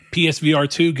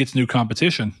PSVR2 gets new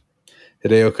competition.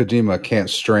 Hideo Kojima can't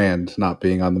stand not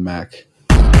being on the Mac.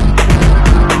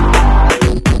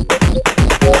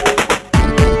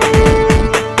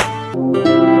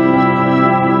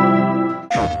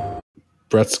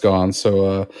 Brett's gone,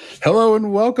 so hello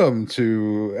and welcome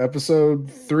to episode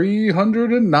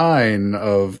 309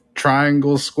 of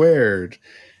Triangle Squared,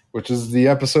 which is the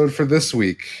episode for this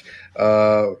week.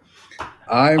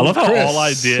 I love Chris, how all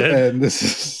I did, and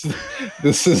this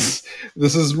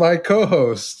is my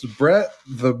co-host Brett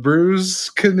the Bruise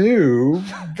Canoe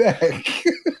Beck.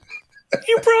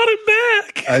 You brought it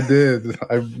back. I did.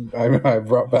 I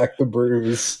brought back the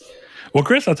bruise. Well,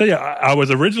 Chris, I'll tell you, I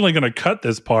was originally going to cut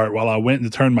this part while I went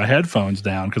and turned my headphones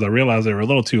down because I realized they were a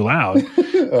little too loud.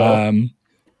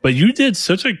 But you did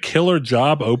such a killer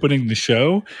job opening the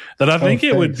show that I think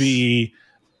it would be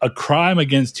a crime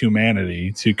against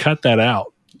humanity to cut that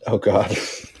out. Oh, God.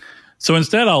 So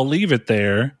instead, I'll leave it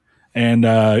there and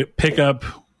pick up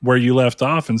where you left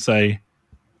off and say,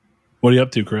 what are you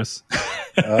up to, Chris?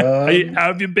 How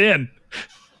have you been?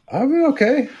 I've been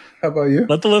okay. How about you?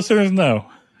 Let the listeners know.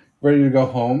 Ready to go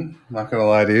home. Not going to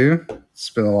lie to you. It's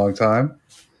been a long time.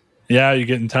 Yeah, you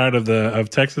getting tired of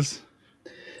Texas?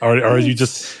 Or are you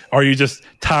just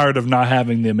tired of not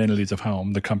having the amenities of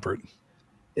home, the comfort?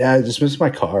 Yeah, I just miss my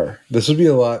car. This would be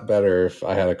a lot better if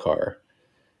I had a car.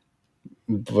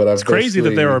 But it's crazy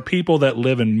that there are people that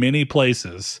live in many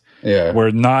places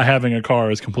where not having a car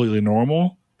is completely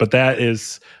normal. But that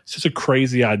is such a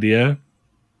crazy idea.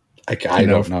 I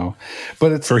don't know.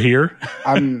 But it's for here.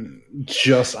 I'm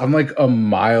like a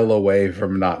mile away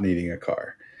from not needing a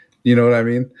car. You know what I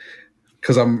mean?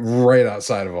 Because I'm right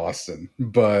outside of Austin.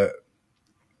 But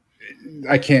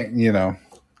I can't,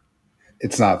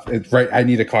 it's right. I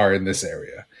need a car in this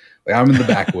area. Like I'm in the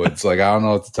backwoods. Like I don't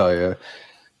know what to tell you.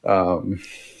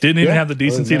 Didn't even have the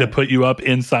decency to put you up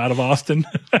inside of Austin.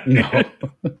 No.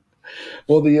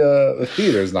 Well, the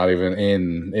theater is not even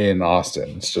in Austin.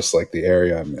 It's just like the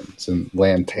area I'm in. It's in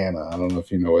Lantana. I don't know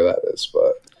if you know where that is,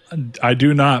 but I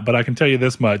do not. But I can tell you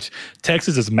this much: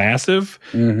 Texas is massive,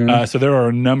 so there are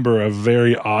a number of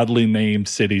very oddly named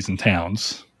cities and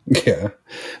towns. Yeah,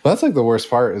 well, that's like the worst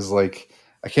part. Is like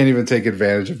I can't even take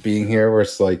advantage of being here. Where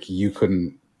it's like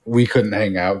we couldn't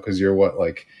hang out because you're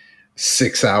like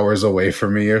 6 hours away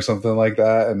from me or something like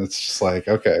that, and it's just like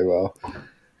okay, well.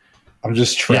 I'm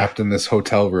just trapped in this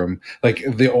hotel room. Like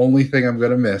the only thing I'm going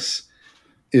to miss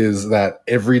is that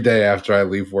every day after I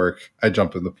leave work, I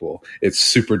jump in the pool. It's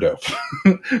super dope.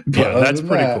 That's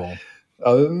pretty cool.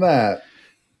 Other than that,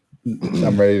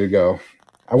 I'm ready to go.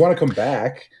 I want to come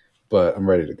back, but I'm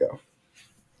ready to go.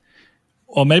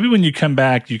 Well, maybe when you come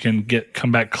back, you can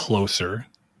come back closer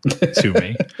to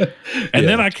me. And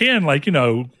then I can be like, hey,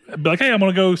 I'm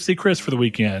going to go see Chris for the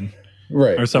weekend.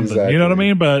 Right. Or something. Exactly. You know what I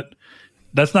mean? But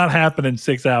that's not happening in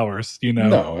 6 hours,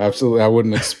 No, absolutely. I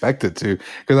wouldn't expect it to.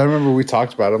 Because I remember we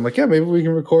talked about it. I'm like, yeah, maybe we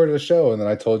can record a show. And then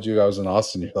I told you I was in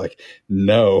Austin. You're like,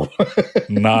 no.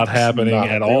 Not happening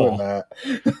at all.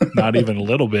 Not even a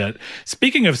little bit.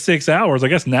 Speaking of 6 hours, I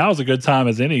guess now is a good time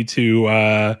as any to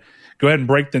go ahead and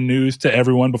break the news to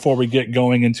everyone before we get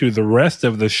going into the rest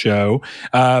of the show.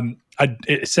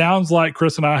 It sounds like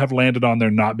Chris and I have landed on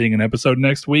there not being an episode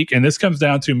next week. And this comes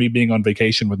down to me being on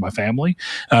vacation with my family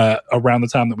around the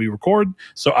time that we record.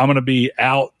 So I'm going to be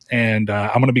out and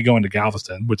I'm going to be going to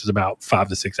Galveston, which is about 5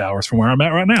 to 6 hours from where I'm at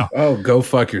right now. Oh, go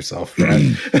fuck yourself,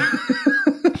 man.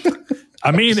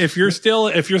 I mean, if you're still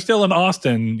in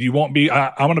Austin, you won't be.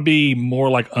 I'm going to be more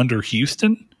like under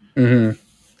Houston,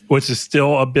 which is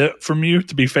still a bit from you,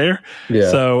 to be fair.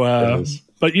 Yeah. So,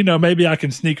 but maybe I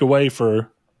can sneak away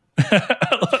for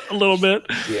a little bit.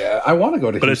 Yeah, I want to go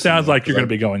to But Houston, it sounds like you're going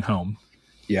to be going home.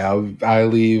 Yeah, I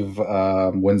leave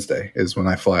Wednesday is when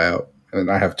I fly out, and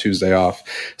I have Tuesday off.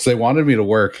 So they wanted me to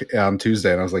work on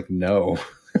Tuesday, and I was like, no.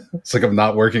 It's like I'm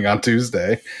not working on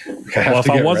Tuesday. Well, if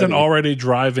I wasn't already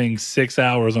driving 6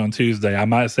 hours on Tuesday, I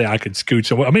might say I could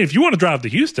scooch away. I mean, if you want to drive to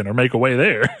Houston or make a way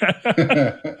there,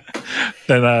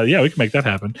 then we can make that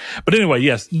happen. But anyway,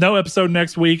 yes, no episode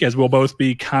next week as we'll both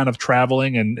be kind of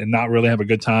traveling and not really have a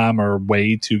good time or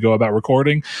way to go about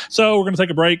recording. So we're going to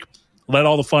take a break. Let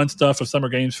all the fun stuff of Summer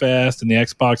Games Fest and the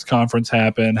Xbox conference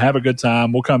happen. Have a good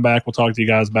time. We'll come back. We'll talk to you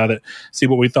guys about it. See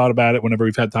what we thought about it whenever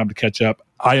we've had time to catch up.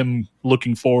 I am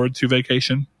looking forward to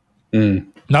vacation.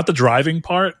 Not the driving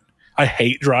part. I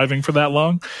hate driving for that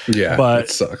long. Yeah, but it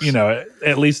sucks.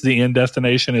 At least the end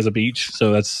destination is a beach,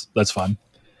 so that's fun.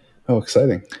 Oh,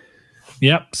 exciting.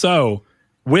 Yep. So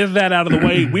with that out of the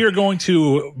way, we are going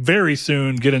to very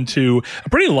soon get into a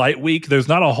pretty light week. There's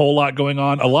not a whole lot going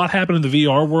on. A lot happened in the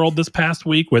VR world this past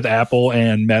week with Apple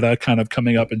and Meta kind of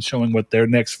coming up and showing what their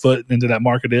next foot into that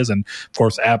market is. And of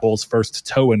course, Apple's first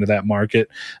toe into that market.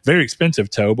 Very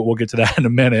expensive toe, but we'll get to that in a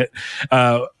minute.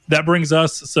 That brings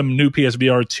us some new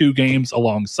PSVR2 games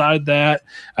alongside that,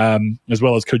 as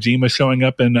well as Kojima showing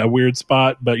up in a weird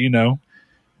spot. But,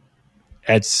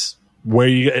 it's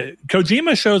where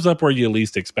Kojima shows up where you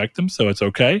least expect him, so it's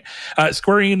okay.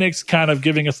 Square Enix kind of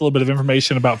giving us a little bit of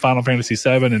information about Final Fantasy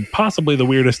VII in possibly the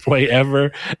weirdest way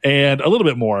ever, and a little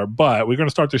bit more. But we're going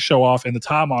to start to show off in the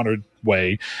time-honored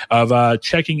way of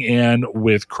checking in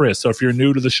with Chris. So if you're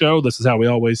new to the show, this is how we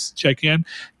always check in.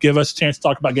 Give us a chance to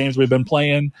talk about games we've been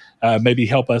playing, maybe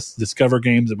help us discover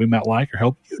games that we might like, or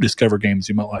help you discover games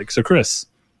you might like. So Chris,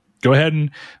 go ahead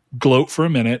and gloat for a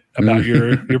minute about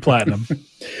your platinum.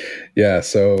 Yeah,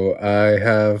 so I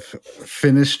have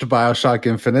finished BioShock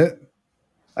Infinite.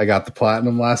 I got the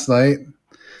platinum last night.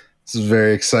 This is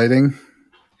very exciting.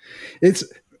 It's,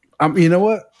 you know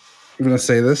what? I'm going to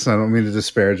say this, and I don't mean to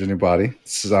disparage anybody.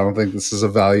 I don't think this is a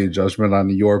value judgment on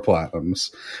your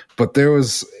platinums. But there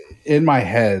was, in my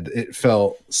head, it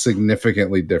felt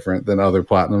significantly different than other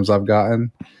platinums I've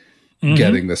gotten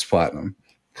getting this platinum.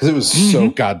 Because it was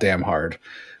so goddamn hard.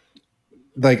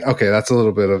 Like, okay, that's a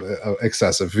little bit of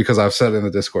excessive because I've said in the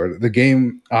Discord, the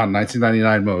game on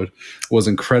 1999 mode was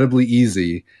incredibly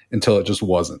easy until it just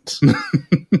wasn't.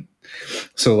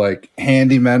 So like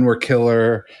handymen were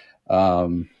killer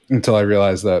until I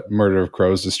realized that Murder of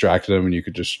Crows distracted him and you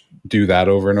could just do that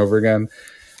over and over again.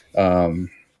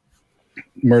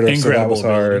 Murder of Crows was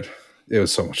hard. It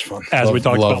was so much fun. As we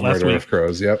talked about last week. Murder of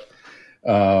Crows, yep.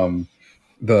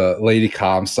 The Lady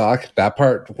Comstock, that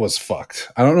part was fucked.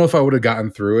 I don't know if I would have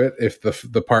gotten through it if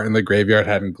the part in the graveyard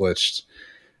hadn't glitched.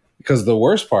 Because the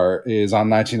worst part is on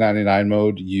 1999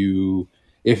 mode,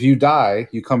 if you die,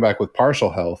 you come back with partial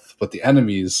health, but the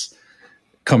enemies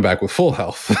come back with full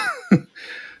health.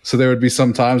 So there would be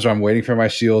some times where I'm waiting for my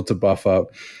shield to buff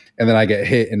up, and then I get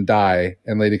hit and die,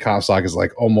 and Lady Comstock is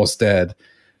like almost dead.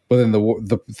 But then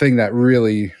the thing that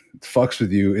really fucks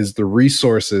with you is the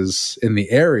resources in the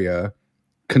area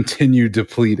continue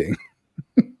depleting.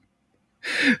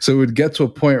 So it would get to a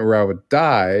point where I would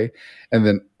die and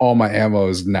then all my ammo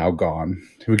is now gone.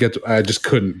 I just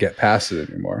couldn't get past it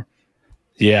anymore.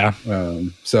 Yeah.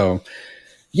 So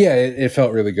yeah, it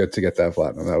felt really good to get that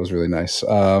platinum. That was really nice.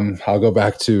 I'll go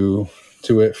back to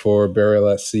it for Burial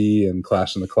at Sea and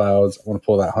Clash in the Clouds. I want to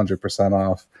pull that 100%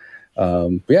 off.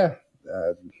 But yeah,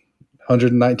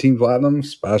 119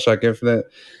 platinums, BioShock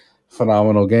Infinite,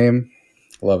 phenomenal game.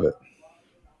 Love it.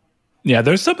 Yeah,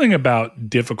 there's something about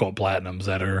difficult platinums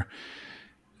that are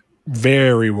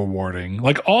very rewarding.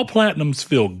 Like all platinums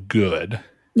feel good.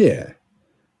 Yeah.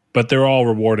 But they're all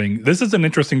rewarding. This is an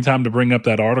interesting time to bring up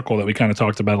that article that we kind of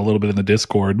talked about a little bit in the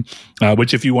Discord,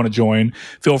 which if you want to join,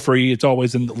 feel free. It's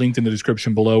always linked in the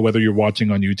description below, whether you're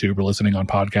watching on YouTube or listening on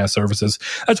podcast services.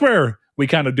 That's where we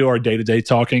kind of do our day-to-day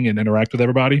talking and interact with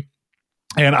everybody.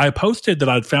 And I posted that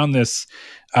I'd found this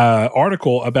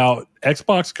article about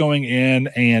Xbox going in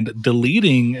and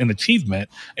deleting an achievement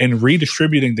and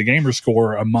redistributing the gamer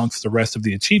score amongst the rest of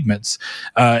the achievements,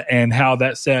 and how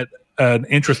that set an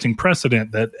interesting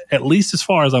precedent that, at least as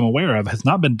far as I'm aware of, has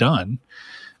not been done.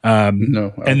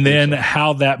 No, and then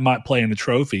how that might play into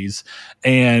trophies.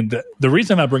 And the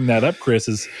reason I bring that up, Chris,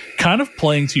 is kind of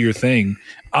playing to your thing.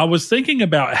 I was thinking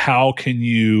about how can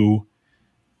you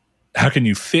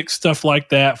fix stuff like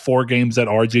that for games that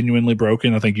are genuinely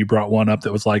broken? I think you brought one up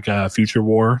that was like Future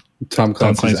War. Tom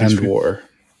Clancy's End War.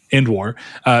 End War.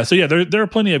 So yeah, there are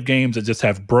plenty of games that just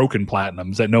have broken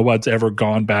platinums that nobody's ever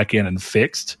gone back in and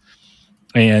fixed.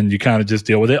 And you kind of just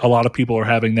deal with it. A lot of people are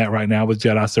having that right now with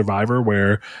Jedi Survivor,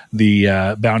 where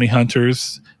the bounty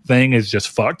hunters thing is just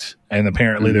fucked. And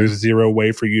apparently there's zero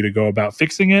way for you to go about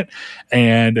fixing it.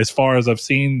 And as far as I've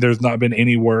seen, there's not been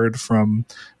any word from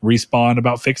Respawn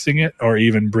about fixing it or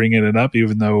even bringing it up,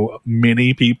 even though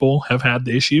many people have had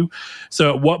the issue.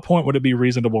 So at what point would it be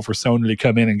reasonable for Sony to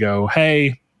come in and go,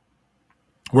 hey,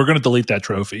 we're going to delete that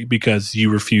trophy because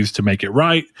you refuse to make it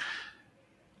right?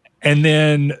 And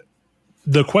then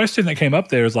the question that came up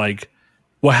there is like,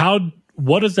 well,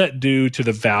 what does that do to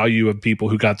the value of people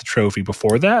who got the trophy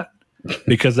before that?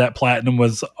 Because that platinum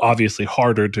was obviously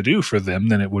harder to do for them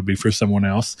than it would be for someone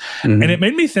else. And it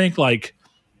made me think like,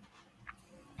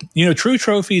 true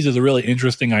trophies is a really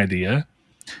interesting idea.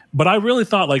 But I really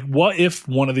thought like, what if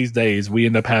one of these days we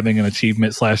end up having an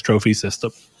achievement/trophy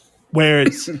system where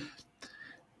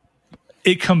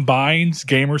it combines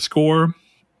gamer score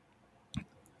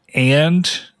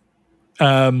and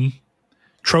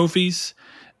trophies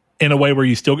in a way where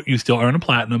you still earn a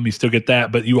platinum, you still get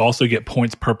that, but you also get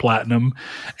points per platinum.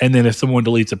 And then if someone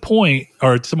deletes a point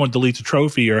or someone deletes a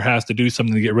trophy or has to do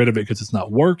something to get rid of it because it's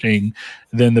not working,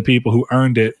 then the people who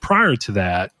earned it prior to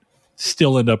that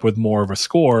still end up with more of a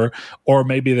score, or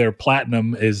maybe their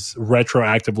platinum is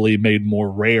retroactively made more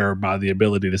rare by the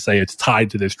ability to say it's tied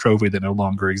to this trophy that no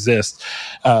longer exists.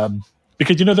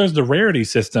 Because, there's the rarity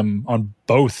system on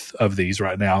both of these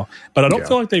right now, but I don't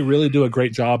feel like they really do a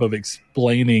great job of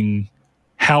explaining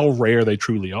how rare they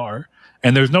truly are.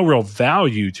 And there's no real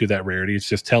value to that rarity. It's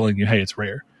just telling you, hey, it's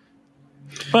rare.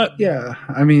 But yeah,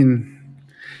 I mean,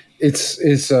 it's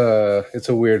a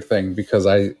weird thing because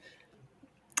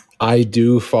I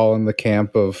do fall in the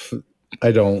camp of I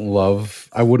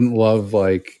wouldn't love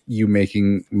like you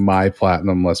making my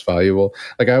platinum less valuable.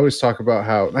 Like I always talk about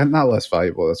how not less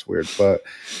valuable, that's weird, but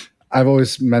I've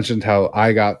always mentioned how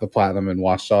I got the platinum in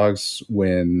Watch Dogs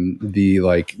when the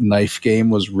like knife game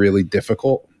was really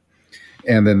difficult.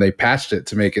 And then they patched it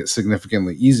to make it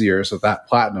significantly easier. So that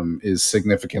platinum is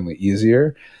significantly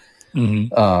easier.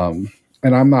 Mm-hmm.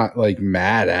 And I'm not like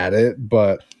mad at it,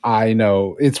 but I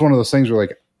know it's one of those things where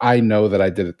like, I know that I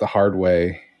did it the hard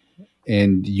way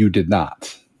and you did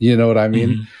not. You know what I mean?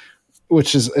 Mm-hmm.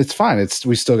 Which is, it's fine.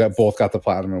 We still both got the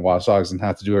platinum in Watch Dogs and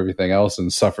have to do everything else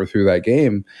and suffer through that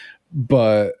game.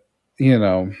 But,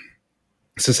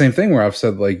 it's the same thing where I've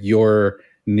said like your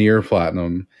near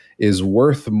platinum is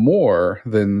worth more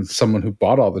than someone who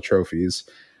bought all the trophies.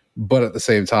 But at the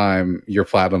same time, your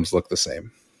platinums look the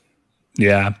same.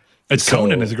 Yeah.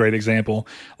 Conan is a great example.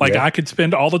 Like I could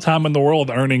spend all the time in the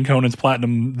world earning Conan's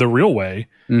platinum the real way.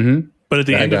 Mm-hmm. But at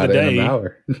the end of the day,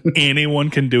 anyone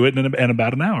can do it in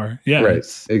about an hour. Yeah,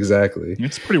 right. Exactly.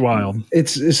 It's pretty wild.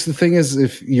 It's the thing is,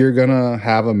 if you're gonna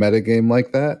have a metagame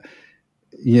like that,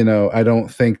 I don't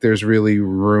think there's really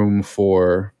room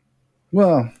for,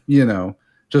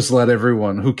 just let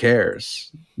everyone. Who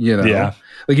cares? Yeah.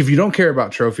 Like if you don't care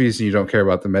about trophies and you don't care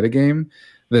about the metagame,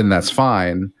 then that's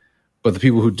fine. But the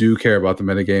people who do care about the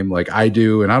metagame, like I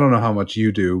do, and I don't know how much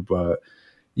you do, but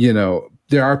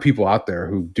there are people out there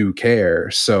who do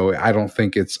care. So I don't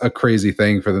think it's a crazy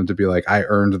thing for them to be like, I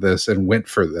earned this and went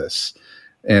for this.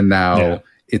 And now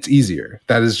it's easier.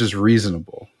 That is just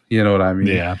reasonable. You know what I mean?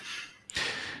 Yeah.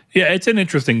 Yeah, it's an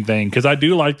interesting thing because I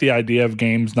do like the idea of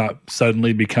games not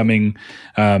suddenly becoming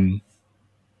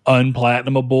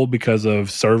unplatinumable because of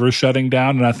servers shutting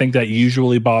down. And I think that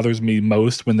usually bothers me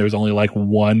most when there's only like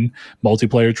one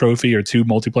multiplayer trophy or two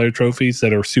multiplayer trophies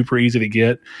that are super easy to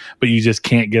get, but you just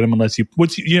can't get them unless you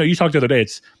talked the other day,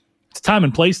 it's time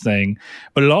and place thing.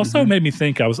 But it also made me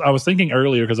think, I was thinking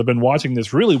earlier because I've been watching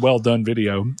this really well done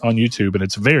video on YouTube and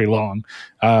it's very long.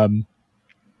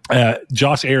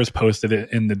 Josh Ayers posted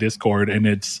it in the Discord and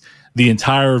it's the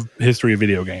entire history of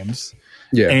video games.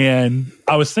 Yeah. And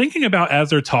I was thinking about, as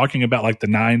they're talking about like the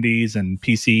 90s and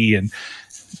PC and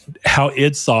how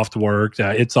id Software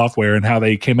and how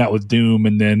they came out with Doom,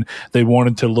 and then they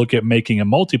wanted to look at making a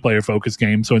multiplayer focused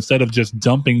game. So instead of just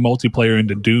dumping multiplayer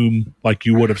into Doom like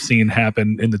you would have seen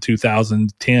happen in the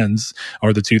 2010s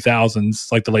or the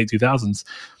 2000s, like the late 2000s,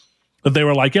 but they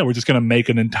were like, yeah, we're just going to make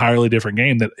an entirely different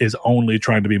game that is only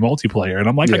trying to be multiplayer. And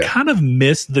I'm like, I kind of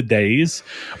miss the days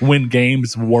when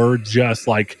games were just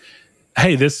like,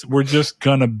 hey, we're just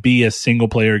going to be a single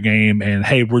player game, and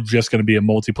hey, we're just going to be a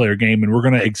multiplayer game, and we're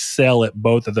going to excel at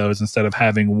both of those instead of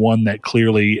having one that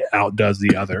clearly outdoes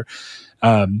the other.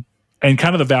 And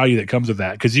kind of the value that comes with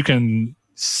that, because you can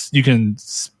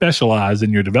specialize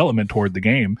in your development toward the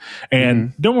game.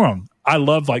 And don't get me wrong, I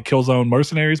love like Killzone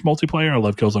Mercenaries multiplayer. I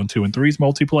love Killzone 2 and 3's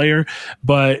multiplayer.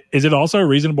 But is it also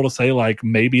reasonable to say like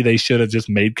maybe they should have just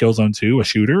made Killzone 2 a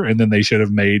shooter, and then they should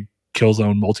have made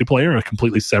Killzone multiplayer a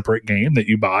completely separate game that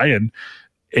you buy and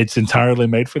it's entirely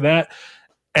made for that?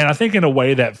 And I think in a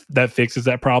way that fixes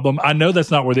that problem. I know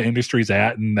that's not where the industry's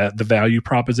at, and that the value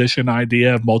proposition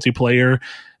idea of multiplayer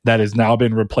that has now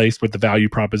been replaced with the value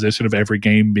proposition of every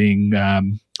game being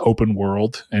open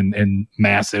world and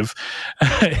massive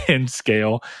in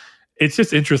scale. It's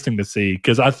just interesting to see,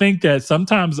 because I think that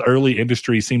sometimes early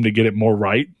industries seem to get it more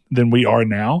right than we are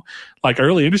now. Like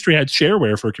early industry had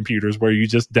shareware for computers where you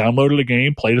just downloaded a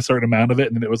game, played a certain amount of it,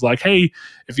 and then it was like, hey,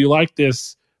 if you like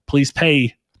this, please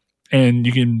pay, and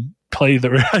you can play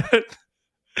the...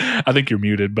 I think you're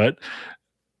muted, but...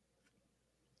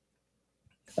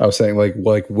 I was saying like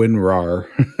WinRAR.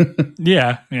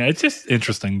 yeah, it's just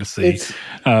interesting to see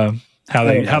how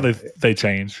they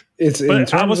change.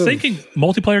 I was thinking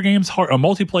multiplayer games, a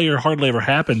multiplayer hardly ever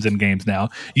happens in games now.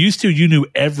 Used to, you knew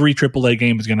every AAA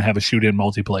game was going to have a shoot-in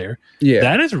multiplayer. Yeah,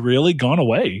 that has really gone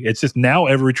away. It's just now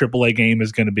every AAA game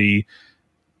is going to be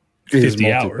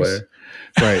 50 hours.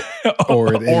 Right.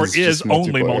 Or it is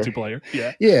only multiplayer.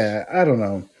 Yeah. Yeah, I don't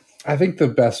know. I think the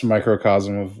best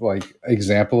microcosm of like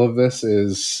example of this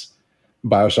is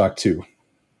BioShock 2.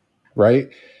 Right?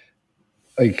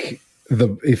 Like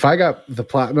if I got the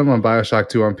platinum on BioShock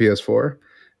 2 on PS4,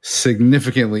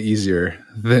 significantly easier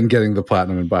than getting the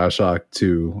platinum in BioShock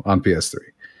 2 on PS3.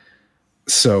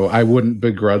 So I wouldn't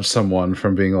begrudge someone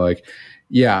from being like,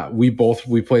 yeah, we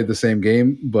played the same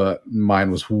game, but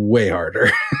mine was way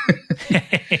harder.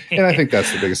 And I think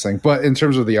that's the biggest thing. But in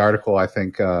terms of the article, I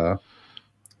think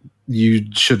you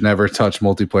should never touch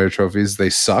multiplayer trophies. They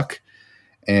suck.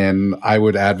 And I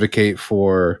would advocate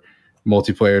for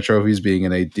multiplayer trophies being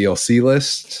in a DLC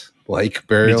list, like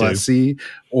Burial at Sea,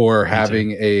 or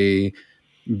having a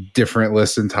different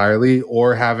list entirely,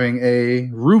 or having a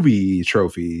Ruby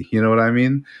trophy. You know what I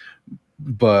mean?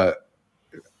 But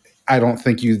I don't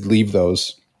think you'd leave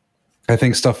those. I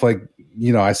think stuff like,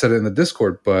 I said it in the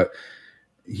Discord, but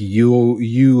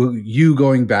you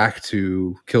going back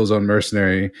to Killzone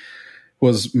Mercenary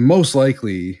was most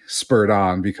likely spurred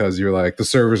on because you're like, the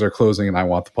servers are closing and I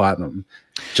want the platinum.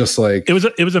 Just like it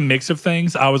was a mix of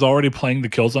things. I was already playing the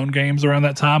Killzone games around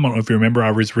that time. I don't know if you remember. I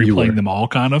was replaying them all,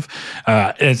 kind of,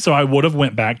 and so I would have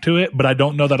went back to it, but I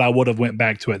don't know that I would have went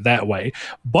back to it that way.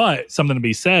 But something to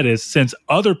be said is, since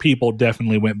other people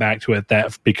definitely went back to it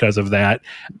because of that,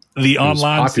 the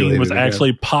online scene was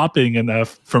actually popping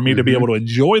enough for me to be able to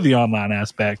enjoy the online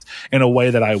aspect in a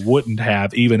way that I wouldn't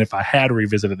have even if I had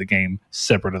revisited the game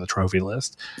separate of the trophy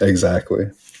list. Exactly.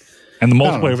 And the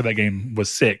multiplayer for that game was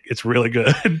sick. It's really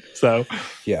good. So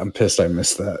yeah, I'm pissed I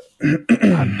missed that.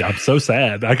 I'm so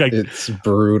sad. It's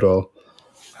brutal.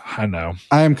 I know.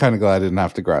 I am kind of glad I didn't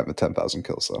have to grind the 10,000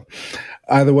 kills, though.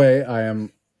 Either way, I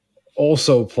am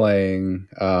also playing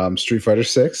Street Fighter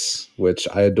 6, which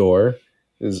I adore.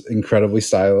 Is incredibly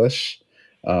stylish.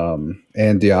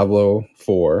 And Diablo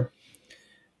 4.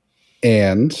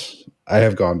 And I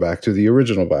have gone back to the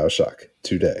original BioShock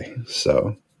today.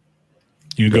 So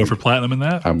you go for platinum in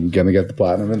that? I'm going to get the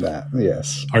platinum in that,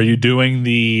 yes. Are you doing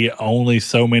the only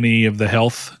so many of the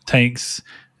health tanks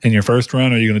in your first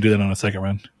run, or are you going to do that on a second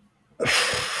run?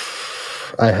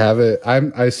 I have it.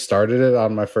 I started it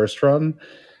on my first run.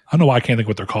 I don't know why I can't think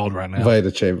what they're called right now.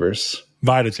 Vita Chambers.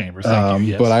 Thank you,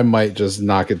 yes. But I might just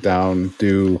knock it down,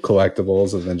 do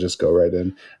collectibles, and then just go right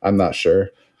in. I'm not sure.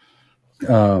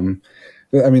 I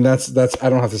mean, that's. I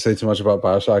don't have to say too much about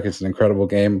BioShock. It's an incredible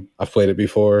game. I've played it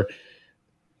before.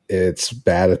 It's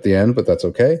bad at the end, but that's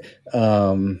okay.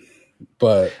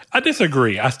 But I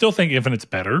disagree. I still think Infinite's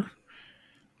better.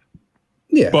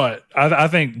 Yeah, but I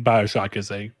think BioShock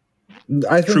is a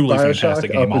truly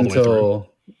fantastic game all the way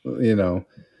through.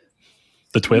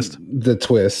 The twist. The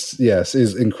twist, yes,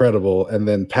 is incredible, and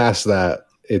then past that,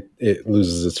 it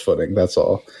loses its footing. That's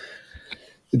all.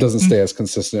 It doesn't stay as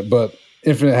consistent, but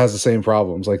Infinite has the same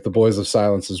problems. Like the Boys of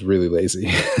Silence is really lazy.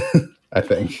 I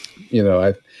think,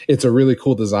 it's a really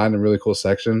cool design and really cool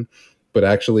section. But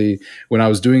actually, when I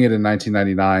was doing it in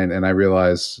 1999 and I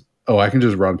realized, I can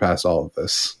just run past all of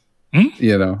this,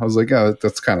 I was like,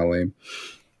 that's kind of lame.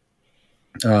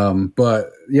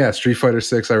 But yeah, Street Fighter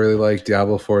 6, I really like.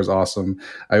 Diablo 4 is awesome.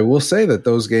 I will say that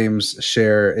those games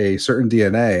share a certain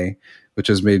DNA, which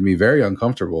has made me very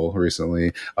uncomfortable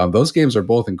recently. Those games are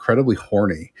both incredibly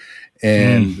horny.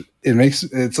 And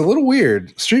it's a little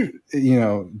weird.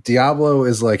 Diablo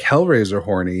is like Hellraiser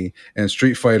horny, and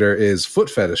Street Fighter is foot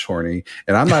fetish horny,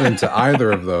 and I'm not into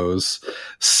either of those.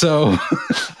 So,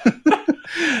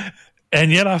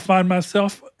 and yet I find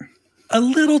myself a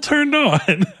little turned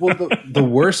on. Well, the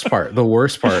worst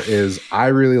part is I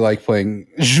really like playing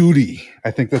Judy.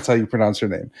 I think that's how you pronounce her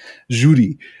name,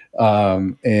 Judy,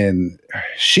 and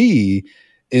she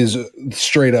is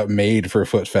straight up made for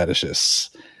foot fetishists.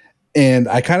 And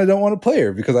I kind of don't want to play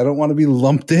her because I don't want to be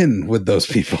lumped in with those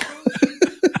people.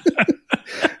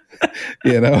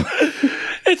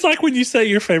 It's like when you say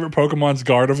your favorite Pokemon's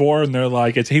Gardevoir and they're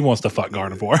like, he wants to fuck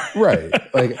Gardevoir. Right.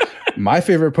 Like my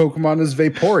favorite Pokemon is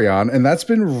Vaporeon, and that's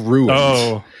been ruined.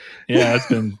 Oh, yeah, it's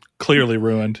been clearly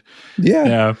ruined.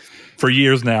 Yeah. For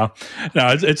years now.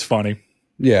 No, it's funny.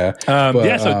 Yeah.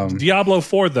 So Diablo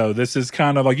 4, though, this is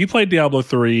kind of like you played Diablo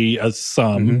 3 as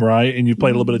some, right? And you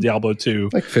played a little bit of Diablo 2.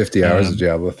 Like 50 hours of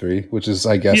Diablo 3, which is,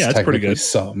 I guess, technically pretty good.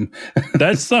 Some.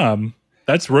 That's some.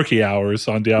 That's rookie hours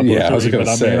on Diablo 3. I was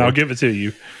gonna say. I'll give it to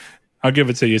you.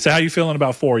 So how you feeling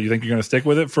about 4? You think you're going to stick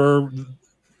with it for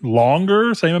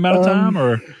longer, same amount of time?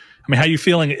 Or, how you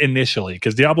feeling initially?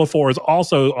 Because Diablo 4 is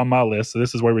also on my list, so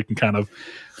this is where we can kind of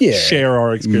share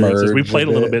our experiences. We played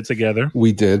a little bit together.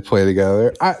 We did play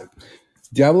together.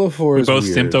 Diablo 4 we is both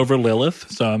weird. simped over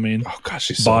Lilith, so I mean, oh gosh,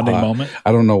 she's bonding so hot. moment.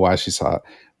 I don't know why she's hot,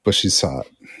 but she's hot.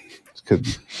 Could,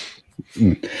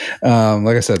 like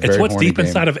I said, it's what's deep game.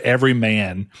 inside of every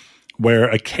man, where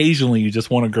occasionally you just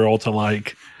want a girl to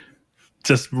like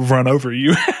just run over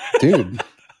you, dude.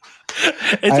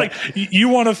 It's like you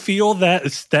want to feel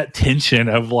that tension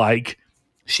of like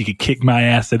she could kick my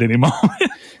ass at any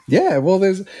moment. Yeah, well,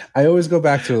 I always go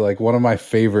back to like one of my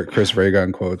favorite Chris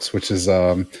Raygun quotes, which is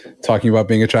talking about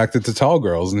being attracted to tall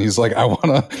girls, and he's like, "I want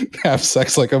to have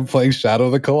sex like I'm playing Shadow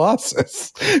of the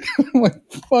Colossus." I'm like,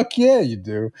 "Fuck yeah, you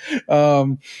do."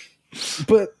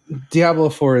 But Diablo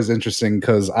 4 is interesting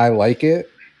because I like it.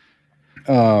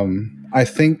 I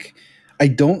think I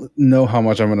don't know how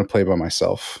much I'm going to play by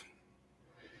myself.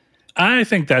 I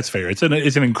think that's fair. It's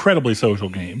an incredibly social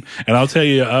game. And I'll tell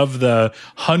you, of the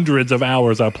hundreds of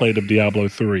hours I played of Diablo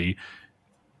 3,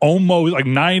 almost like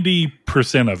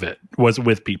 90% of it was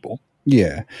with people.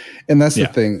 Yeah. And that's the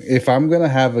thing. If I'm going to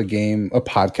have a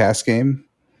podcast game,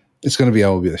 it's going to be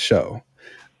MLB The Show.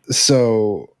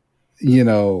 So,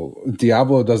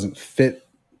 Diablo doesn't fit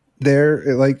there.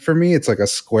 Like for me, it's like a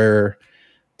square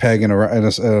peg in a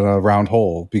round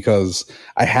hole because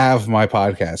I have my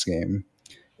podcast game.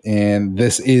 And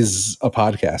this is a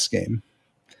podcast game.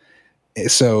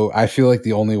 So I feel like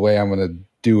the only way I'm going to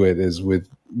do it is with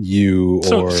you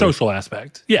or social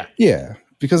aspect. Yeah. Yeah.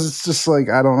 Because it's just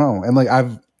like, I don't know. And like,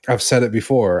 I've said it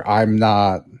before. I'm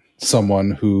not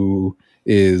someone who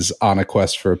is on a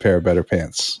quest for a pair of better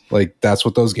pants. Like that's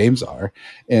what those games are.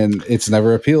 And it's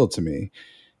never appealed to me.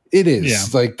 It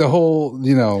is like the whole,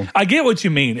 I get what you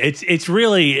mean. It's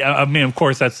really, I mean, of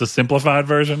course, that's the simplified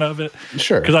version of it.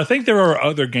 Sure. Because I think there are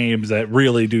other games that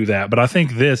really do that. But I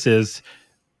think this is,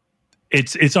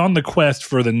 it's on the quest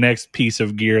for the next piece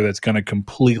of gear that's going to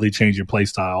completely change your play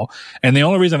style. And the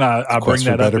only reason I bring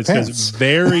that up is because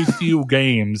very few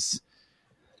games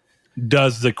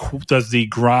does the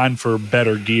grind for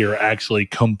better gear actually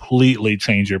completely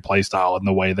change your playstyle in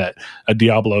the way that a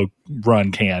Diablo run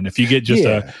can. If you get just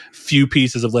a few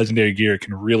pieces of legendary gear, it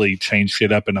can really change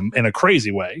shit up in a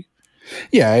crazy way.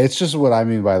 Yeah, it's just what I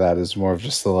mean by that is more of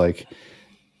just the like,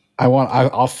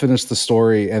 I'll finish the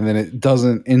story and then it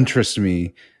doesn't interest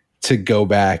me to go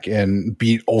back and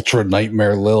beat Ultra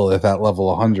Nightmare Lilith at level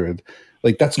 100.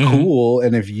 Like that's cool.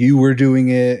 And if you were doing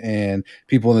it and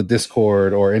people in the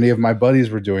Discord or any of my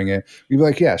buddies were doing it, you'd be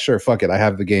like, yeah, sure. Fuck it. I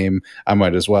have the game. I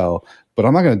might as well, but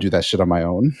I'm not going to do that shit on my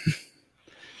own.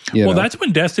 Well, that's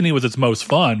when Destiny was its most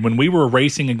fun, when we were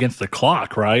racing against the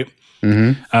clock. Right.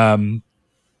 Mm-hmm. And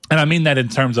I mean that in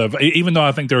terms of, even though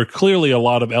I think there are clearly a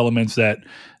lot of elements that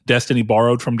Destiny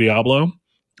borrowed from Diablo,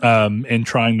 in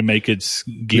trying to make its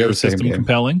gear system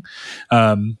compelling.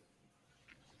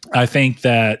 I think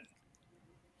that,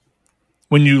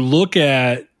 when you look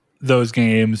at those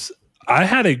games, I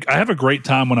have a great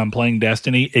time when I'm playing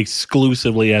Destiny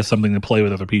exclusively as something to play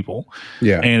with other people.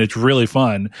 Yeah. And it's really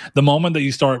fun. The moment that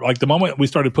you start, like the moment we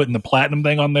started putting the platinum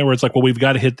thing on there, where it's like, well, we've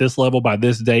got to hit this level by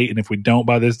this date. And if we don't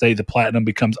by this date, the platinum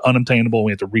becomes unobtainable.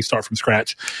 We have to restart from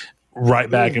scratch, right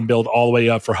back and build all the way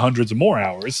up for hundreds of more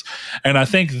hours. And I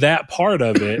think that part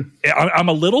of it, I'm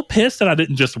a little pissed that I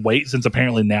didn't just wait, since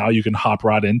apparently now you can hop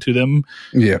right into them.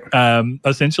 Yeah.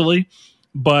 Essentially.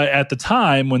 But at the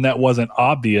time when that wasn't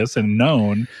obvious and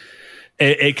known,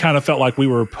 it kind of felt like we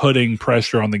were putting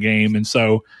pressure on the game. And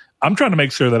so I'm trying to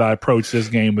make sure that I approach this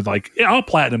game with like, I'll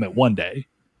platinum it one day.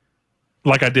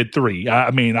 Like I did 3.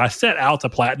 I mean, I set out to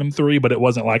platinum 3, but it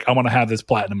wasn't like I want to have this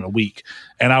platinum in a week,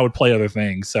 and I would play other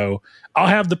things. So I'll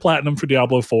have the platinum for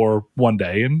Diablo 4 one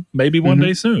day, and maybe one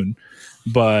day soon.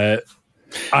 But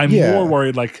I'm more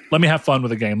worried, like, let me have fun with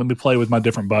the game. Let me play with my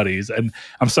different buddies. And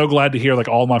I'm so glad to hear, like,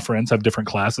 all my friends have different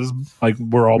classes. Like,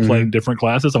 we're all playing different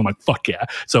classes. I'm like, fuck yeah.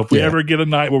 So if we ever get a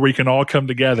night where we can all come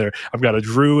together, I've got a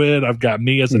druid, I've got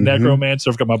me as a necromancer,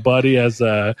 I've got my buddy as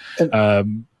a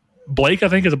Blake, I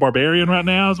think, is a barbarian right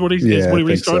now, is what he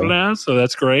restarted as. So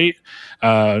that's great.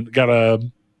 Got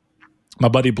my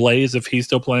buddy Blaze, if he's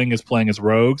still playing, is playing as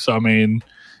rogue. So I mean,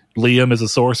 Liam is a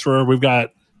sorcerer. We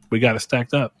got it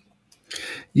stacked up.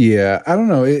 Yeah, I don't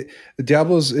know.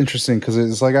 Diablo's interesting because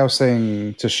it's like I was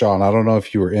saying to Sean. I don't know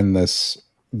if you were in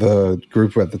the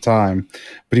group at the time,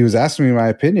 but he was asking me my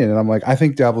opinion, and I'm like, I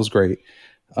think Diablo's great.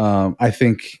 I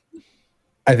think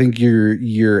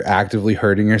you're actively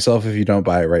hurting yourself if you don't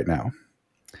buy it right now.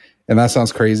 And that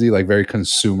sounds crazy, like very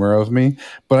consumer of me.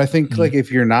 But I think like if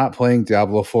you're not playing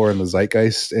Diablo 4 in the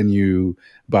zeitgeist and you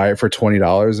buy it for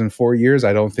 $20 in 4 years,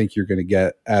 I don't think you're going to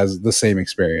get as the same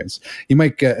experience. You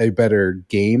might get a better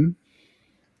game,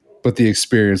 but the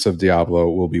experience of Diablo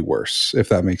will be worse, if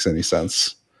that makes any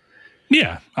sense.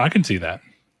 Yeah, I can see that.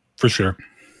 for sure.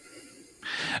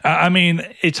 I mean,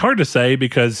 it's hard to say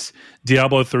because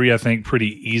Diablo 3, I think,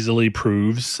 pretty easily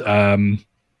proves that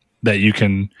you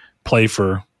can play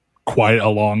for quite a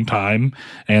long time,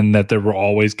 and that there will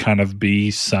always kind of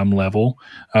be some level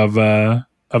of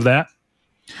that.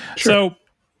 Sure. So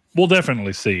we'll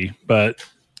definitely see, but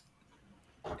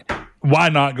why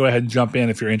not go ahead and jump in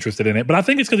if you're interested in it? But I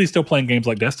think it's because he's still playing games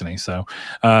like Destiny. So,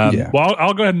 well,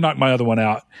 I'll go ahead and knock my other one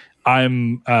out.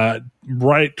 I'm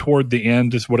right toward the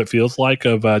end, is what it feels like,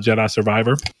 of Jedi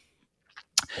Survivor.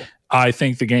 I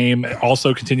think the game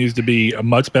also continues to be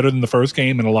much better than the first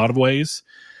game in a lot of ways.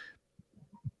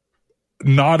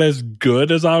 Not as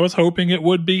good as I was hoping it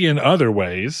would be in other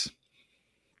ways.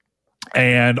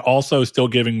 And also still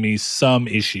giving me some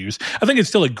issues. I think it's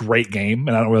still a great game,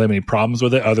 and I don't really have any problems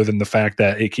with it other than the fact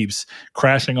that it keeps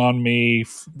crashing on me.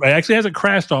 It actually hasn't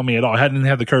crashed on me at all. I hadn't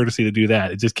had the courtesy to do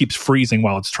that. It just keeps freezing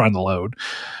while it's trying to load.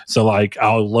 So, like,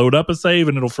 I'll load up a save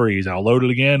and it'll freeze. I'll load it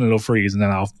again and it'll freeze. And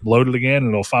then I'll load it again and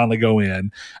it'll finally go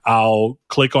in. I'll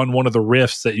click on one of the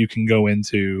rifts that you can go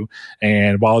into,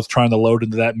 and while it's trying to load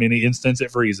into that mini instance,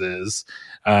 it freezes.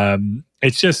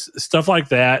 It's just stuff like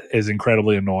that is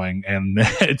incredibly annoying, and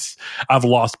I've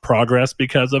lost progress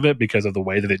because of it, because of the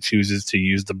way that it chooses to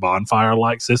use the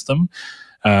bonfire-like system,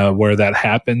 where that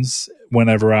happens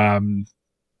whenever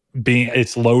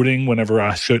it's loading whenever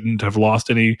I shouldn't have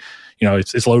lost any.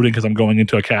 It's loading because I'm going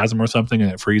into a chasm or something,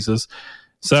 and it freezes.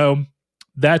 So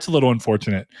that's a little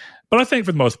unfortunate, but I think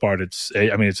for the most part, it's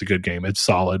a good game. It's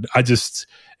solid.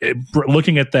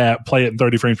 Looking at that, play it in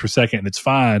 30 frames per second, and it's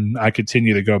fine. I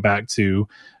continue to go back to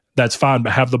that's fine,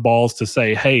 but have the balls to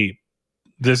say, hey,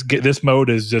 this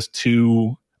mode is just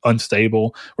too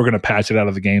unstable. We're going to patch it out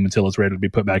of the game until it's ready to be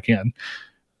put back in.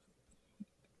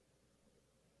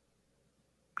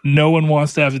 No one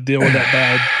wants to have to deal with that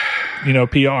bad,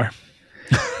 PR.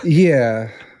 Yeah.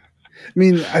 I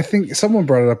mean, I think someone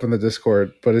brought it up in the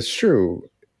Discord, but it's true.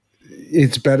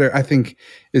 It's better. I think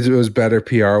it was better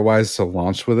PR wise to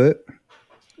launch with it,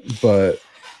 but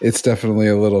it's definitely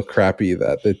a little crappy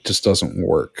that it just doesn't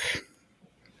work.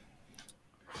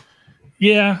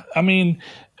 Yeah. I mean,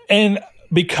 and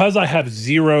because I have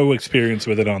zero experience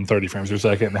with it on 30 frames per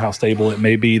second and how stable it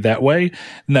may be that way,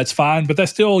 and that's fine. But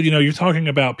that's still, you're talking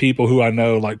about people who I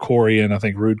know, like Corey and I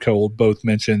think Rude Cold both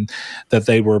mentioned that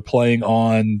they were playing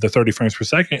on the 30 frames per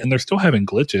second, and they're still having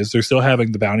glitches. They're still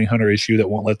having the bounty hunter issue that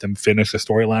won't let them finish the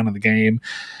storyline of the game.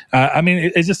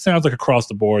 It just sounds like across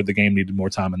the board, the game needed more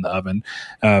time in the oven.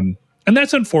 And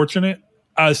that's unfortunate.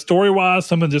 Story-wise,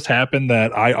 something just happened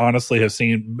that I honestly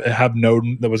have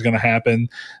known that was going to happen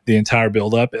the entire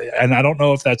build-up. And I don't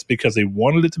know if that's because they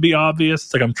wanted it to be obvious.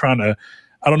 It's like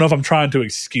I don't know if I'm trying to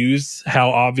excuse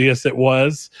how obvious it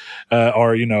was,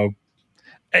 or,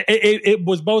 it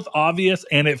was both obvious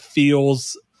and it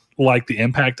feels like the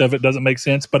impact of it doesn't make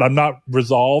sense, but I'm not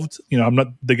resolved.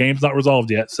 The game's not resolved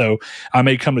yet. So I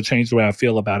may come to change the way I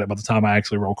feel about it by the time I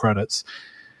actually roll credits.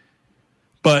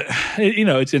 But,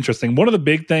 it's interesting. One of the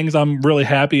big things I'm really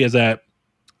happy is that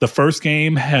the first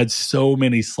game had so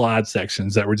many slide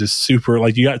sections that were just super,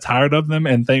 like, you got tired of them.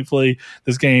 And thankfully,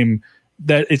 this game,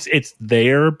 that it's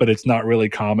there, but it's not really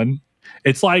common.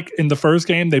 It's like in the first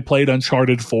game, they played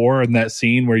Uncharted 4 and that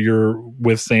scene where you're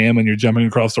with Sam and you're jumping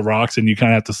across the rocks and you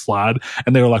kind of have to slide.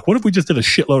 And they were like, what if we just did a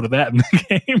shitload of that in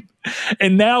the game?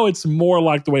 And now it's more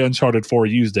like the way Uncharted 4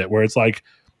 used it, where it's like,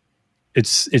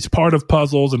 it's part of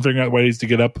puzzles and figuring out ways to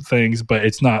get up things, but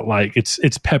it's not like it's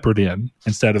peppered in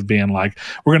instead of being like,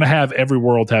 we're going to have every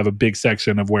world have a big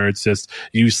section of where it's just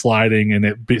you sliding, and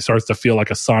it starts to feel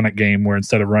like a Sonic game where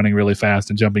instead of running really fast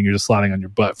and jumping, you're just sliding on your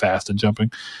butt fast and jumping.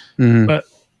 Mm-hmm. But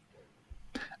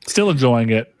still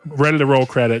enjoying it. Ready to roll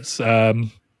credits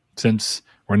since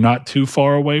we're not too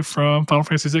far away from Final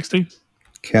Fantasy 16.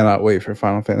 Cannot wait for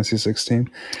Final Fantasy 16.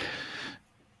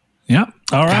 Yeah.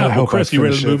 All right. Well, Chris, you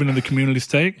ready to move into the community's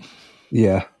take?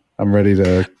 Yeah. I'm ready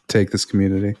to take this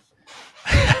community.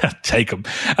 Take them.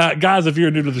 Guys, if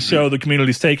you're new to the show, the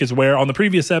community's take is where on the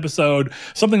previous episode,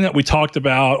 something that we talked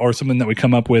about or something that we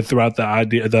come up with throughout the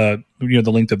idea, the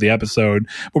length of the episode,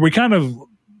 where we kind of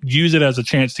use it as a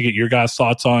chance to get your guys'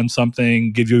 thoughts on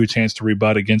something, give you a chance to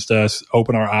rebut against us,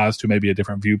 open our eyes to maybe a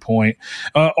different viewpoint,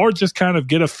 or just kind of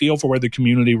get a feel for where the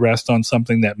community rests on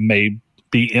something that may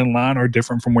be in line or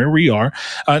different from where we are.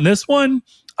 This one,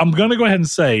 I'm going to go ahead and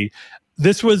say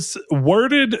this was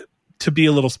worded to be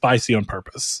a little spicy on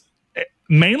purpose,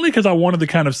 mainly because I wanted to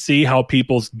kind of see how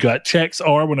people's gut checks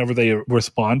are whenever they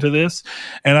respond to this.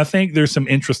 And I think there's some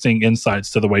interesting insights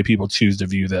to the way people choose to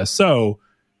view this. So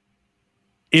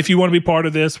If you want to be part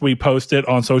of this, we post it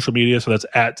on social media. So that's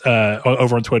at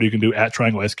over on Twitter. You can do at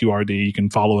Triangle SQRD. You can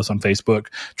follow us on Facebook,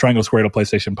 Triangle Squared, a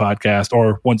PlayStation podcast,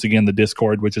 or once again, the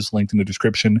Discord, which is linked in the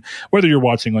description, whether you're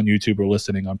watching on YouTube or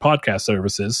listening on podcast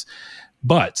services.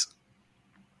 But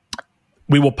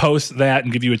we will post that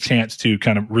and give you a chance to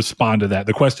kind of respond to that.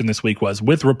 The question this week was,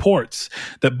 with reports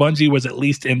that Bungie was at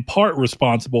least in part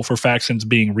responsible for factions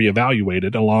being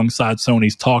reevaluated, alongside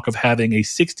Sony's talk of having a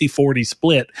 60-40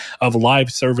 split of live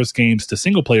service games to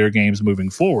single-player games moving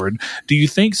forward, do you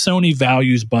think Sony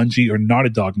values Bungie or Naughty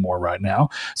Dog more right now?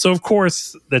 So, of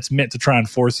course, that's meant to try and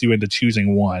force you into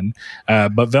choosing one.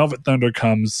 But Velvet Thunder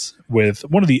comes with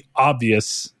one of the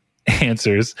obvious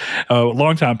answers.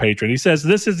 Longtime patron. He says,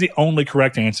 this is the only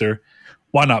correct answer.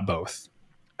 Why not both?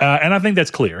 And I think that's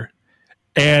clear.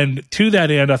 And to that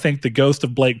end, I think the ghost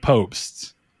of Blake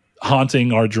Popes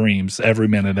haunting our dreams every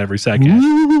minute, every second.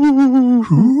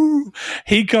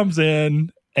 He comes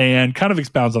in and kind of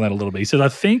expounds on that a little bit. He says, I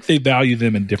think they value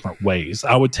them in different ways.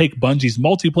 I would take Bungie's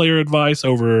multiplayer advice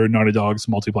over Naughty Dog's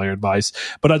multiplayer advice,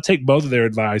 but I'd take both of their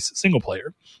advice single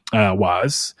player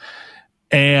wise.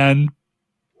 And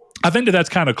I think that that's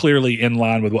kind of clearly in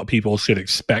line with what people should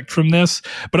expect from this.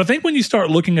 But I think when you start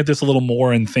looking at this a little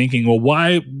more and thinking, well,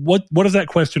 what does that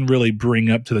question really bring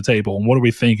up to the table? And what are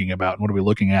we thinking about? And what are we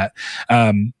looking at?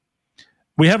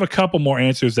 We have a couple more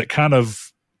answers that kind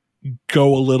of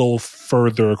go a little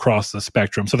further across the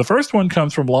spectrum. So the first one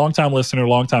comes from longtime listener,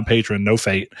 longtime patron, No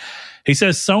Fate. He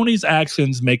says, Sony's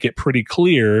actions make it pretty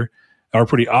clear are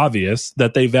pretty obvious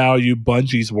that they value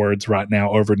Bungie's words right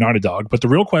now over Naughty Dog. But the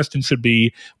real question should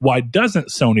be, why doesn't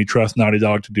Sony trust Naughty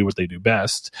Dog to do what they do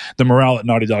best? The morale at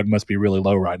Naughty Dog must be really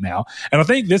low right now. And I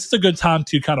think this is a good time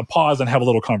to kind of pause and have a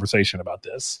little conversation about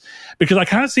this, because I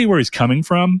kind of see where he's coming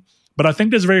from, but I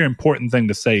think there's a very important thing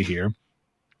to say here.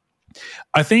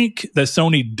 I think that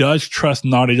Sony does trust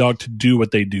Naughty Dog to do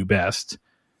what they do best.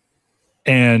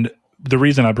 And the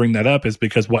reason I bring that up is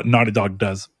because what Naughty Dog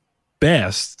does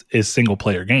best is single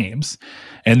player games,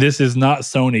 and this is not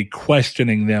Sony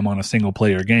questioning them on a single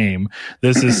player game.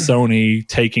 This is Sony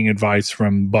taking advice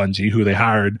from Bungie, who they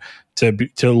hired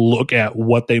to look at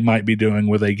what they might be doing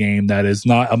with a game that is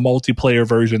not a multiplayer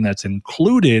version that's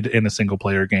included in a single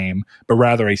player game, but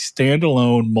rather a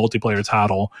standalone multiplayer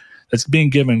title that's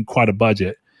being given quite a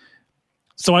budget.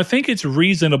 So I think it's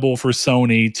reasonable for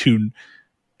Sony to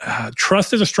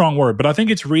trust is a strong word, but I think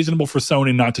it's reasonable for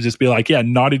Sony not to just be like, yeah,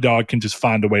 Naughty Dog can just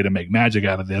find a way to make magic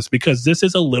out of this, because this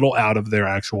is a little out of their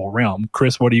actual realm.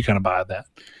 Chris, what do you kind of buy of that?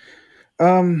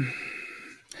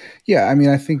 Yeah, I mean,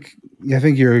 I think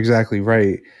you're exactly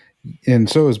right. And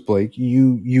so is Blake.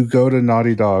 You go to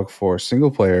Naughty Dog for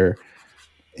single player,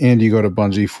 and you go to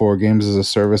Bungie for games as a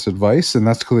service advice, and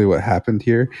that's clearly what happened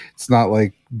here. It's not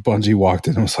like Bungie walked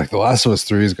in and was like, The Last of Us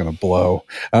 3 is going to blow.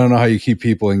 I don't know how you keep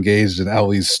people engaged in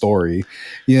Ellie's story,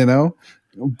 you know?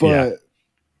 But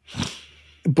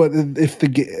if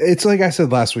it's like I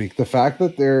said last week, the fact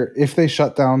that if they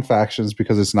shut down factions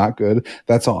because it's not good,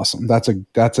 that's awesome. That's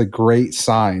a great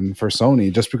sign for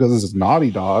Sony. Just because it's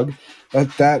Naughty Dog,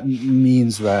 that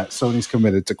means that Sony's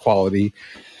committed to quality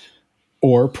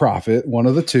or profit, one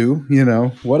of the two, you know,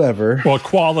 whatever. Well,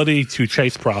 quality to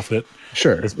chase profit.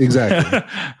 Sure, exactly.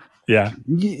 Yeah.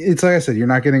 It's like I said, you're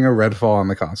not getting a Redfall on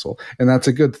the console, and that's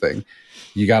a good thing.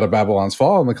 You got a Babylon's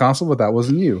Fall on the console, but that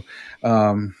wasn't you.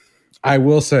 I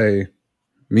will say,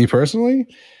 me personally,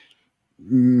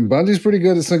 Bungie's pretty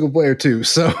good at single player too.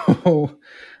 So,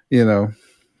 you know,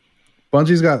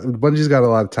 Bungie's got a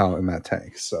lot of talent in that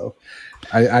tank. So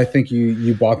I think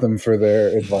you bought them for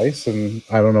their advice, and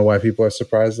I don't know why people are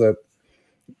surprised that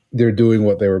they're doing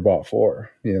what they were bought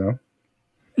for, you know?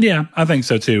 Yeah, I think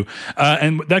so too.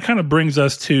 And that kind of brings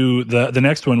us to the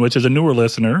next one, which is a newer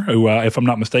listener who, if I'm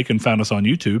not mistaken, found us on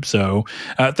YouTube. So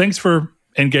thanks for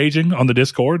engaging on the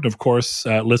Discord, of course,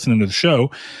 listening to the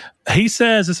show. He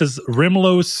says, this is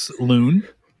Rimlos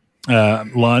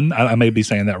Lun. I may be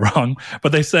saying that wrong,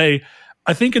 but they say,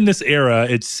 I think in this era,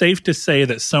 it's safe to say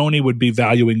that Sony would be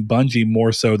valuing Bungie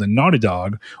more so than Naughty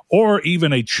Dog, or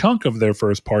even a chunk of their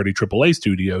first-party AAA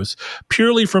studios,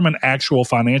 purely from an actual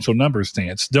financial number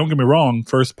stance. Don't get me wrong,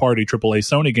 first-party AAA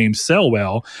Sony games sell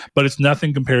well, but it's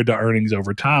nothing compared to earnings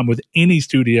over time with any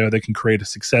studio that can create a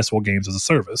successful games as a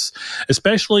service,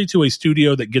 especially to a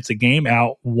studio that gets a game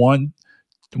out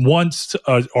once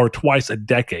or twice a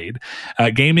decade.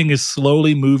 Gaming is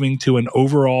slowly moving to an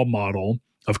overall model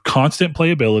of constant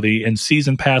playability and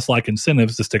season pass-like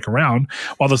incentives to stick around,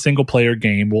 while the single-player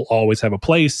game will always have a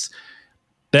place.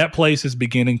 That place is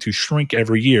beginning to shrink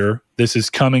every year. This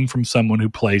is coming from someone who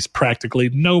plays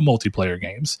practically no multiplayer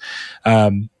games.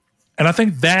 And I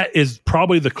think that is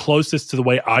probably the closest to the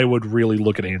way I would really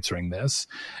look at answering this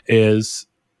is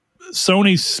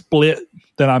Sony's split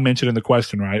that I mentioned in the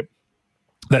question, right?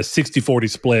 That 60-40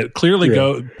 split clearly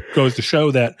goes to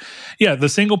show that, the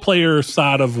single player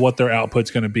side of what their output's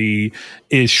going to be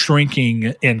is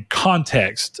shrinking in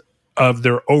context of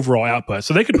their overall output.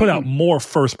 So they could put out more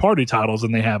first party titles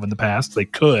than they have in the past. They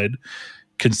could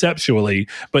conceptually,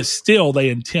 but still they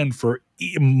intend for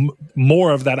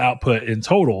more of that output in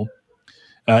total.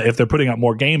 If they're putting out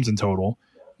more games in total,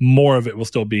 more of it will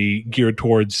still be geared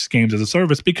towards games as a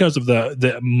service because of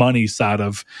the money side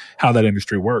of how that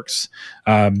industry works.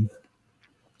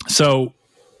 So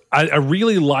I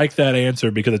really like that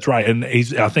answer because it's right. And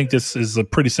I think this is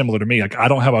pretty similar to me. Like, I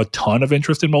don't have a ton of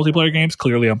interest in multiplayer games.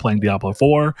 Clearly, I'm playing Diablo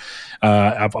 4.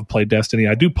 I've played Destiny.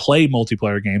 I do play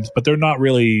multiplayer games, but they're not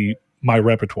really my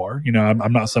repertoire. You know,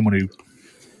 I'm not someone who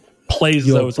plays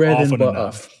those often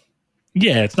enough.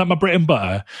 Yeah, it's not my bread and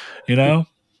butter, you know?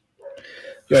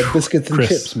 Yeah, biscuits and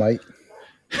chips, mate.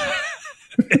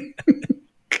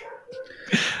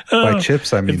 By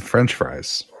chips, I mean French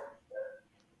fries.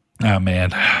 Oh,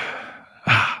 man.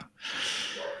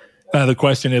 The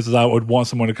question is I would want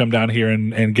someone to come down here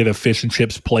and get a fish and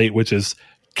chips plate, which is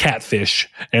catfish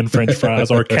and French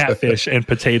fries, or catfish and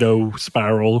potato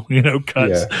spiral,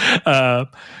 cuts. Yeah.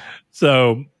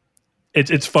 So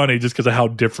it's funny just because of how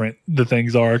different the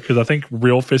things are. Because I think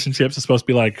real fish and chips is supposed to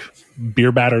be like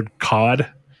beer battered cod.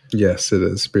 Yes, it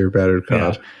is beer battered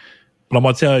cod. Yeah. But I'm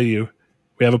gonna tell you,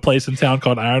 we have a place in town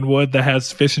called Ironwood that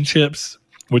has fish and chips,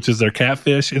 which is their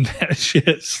catfish, and that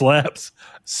shit slaps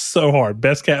so hard.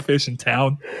 Best catfish in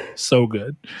town, so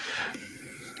good.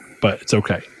 But it's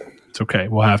okay. It's okay.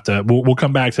 We'll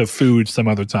come back to food some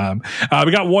other time.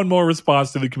 We got one more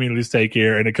response to the community's take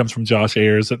here, and it comes from Josh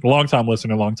Ayers, a longtime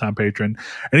listener, longtime patron.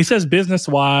 And he says,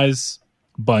 business-wise,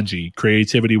 Bungie,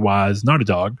 creativity-wise, Naughty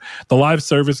Dog, the live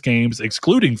service games,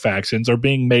 excluding factions, are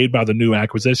being made by the new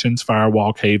acquisitions,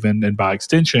 Firewalk, Haven, and by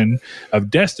extension of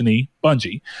Destiny,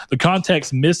 Bungie. The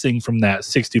context missing from that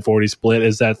 60-40 split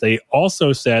is that they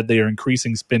also said they are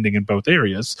increasing spending in both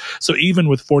areas. So even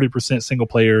with 40%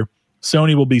 single-player,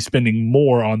 Sony will be spending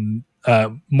more on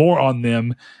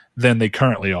them than they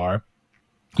currently are.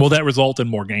 Will that result in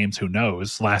more games? Who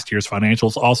knows? Last year's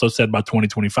financials also said by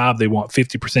 2025 they want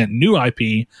 50% new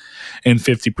IP and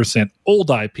 50% old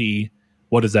IP.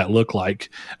 What does that look like?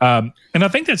 And I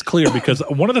think that's clear because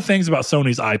one of the things about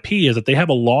Sony's IP is that they have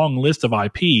a long list of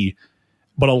IP,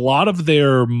 but a lot of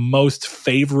their most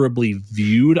favorably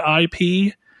viewed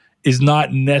IP is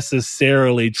not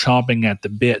necessarily chomping at the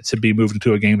bit to be moved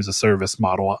into a game as a service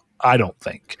model. I don't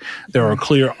think there are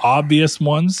clear, obvious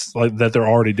ones like that they're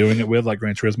already doing it with, like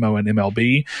Gran Turismo and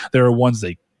MLB. There are ones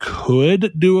they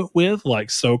could do it with, like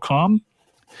SOCOM.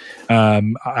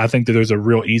 I think that there's a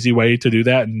real easy way to do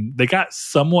that, and they got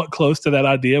somewhat close to that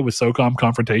idea with SOCOM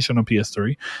Confrontation on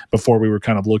PS3 before we were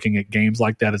kind of looking at games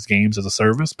like that as games as a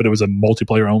service, but it was a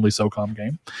multiplayer only SOCOM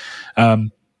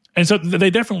game. And so they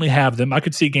definitely have them. I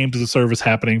could see games as a service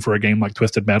happening for a game like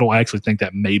Twisted Metal. I actually think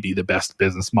that may be the best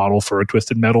business model for a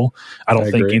Twisted Metal. I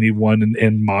don't think anyone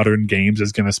in modern games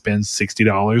is going to spend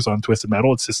 $60 on Twisted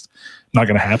Metal. It's just not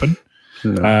going to happen.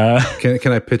 No.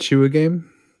 Can I pitch you a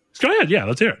game? Go ahead. Yeah,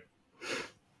 let's hear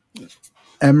it.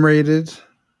 M-rated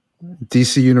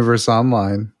DC Universe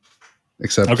Online,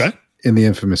 except in the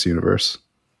Infamous universe.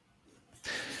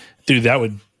 Dude, that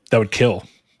would kill.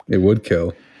 It would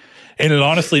kill. And it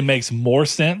honestly makes more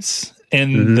sense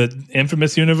in the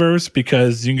Infamous universe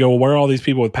because you can go, well, where are all these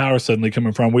people with power suddenly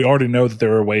coming from? We already know that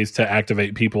there are ways to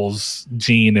activate people's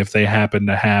gene if they happen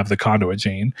to have the conduit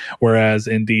gene. Whereas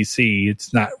in DC,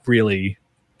 it's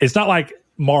not like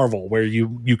Marvel where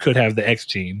you could have the X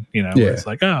gene, where it's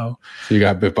like, oh. You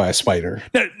got bit by a spider.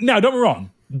 No, don't be wrong.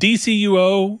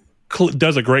 DCUO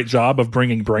does a great job of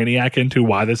bringing Brainiac into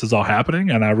why this is all happening,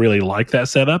 and I really like that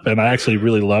setup, and I actually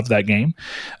really love that game.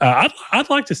 I'd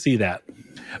like to see that,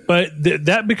 but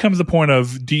that becomes the point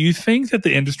of: do you think that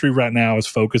the industry right now is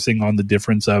focusing on the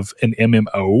difference of an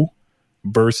MMO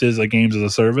versus a games as a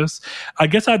service? I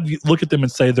guess I'd look at them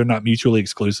and say they're not mutually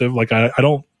exclusive. Like I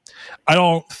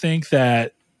don't think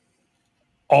that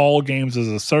all games as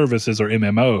a services are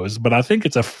MMOs, but I think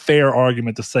it's a fair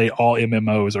argument to say all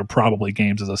MMOs are probably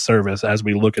games as a service as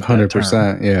we look at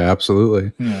 100%. Yeah,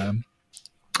 absolutely. Yeah.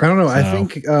 I don't know. So, I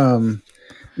think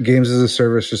games as a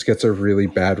service just gets a really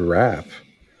bad rap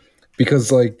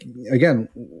because, like, again,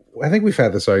 I think we've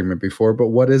had this argument before, but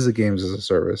what is a games as a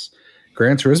service?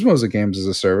 Gran Turismo is a games as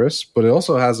a service, but it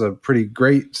also has a pretty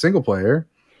great single player,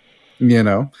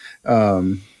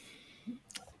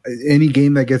 any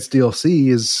game that gets DLC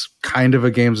is kind of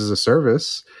a games as a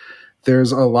service.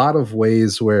 there's a lot of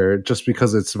ways where just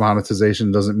because it's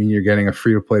monetization doesn't mean you're getting a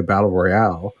free-to-play battle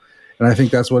royale. And I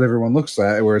think that's what everyone looks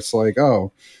at, where it's like,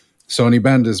 oh, Sony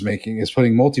Bend is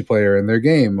putting multiplayer in their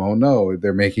game. Oh no,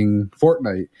 they're making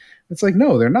Fortnite. It's like,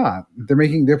 no, they're not.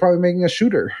 They're probably making a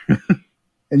shooter,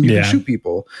 and you can shoot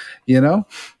people,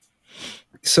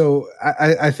 So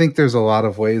I think there's a lot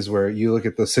of ways where you look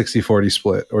at the 60-40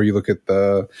 split, or you look at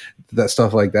that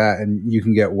stuff like that, and you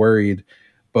can get worried.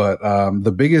 But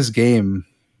the biggest game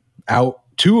out,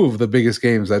 two of the biggest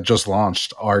games that just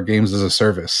launched are games as a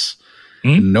service.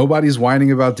 Mm-hmm. Nobody's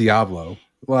whining about Diablo.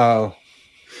 Well,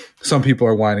 some people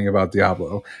are whining about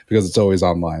Diablo because it's always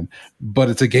online, but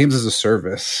it's a games as a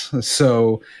service.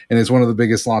 So, and it's one of the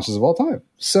biggest launches of all time.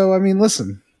 So, I mean,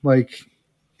 listen, like,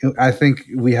 I think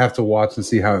we have to watch and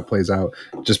see how it plays out.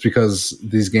 Just because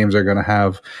these games are going to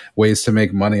have ways to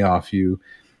make money off you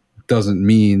doesn't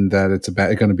mean that it's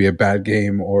going to be a bad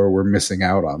game or we're missing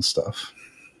out on stuff.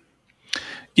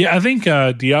 Yeah, I think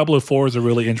Diablo 4 is a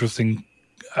really interesting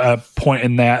point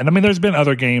in that. And I mean, there's been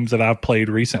other games that I've played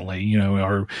recently,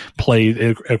 or played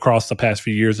across the past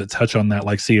few years that touch on that,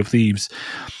 like Sea of Thieves.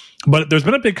 But there's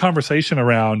been a big conversation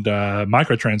around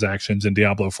microtransactions in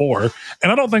Diablo 4.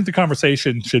 And I don't think the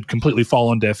conversation should completely fall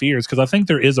on deaf ears, because I think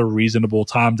there is a reasonable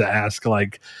time to ask,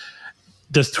 like,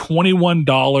 does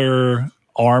 $21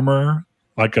 armor,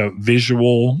 like a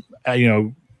visual,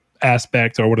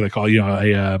 aspect, or what do they call,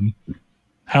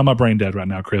 how am I brain dead right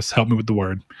now, Chris? Help me with the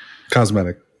word.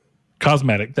 Cosmetic,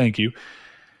 thank you.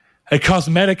 A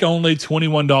cosmetic only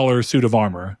 $21 suit of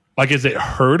armor. Like, is it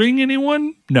hurting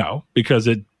anyone? No, because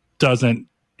it doesn't.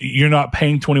 You're not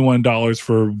paying $21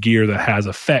 for gear that has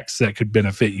effects that could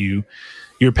benefit you.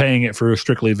 You're paying it for a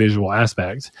strictly visual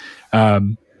aspect. But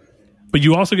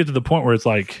you also get to the point where it's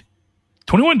like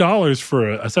 $21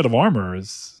 for a set of armor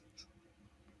is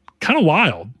kind of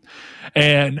wild.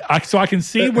 And I can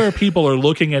see where people are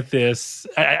looking at this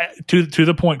to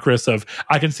the point, Chris, of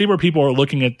I can see where people are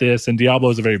looking at this, and Diablo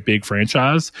is a very big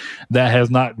franchise that has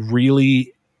not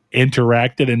really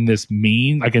interacted in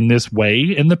this way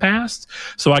in the past.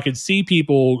 So I could see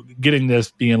people getting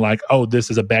this being like, oh, this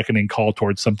is a beckoning call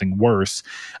towards something worse.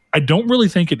 I don't really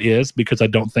think it is, because I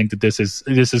don't think that this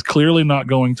is clearly not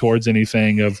going towards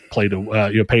anything of pay to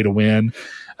win.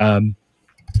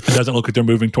 It doesn't look like they're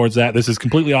moving towards that. This is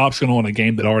completely optional in a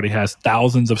game that already has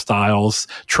thousands of styles,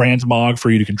 transmog for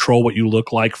you to control what you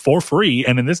look like for free.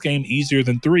 And in this game, easier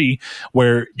than 3,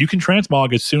 where you can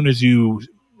transmog as soon as you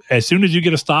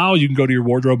get a style, you can go to your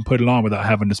wardrobe and put it on without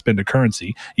having to spend a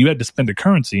currency. You had to spend a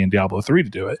currency in Diablo 3 to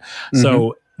do it. Mm-hmm.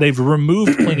 So they've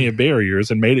removed plenty of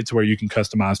barriers and made it to where you can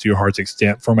customize to your heart's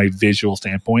extent from a visual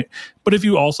standpoint. But if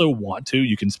you also want to,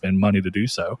 you can spend money to do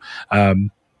so.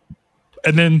 And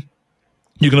then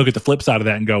you can look at the flip side of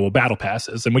that and go, well, battle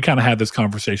passes. And we kind of had this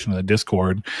conversation in the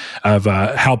Discord of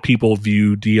how people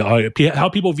view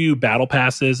battle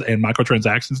passes and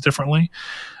microtransactions differently.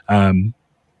 And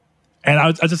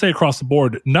I just say across the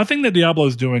board, nothing that Diablo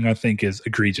is doing, I think, is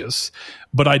egregious.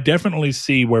 But I definitely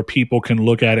see where people can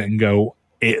look at it and go,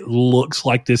 it looks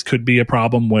like this could be a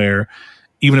problem where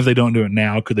even if they don't do it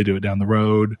now, could they do it down the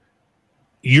road?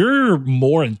 You're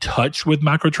more in touch with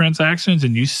microtransactions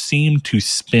and you seem to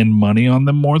spend money on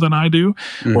them more than I do.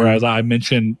 Mm-hmm. Whereas I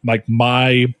mentioned, like,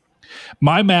 my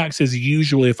max is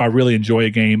usually, if I really enjoy a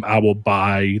game, I will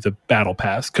buy the battle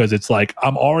pass, because it's like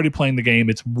I'm already playing the game.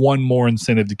 It's one more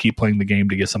incentive to keep playing the game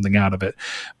to get something out of it.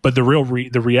 But the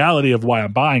reality of why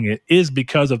I'm buying it is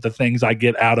because of the things I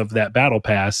get out of that battle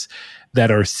pass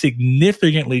that are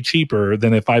significantly cheaper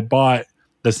than if I bought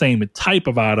the same type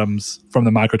of items from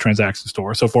the microtransaction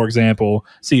store. So, for example,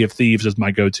 Sea of Thieves is my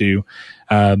go-to,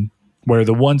 where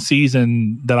the one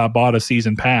season that I bought a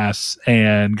season pass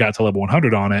and got to level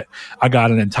 100 on it, I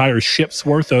got an entire ship's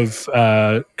worth of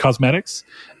cosmetics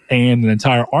and an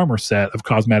entire armor set of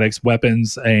cosmetics,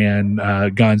 weapons, and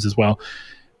guns as well.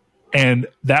 And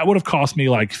that would have cost me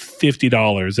like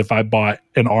 $50 if I bought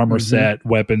an armor set,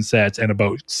 weapon sets, and a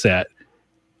boat set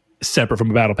separate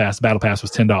from a battle pass. The battle pass was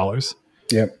 $10.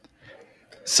 Yep.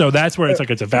 So that's where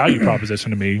it's a value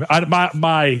proposition to me.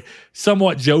 My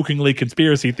somewhat jokingly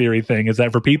conspiracy theory thing is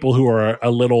that for people who are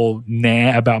a little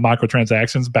about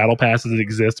microtransactions, battle passes that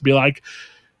exist, to be like,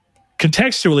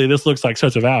 contextually, this looks like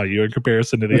such a value in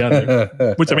comparison to the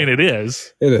other, which, I mean, it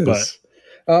is. It is.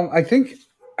 But I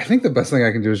think the best thing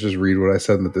I can do is just read what I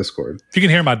said in the Discord. If you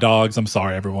can hear my dogs, I'm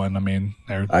sorry, everyone. I mean,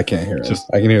 I can't hear them.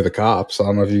 I can hear the cops. I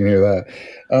don't know if you can hear that.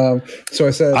 So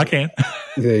I said, I can.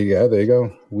 There you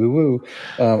go. Woo woo.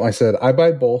 I said, I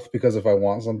buy both because if I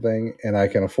want something and I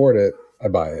can afford it, I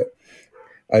buy it.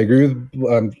 I agree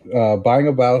with buying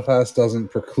a battle pass doesn't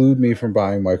preclude me from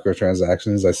buying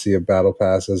microtransactions. I see a battle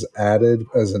pass as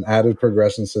an added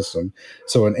progression system.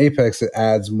 So in Apex, it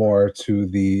adds more to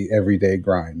the everyday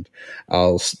grind.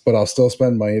 I'll still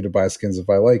spend money to buy skins if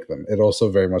I like them. It also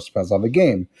very much depends on the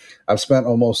game. I've spent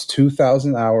almost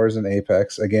 2,000 hours in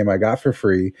Apex, a game I got for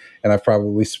free, and I've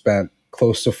probably spent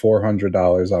close to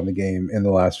 $400 on the game in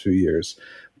the last few years.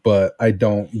 But I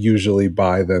don't usually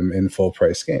buy them in full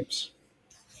price games.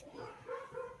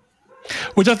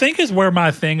 Which I think is where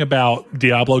my thing about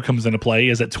Diablo comes into play,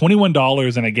 is that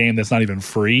 $21 in a game that's not even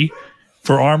free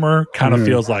for armor kind of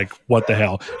feels like, what the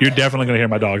hell? You're definitely going to hear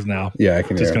my dogs now. Yeah, I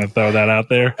can just going to throw that out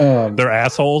there. They're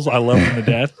assholes. I love them to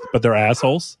death, but they're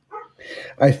assholes.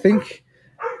 I think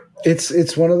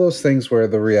it's one of those things where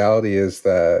the reality is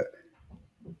that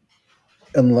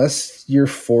unless you're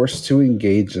forced to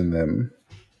engage in them,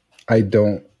 I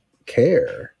don't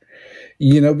care.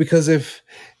 Because if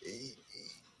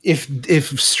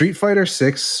Street Fighter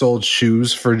 6 sold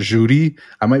shoes for Judy,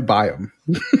 I might buy them.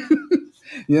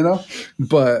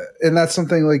 And that's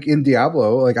something like in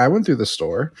Diablo, like I went through the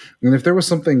store, and if there was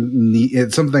something neat,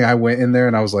 it's something I went in there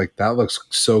and I was like, that looks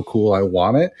so cool, I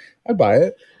want it, I'd buy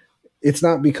it. It's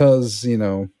not because,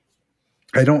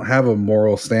 I don't have a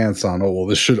moral stance on,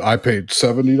 I paid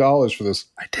 $70 for this.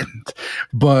 I didn't.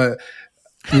 But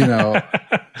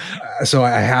so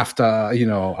I have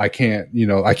to, I can't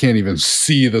even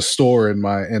see the store in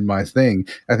my thing.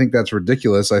 I think that's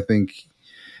ridiculous. I think,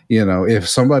 if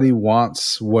somebody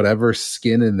wants whatever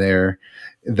skin in there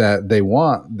that they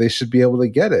want, they should be able to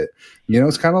get it.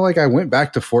 It's kind of like I went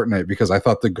back to Fortnite because I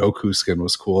thought the Goku skin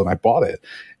was cool and I bought it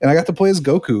and I got to play as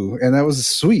Goku and that was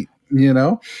sweet.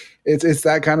 It's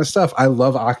that kind of stuff. I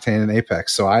love Octane and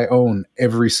Apex. So I own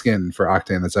every skin for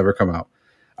Octane that's ever come out.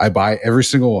 I buy every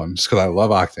single one just because I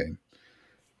love Octane.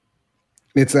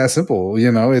 It's that simple,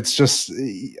 it's just,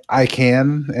 I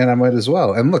can, and I might as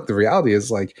well. And look, the reality is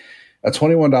like a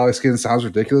 $21 skin sounds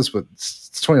ridiculous, but it's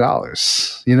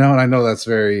 $20, and I know that's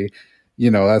very,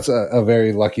 that's a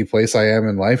very lucky place I am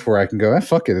in life where I can go,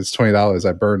 fuck it, it's $20.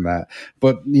 I burn that.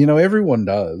 But, everyone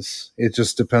does. It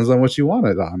just depends on what you want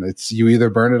it on. It's you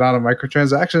either burn it on a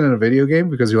microtransaction in a video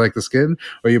game because you like the skin,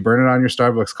 or you burn it on your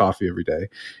Starbucks coffee every day.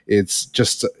 It's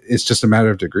just a matter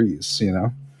of degrees,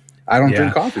 I don't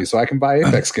drink coffee, so I can buy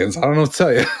Apex skins. I don't know what to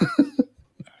tell you.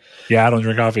 Yeah, I don't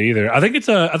drink coffee either. I think it's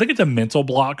a mental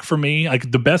block for me. Like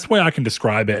the best way I can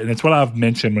describe it, and it's what I've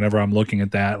mentioned whenever I'm looking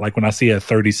at that, like when I see a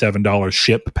 $37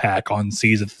 ship pack on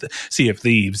Sea of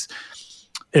Thieves,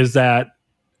 is that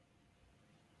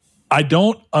I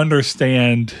don't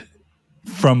understand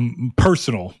from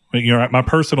personal, my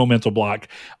personal mental block.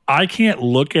 I can't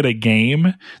look at a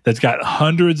game that's got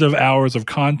hundreds of hours of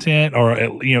content, or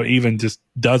even just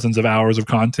dozens of hours of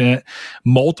content,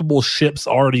 multiple ships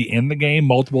already in the game,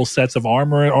 multiple sets of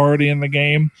armor already in the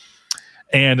game,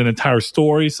 and an entire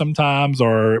story sometimes,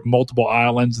 or multiple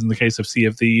islands in the case of Sea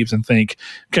of Thieves, and think,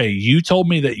 okay, you told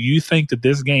me that you think that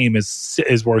this game is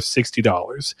worth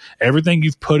 $60. Everything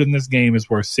you've put in this game is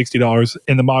worth $60,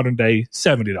 in the modern day,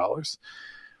 $70.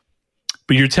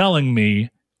 But you're telling me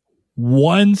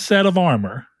one set of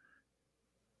armor,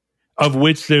 of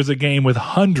which there's a game with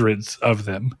hundreds of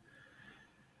them,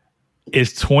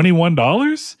 is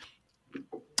 $21?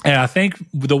 And I think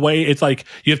the way it's like,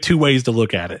 you have two ways to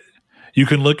look at it. You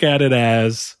can look at it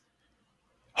as,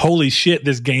 holy shit,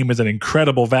 this game is an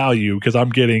incredible value because I'm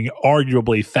getting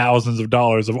arguably thousands of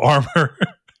dollars of armor,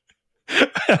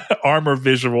 armor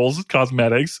visuals,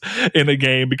 cosmetics in a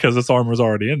game because this armor is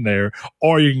already in there.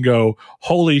 Or you can go,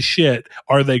 holy shit,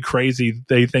 are they crazy?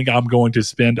 They think I'm going to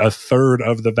spend a third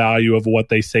of the value of what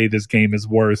they say this game is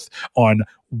worth on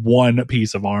one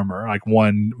piece of armor, like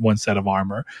one set of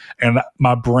armor. And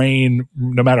my brain,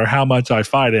 no matter how much I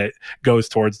fight it, goes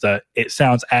towards it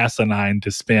sounds asinine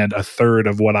to spend a third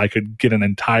of what I could get an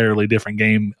entirely different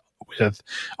game with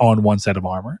on one set of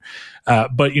armor.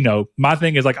 But my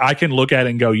thing is, like, I can look at it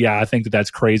and go, yeah, I think that's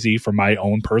crazy for my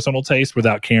own personal taste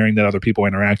without caring that other people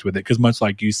interact with it. Because much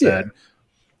like you said,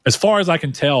 as far as I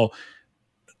can tell,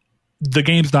 the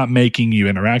game's not making you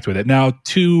interact with it. Now,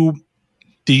 do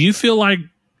you feel like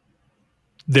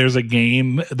there's a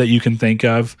game that you can think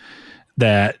of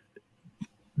that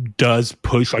does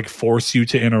push, like, force you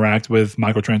to interact with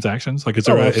microtransactions? Like, is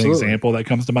there an example that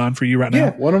comes to mind for you right now?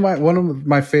 Yeah, one of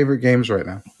my favorite games right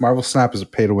now, Marvel Snap, is a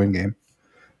pay-to-win game.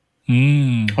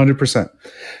 100%.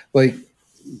 Like,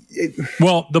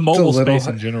 the mobile space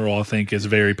in general, I think, is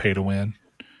very pay-to-win.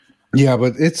 Yeah,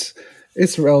 but it's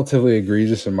relatively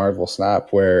egregious in Marvel Snap,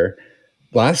 where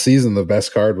last season the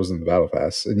best card was in the battle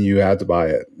pass, and you had to buy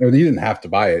it. Or you didn't have to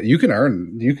buy it. You could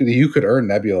earn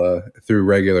Nebula through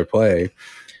regular play,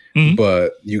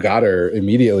 but you got her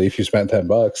immediately if you spent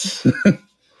 $10.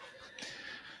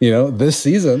 This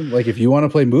season, like if you want to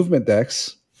play movement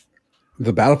decks,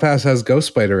 the battle pass has Ghost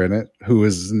Spider in it, who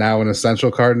is now an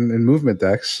essential card in movement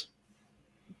decks.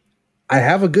 I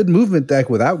have a good movement deck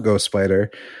without Ghost Spider,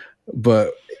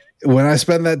 but when I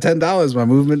spend that $10,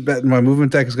 my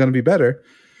movement deck is going to be better.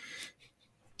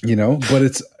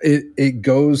 But it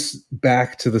goes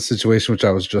back to the situation which I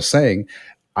was just saying.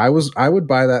 I would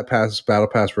buy that battle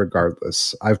pass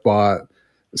regardless. I have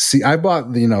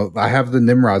the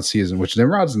Nimrod season, which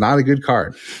Nimrod's not a good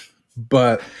card,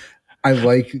 but I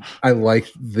like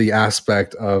the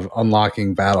aspect of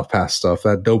unlocking battle pass stuff,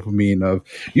 that dopamine of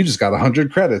you just got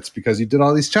 100 credits because you did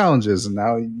all these challenges and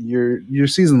now your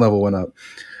season level went up.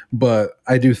 But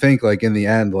I do think like in the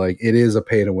end, like it is a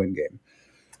pay to win game.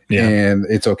 Yeah. And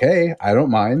it's okay. I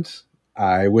don't mind.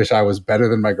 I wish I was better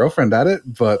than my girlfriend at it,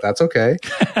 but that's okay.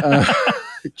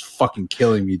 It's fucking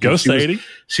killing me. Go Sadie.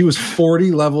 She was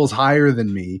 40 levels higher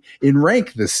than me in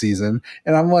rank this season.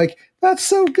 And I'm like, that's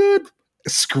so good.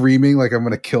 Screaming like I'm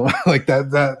going to kill her, like that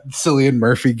Cillian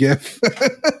Murphy gif.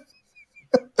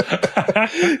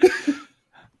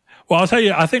 Well, I'll tell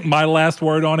you, I think my last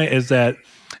word on it is that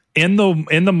in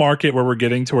the market where we're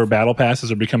getting to where battle passes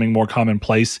are becoming more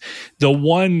commonplace,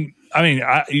 we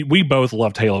both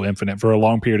loved Halo Infinite for a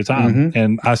long period of time,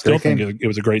 and I still think it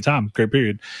was a great time, great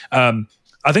period.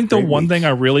 I think the one thing I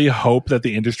really hope that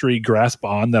the industry grasp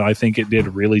on that I think it did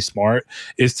really smart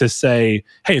is to say,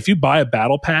 hey, if you buy a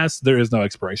battle pass, there is no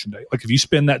expiration date. Like if you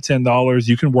spend that $10,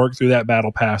 you can work through that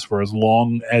battle pass for as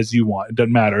long as you want. It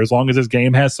doesn't matter. As long as this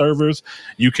game has servers,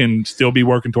 you can still be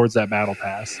working towards that battle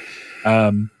pass.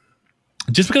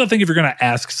 Just because I think if you're going to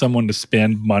ask someone to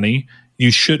spend money,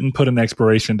 you shouldn't put an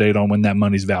expiration date on when that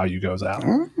money's value goes out.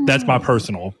 That's my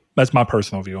personal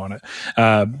view on it.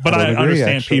 But I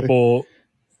understand actually. People.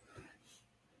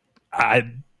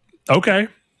 Okay.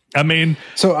 I mean,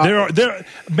 so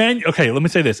okay, let me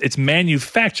say this. It's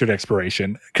manufactured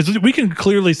expiration, because we can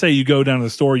clearly say you go down to the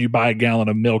store, you buy a gallon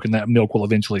of milk, and that milk will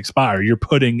eventually expire. You're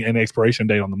putting an expiration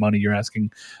date on the money you're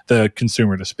asking the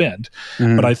consumer to spend.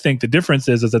 But I think the difference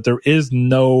is that there is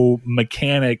no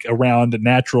mechanic around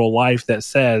natural life that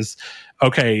says,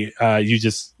 okay, you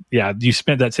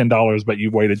spent that $10, but you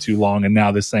waited too long, and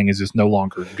now this thing is just no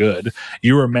longer good.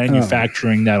 You are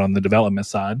manufacturing that on the development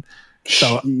side.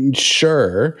 So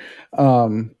sure,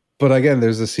 but again,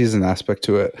 there's a season aspect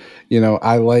to it.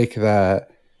 I like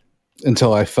that.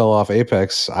 Until I fell off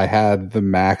Apex, I had the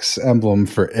max emblem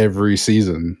for every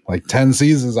season. Like 10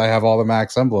 seasons, I have all the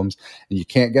max emblems, and you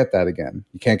can't get that again.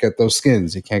 You can't get those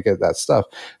skins. You can't get that stuff.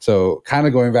 So kind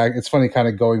of going back, it's funny, kind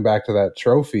of going back to that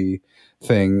trophy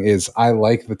thing is I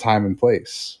like the time and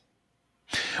place.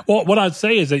 Well, what I'd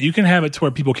say is that you can have it to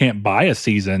where people can't buy a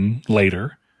season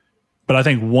later. But I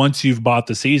think once you've bought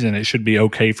the season, it should be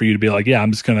okay for you to be like, yeah,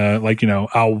 I'm just going to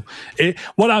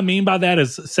what I mean by that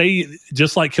is, say,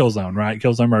 just like Killzone, right?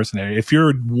 Killzone Mercenary. If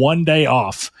you're one day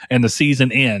off and the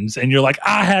season ends and you're like,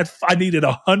 I needed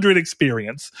 100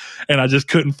 experience and I just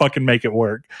couldn't fucking make it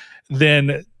work.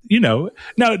 Then, now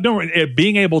don't worry,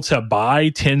 being able to buy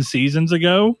 10 seasons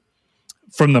ago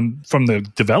from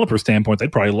the developer standpoint,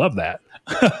 they'd probably love that.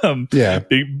 Yeah,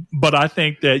 but I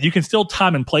think that you can still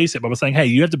time and place it by saying, hey,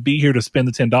 you have to be here to spend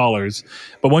the $10,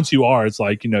 but once you are, it's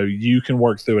like, you can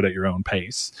work through it at your own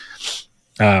pace.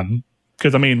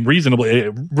 Because I mean,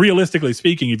 realistically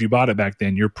speaking, if you bought it back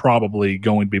then, you're probably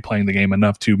going to be playing the game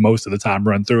enough to most of the time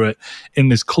run through it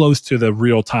in as close to the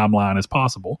real timeline as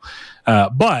possible.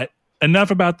 But enough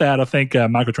about that. I think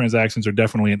microtransactions are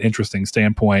definitely an interesting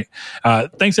standpoint.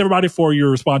 Thanks everybody for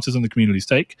your responses in the community's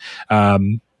take.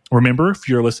 Remember, if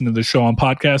you're listening to the show on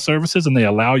podcast services and they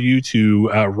allow you to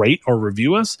rate or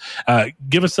review us,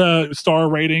 give us a star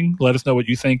rating. Let us know what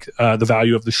you think the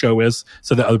value of the show is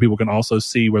so that other people can also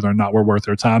see whether or not we're worth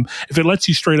their time. If it lets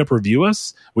you straight up review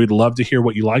us, we'd love to hear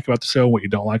what you like about the show, what you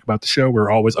don't like about the show.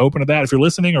 We're always open to that. If you're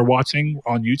listening or watching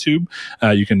on YouTube,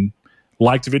 you can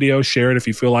like the video, share it if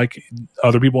you feel like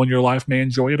other people in your life may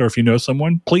enjoy it, or if you know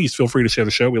someone, please feel free to share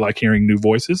the show. We like hearing new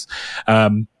voices.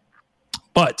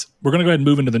 But we're going to go ahead and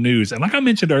move into the news. And like I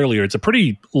mentioned earlier, it's a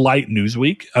pretty light news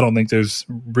week. I don't think there's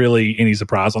really any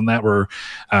surprise on that. We're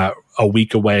a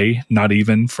week away, not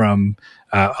even from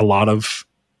a lot of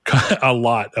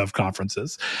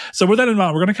conferences. So with that in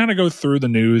mind, we're going to kind of go through the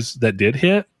news that did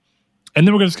hit, and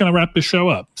then we're just going to wrap this show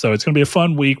up. So it's going to be a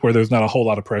fun week where there's not a whole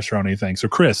lot of pressure on anything. So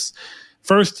Chris,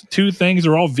 first two things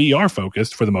are all VR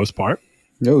focused for the most part.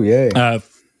 Oh, yay.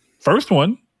 First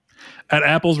one, At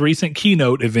Apple's recent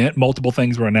keynote event, multiple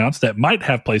things were announced that might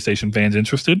have PlayStation fans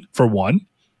interested. For one,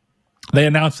 they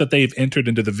announced that they've entered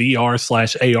into the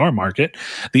VR/AR market.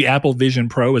 The Apple Vision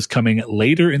Pro is coming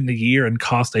later in the year and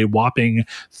cost a whopping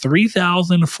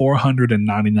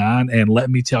 $3,499. And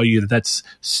let me tell you, that's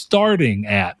starting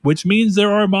at, which means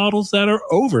there are models that are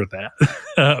over that.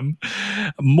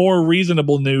 More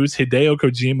reasonable news, Hideo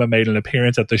Kojima made an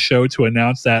appearance at the show to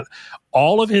announce that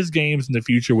all of his games in the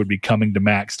future would be coming to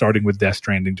Mac, starting with Death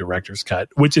Stranding Director's Cut,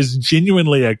 which is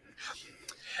genuinely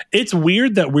it's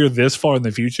weird that we're this far in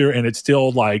the future and it's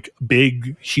still like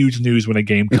big, huge news when a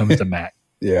game comes to Mac.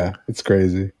 Yeah, it's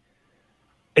crazy.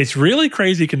 It's really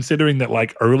crazy considering that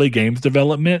like early games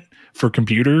development for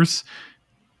computers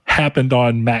happened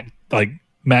on Mac, like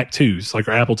Mac 2s, like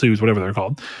or Apple 2s, whatever they're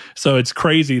called. So it's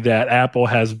crazy that Apple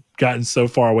has gotten so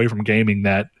far away from gaming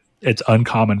that it's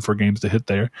uncommon for games to hit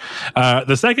there.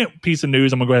 The second piece of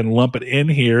news, I'm going to go ahead and lump it in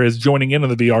here, is joining into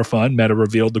the VR fun. Meta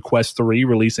revealed the Quest 3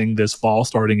 releasing this fall,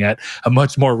 starting at a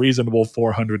much more reasonable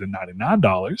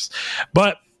 $499.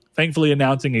 But thankfully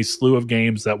announcing a slew of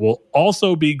games that will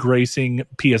also be gracing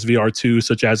PSVR2,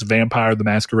 such as Vampire the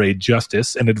Masquerade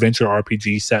Justice, an adventure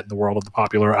RPG set in the world of the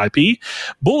popular IP.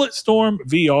 Bulletstorm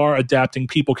VR, adapting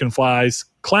People Can Fly's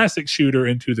classic shooter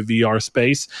into the VR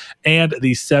space, and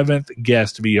the Seventh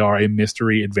Guest VR, a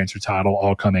mystery adventure title,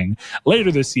 all coming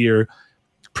later this year,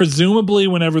 presumably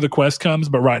whenever the Quest comes,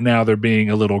 but right now they're being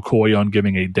a little coy on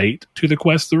giving a date to the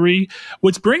Quest 3,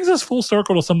 which brings us full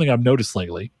circle to something I've noticed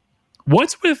lately.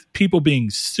 What's with people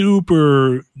being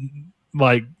super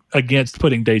like against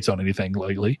putting dates on anything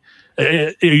lately?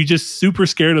 Are you just super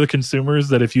scared of the consumers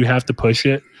that if you have to push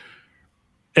it,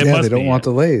 they don't want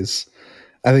delays?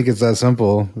 I think it's that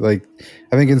simple. Like,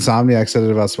 I think Insomniac said it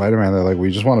about Spider-Man. They're like,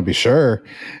 we just want to be sure,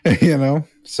 you know?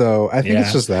 So I think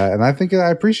it's just that. And I think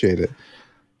I appreciate it.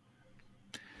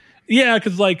 Yeah,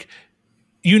 because like,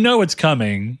 you know it's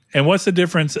coming. And what's the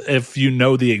difference if you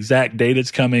know the exact date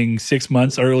it's coming 6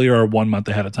 months earlier or 1 month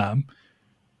ahead of time?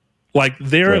 Like,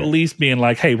 they're at least being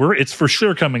like, hey, it's for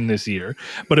sure coming this year.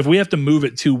 But if we have to move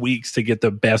it 2 weeks to get the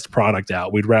best product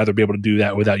out, we'd rather be able to do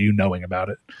that without you knowing about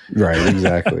it. Right,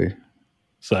 exactly.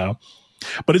 So,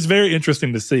 but it's very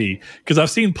interesting to see because I've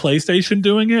seen PlayStation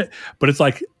doing it, but it's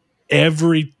like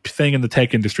everything in the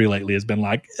tech industry lately has been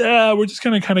like, we're just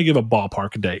going to kind of give a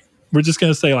ballpark date. We're just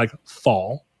going to say like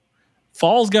fall.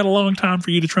 Fall's got a long time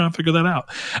for you to try and figure that out.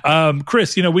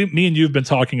 Chris, you know, me and you have been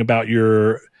talking about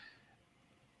your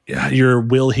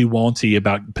will he won't he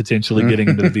about potentially getting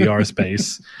into the VR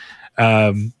space.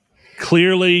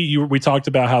 Clearly, we talked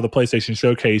about how the PlayStation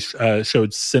Showcase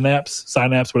showed Synapse,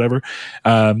 whatever,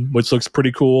 which looks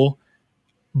pretty cool.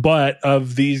 But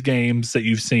of these games that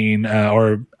you've seen,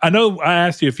 or I know I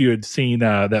asked you if you had seen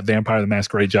that Vampire the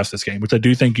Masquerade Justice game, which I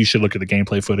do think you should look at the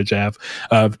gameplay footage of.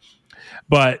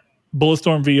 But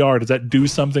Bulletstorm VR, does that do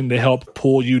something to help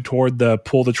pull you toward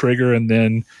pull the trigger and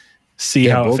then see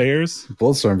how it fares?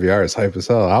 Bulletstorm VR is hype as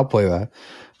hell. I'll play that.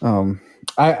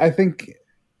 I think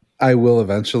I will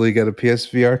eventually get a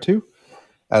PSVR2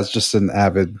 as just an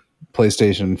avid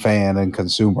PlayStation fan and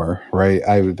consumer, right?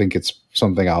 I would think it's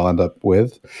something I'll end up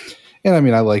with. And I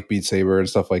mean, I like Beat Saber and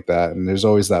stuff like that. And there's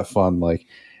always that fun, like,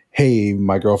 hey,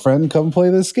 my girlfriend, come play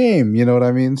this game. You know what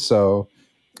I mean? So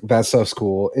that stuff's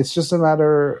cool. It's just a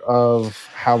matter of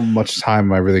how much time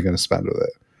am I really going to spend with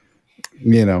it.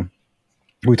 You know,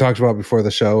 we talked about before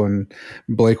the show, and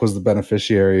Blake was the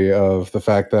beneficiary of the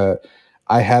fact that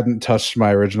I hadn't touched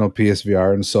my original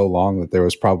PSVR in so long that there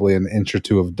was probably an inch or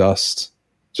two of dust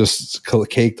just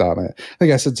caked on it. I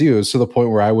think I said to you, it's to the point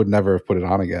where I would never have put it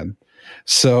on again.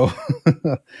 So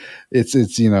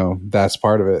it's you know, that's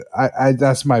part of it. I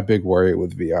that's my big worry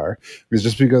with VR, is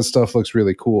just because stuff looks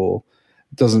really cool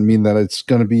doesn't mean that it's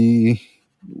going to be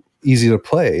easy to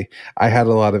play. I had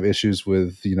a lot of issues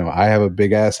with, you know, I have a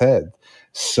big ass head,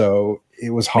 so it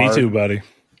was hard. Me too, buddy.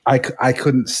 I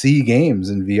couldn't see games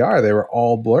in VR. They were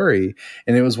all blurry.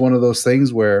 And it was one of those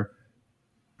things where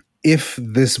if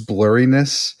this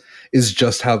blurriness is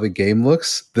just how the game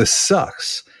looks, this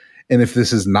sucks. And if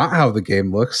this is not how the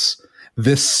game looks,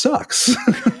 this sucks.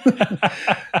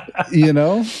 You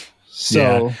know?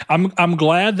 So yeah. I'm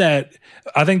glad that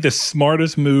I think the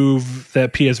smartest move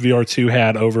that PSVR 2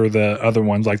 had over the other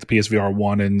ones like the PSVR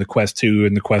 1 and the Quest 2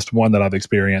 and the Quest 1 that I've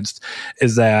experienced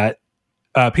is that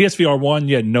PSVR 1,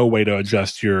 you had no way to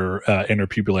adjust your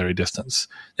interpupillary distance.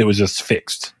 It was just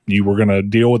fixed. You were going to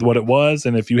deal with what it was,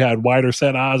 and if you had wider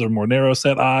set eyes or more narrow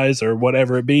set eyes or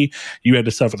whatever it be, you had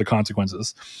to suffer the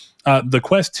consequences. The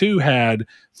Quest 2 had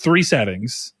 3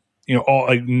 settings, you know, all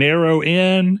like narrow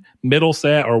in, middle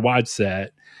set, or wide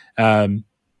set.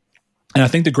 And I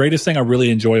think the greatest thing I really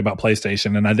enjoy about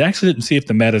PlayStation, and I actually didn't see if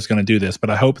the meta is going to do this, but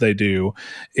I hope they do,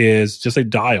 is just a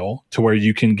dial to where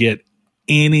you can get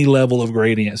any level of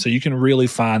gradient. So you can really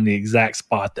find the exact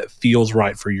spot that feels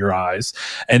right for your eyes.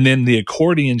 And then the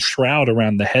accordion shroud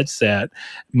around the headset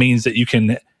means that you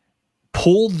can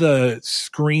pull the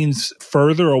screens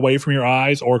further away from your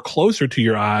eyes or closer to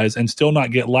your eyes and still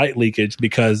not get light leakage,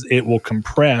 because it will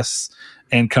compress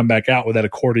and come back out with that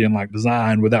accordion-like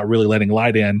design without really letting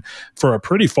light in for a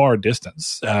pretty far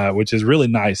distance, which is really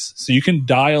nice. So you can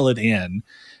dial it in,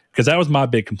 because that was my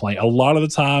big complaint. A lot of the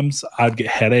times I'd get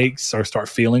headaches or start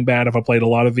feeling bad if I played a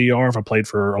lot of VR, if I played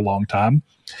for a long time.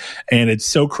 And it's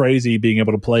so crazy being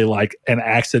able to play like an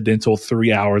accidental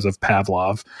 3 hours of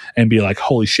Pavlov and be like,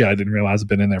 holy shit, I didn't realize I've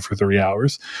been in there for 3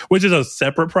 hours, which is a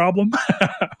separate problem.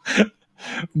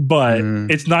 But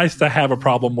it's nice to have a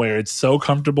problem where it's so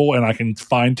comfortable and I can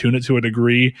fine tune it to a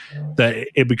degree that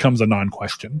it becomes a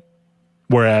non-question.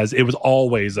 Whereas it was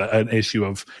always an issue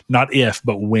of not if,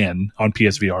 but when on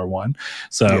PSVR1.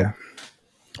 So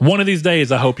one of these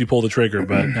days, I hope you pull the trigger.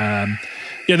 But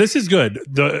yeah, this is good.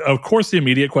 Of course, the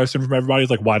immediate question from everybody is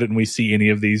like, why didn't we see any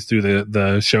of these through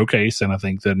the showcase? And I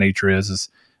think the nature is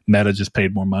Meta just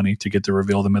paid more money to get to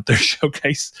reveal them at their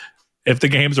showcase. If the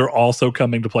games are also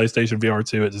coming to PlayStation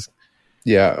VR2, it just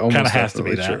kind of has to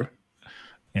be that. True.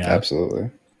 Yeah,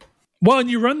 absolutely. Well,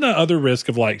 and you run the other risk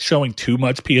of like showing too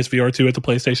much PSVR2 at the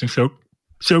PlayStation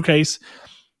showcase,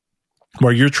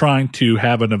 where you're trying to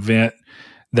have an event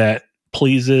that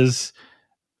pleases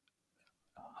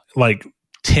like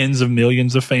tens of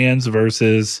millions of fans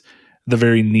versus the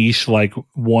very niche, like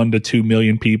 1 to 2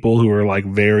 million people who are like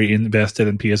very invested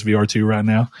in PSVR2 right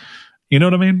now. You know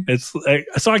what I mean? It's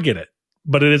so I get it,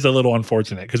 but it is a little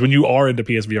unfortunate because when you are into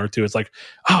PSVR2, it's like,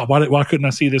 oh, why couldn't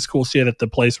I see this cool shit at the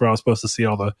place where I was supposed to see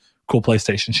all the cool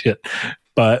PlayStation shit?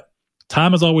 But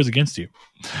time is always against you.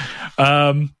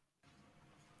 All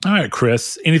right,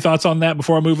 Chris, any thoughts on that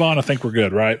before I move on? I think we're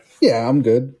good, right? Yeah, I'm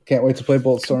good. Can't wait to play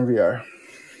Bulletstorm VR.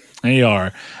 There you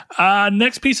are.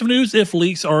 Next piece of news, if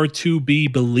leaks are to be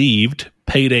believed,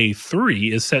 Payday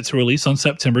 3 is set to release on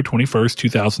September 21st,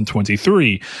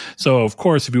 2023. So, of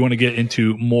course, if you want to get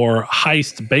into more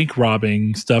heist bank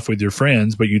robbing stuff with your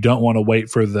friends, but you don't want to wait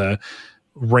for the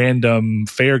random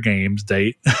fair games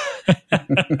date,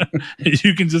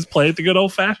 you can just play it the good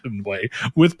old-fashioned way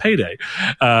with Payday.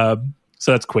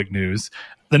 So that's quick news.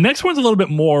 The next one's a little bit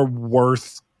more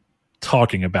worth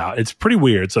talking about. It's pretty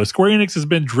weird. So Square Enix has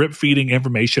been drip feeding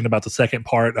information about the second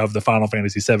part of the Final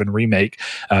Fantasy VII remake,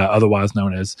 otherwise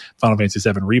known as Final Fantasy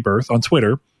VII Rebirth, on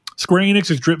Twitter. Square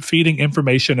Enix is drip feeding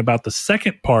information about the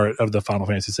second part of the Final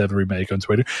Fantasy VII remake on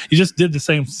Twitter. You just did the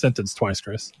same sentence twice,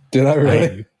 Chris. Did I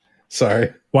really?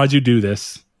 Sorry. Why'd you do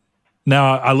this?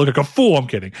 Now I look like a fool. I'm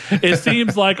kidding. It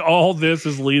seems like all this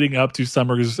is leading up to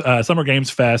Summer Games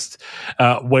Fest,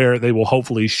 where they will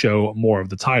hopefully show more of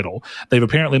the title. They've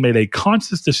apparently made a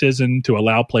conscious decision to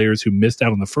allow players who missed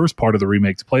out on the first part of the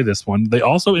remake to play this one. They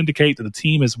also indicate that the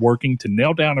team is working to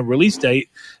nail down a release date,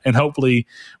 and hopefully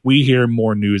we hear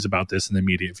more news about this in the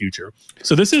immediate future.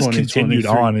 So this is continued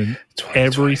on, and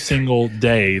every single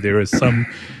day there is some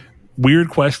weird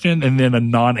question and then a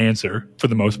non-answer for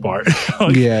the most part.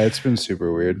 Yeah, it's been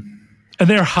super weird. And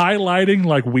they're highlighting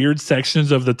like weird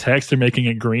sections of the text and making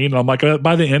it green. And I'm like,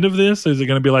 by the end of this, is it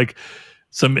going to be like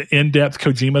some in-depth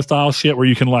Kojima style shit where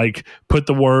you can like put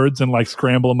the words and like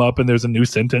scramble them up and there's a new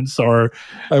sentence? Or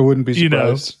I wouldn't be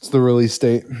surprised. It's the release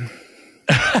date.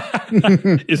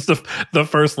 It's the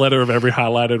first letter of every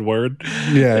highlighted word.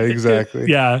 Yeah, exactly.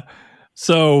 Yeah.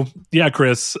 So, yeah,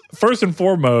 Chris, first and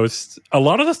foremost, a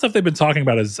lot of the stuff they've been talking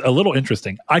about is a little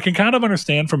interesting. I can kind of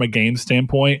understand from a game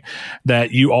standpoint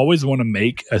that you always want to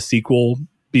make a sequel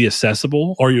be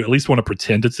accessible, or you at least want to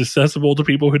pretend it's accessible to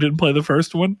people who didn't play the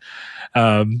first one.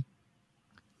 But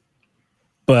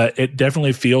it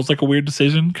definitely feels like a weird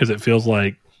decision because it feels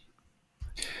like,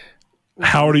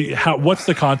 what's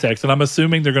the context? And I'm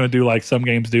assuming they're going to do like some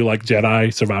games do, like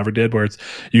Jedi Survivor did, where it's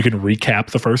you can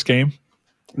recap the first game.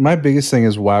 My biggest thing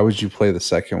is, why would you play the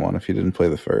second one if you didn't play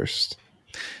the first?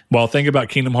 Well, think about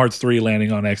Kingdom Hearts 3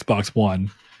 landing on Xbox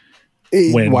One.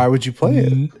 Why would you play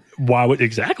it?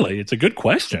 Exactly? It's a good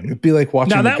question. It'd be like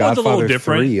watching The Godfather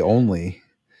 3 only.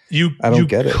 I don't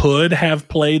get it. You could have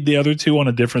played the other two on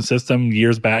a different system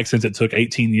years back, since it took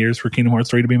 18 years for Kingdom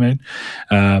Hearts 3 to be made.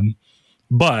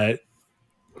 But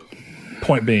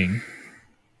point being,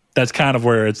 that's kind of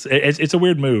where it's a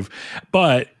weird move.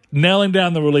 But nailing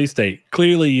down the release date,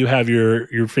 clearly you have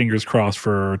your fingers crossed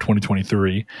for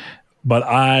 2023. But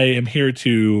I am here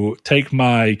to take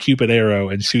my Cupid arrow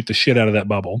and shoot the shit out of that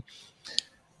bubble.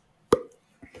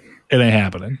 It ain't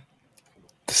happening.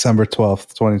 December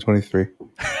 12th, 2023.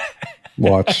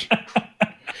 Watch.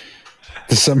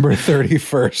 December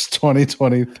 31st,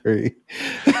 2023.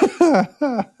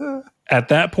 At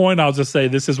that point, I'll just say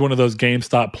this is one of those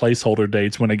GameStop placeholder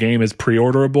dates when a game is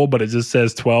pre-orderable, but it just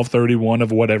says 12/31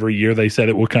 of whatever year they said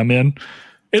it will come in.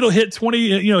 It'll hit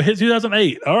hit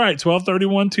 2008. All right,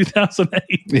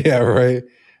 12/31/2008. Yeah, right.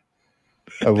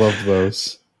 I loved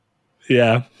those.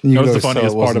 Yeah, that was the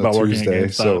funniest part about working at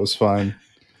GameStop. So it was fine.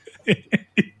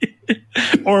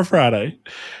 Or Friday.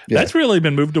 Yeah. That's really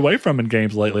been moved away from in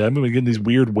games lately. I've been getting these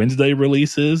weird Wednesday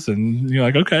releases, and you're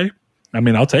like, okay. I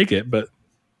mean, I'll take it, but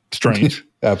strange.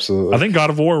 Absolutely. I think God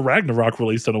of War Ragnarok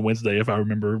released on a Wednesday, if I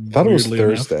remember. I thought it was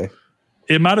Thursday. Enough.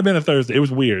 It might have been a Thursday. It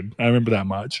was weird. I remember that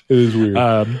much. It is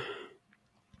weird.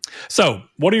 So,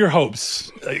 what are your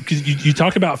hopes? Because you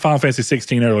talked about Final Fantasy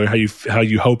 16 earlier, how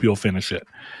you hope you'll finish it.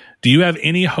 Do you have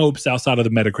any hopes outside of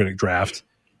the Metacritic draft?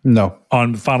 No.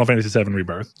 On Final Fantasy 7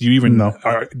 Rebirth? Do you even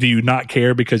do you not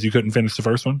care because you couldn't finish the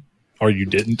first one? Or you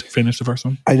didn't finish the first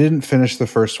one? I didn't finish the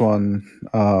first one.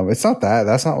 It's not that.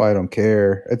 That's not why I don't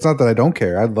care. It's not that I don't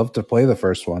care. I'd love to play the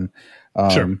first one.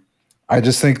 Sure. I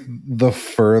just think the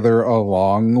further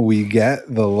along we get,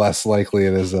 the less likely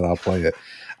it is that I'll play it.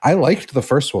 I liked the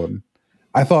first one.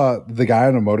 I thought the guy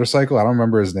on a motorcycle, I don't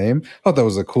remember his name, I thought that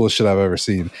was the coolest shit I've ever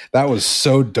seen. That was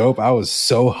so dope. I was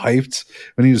so hyped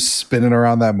when he was spinning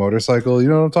around that motorcycle. You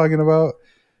know what I'm talking about?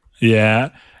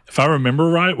 Yeah. If I remember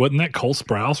right, wasn't that Cole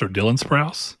Sprouse or Dylan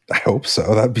Sprouse? I hope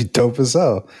so. That'd be dope as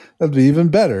hell. That'd be even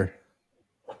better.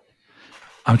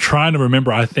 I'm trying to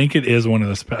remember. I think it is one of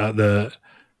the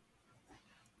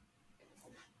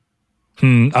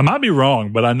I might be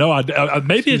wrong, but I know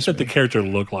maybe it's that the character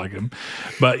looked like him.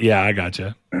 But yeah, I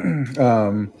gotcha.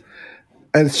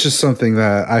 It's just something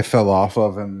that I fell off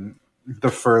of, and the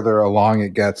further along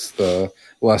it gets, the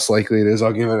less likely it is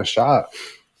I'll give it a shot.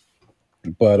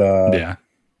 But yeah.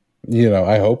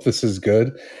 I hope this is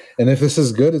good. And if this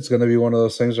is good, it's going to be one of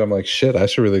those things where I'm like, shit, I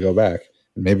should really go back.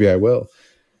 Maybe I will.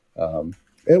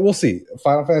 We'll see.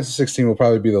 Final Fantasy 16 will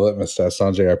probably be the litmus test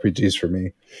on JRPGs for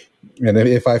me. And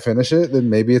if I finish it,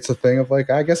 then maybe it's a thing of like,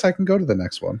 I guess I can go to the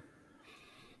next one.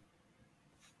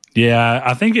 Yeah,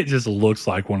 I think it just looks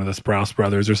like one of the Sprouse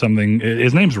brothers or something.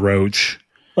 His name's Roach.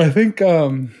 I think,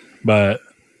 but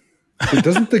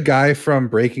doesn't the guy from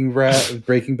Breaking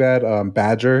Bad,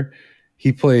 Badger,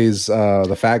 he plays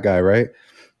the fat guy, right?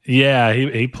 Yeah,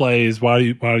 he plays. Why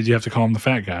did you have to call him the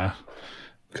fat guy?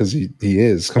 Because he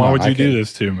is. Why would you do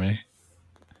this to me?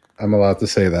 I'm allowed to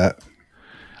say that.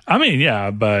 I mean,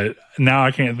 yeah, but now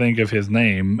I can't think of his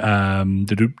name. Why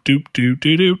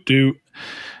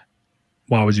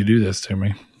would you do this to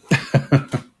me?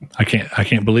 I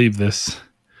can't believe this.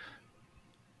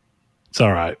 It's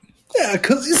all right. Yeah,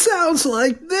 because he sounds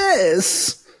like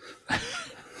this.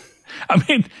 I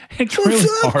mean, it's really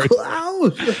hard.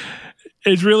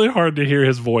 It's really hard to hear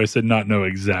his voice and not know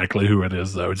exactly who it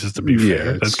is, though, just to be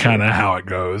fair. That's kind of how it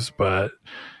goes. But,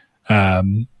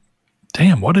 damn,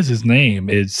 what is his name?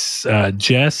 It's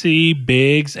Jesse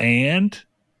Biggs and...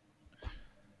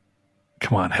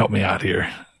 Come on, help me out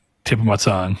here. Tip of my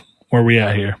tongue. Where are we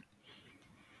at here?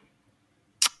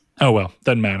 Oh, well,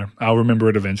 doesn't matter. I'll remember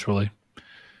it eventually.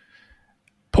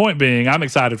 Point being, I'm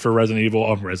excited for Resident Evil.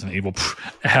 Oh, Resident Evil.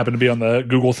 It happened to be on the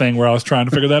Google thing where I was trying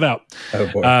to figure that out. Oh,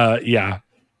 boy. Yeah.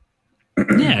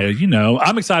 Yeah,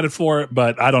 I'm excited for it,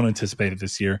 but I don't anticipate it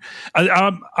this year.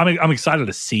 I'm excited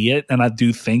to see it, and I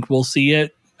do think we'll see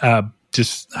it. I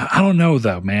don't know,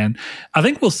 though, man. I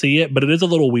think we'll see it, but it is a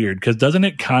little weird, because doesn't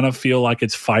it kind of feel like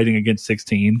it's fighting against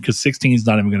 16? Because 16 is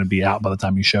not even going to be out by the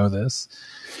time you show this.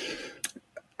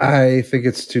 I think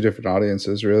it's two different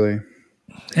audiences, really.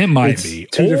 It might be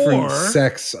two different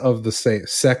sects of the same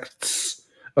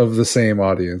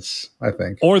audience, I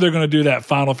think. Or they're going to do that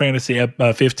Final Fantasy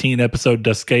 15 episode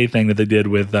Duscae thing that they did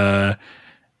with the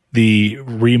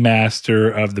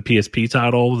remaster of the PSP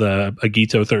title, the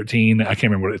Agito 13. I can't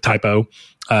remember what typo.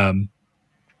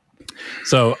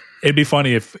 So it'd be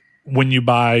funny if when you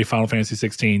buy Final Fantasy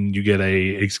 16, you get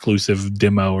a exclusive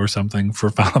demo or something for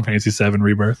Final Fantasy 7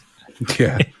 Rebirth.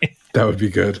 Yeah, that would be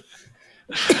good.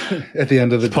 At the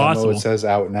end of the demo, it says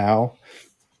out now.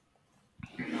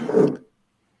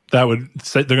 That would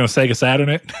say they're going to Sega Saturn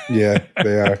it. Yeah,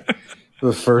 they are.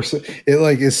 The first, it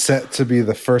is set to be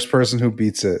the first person who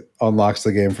beats it unlocks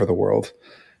the game for the world.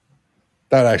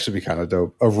 That'd actually be kind of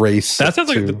dope. A race. That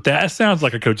sounds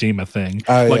like a Kojima thing.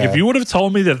 If you would have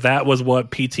told me that was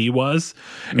what PT was,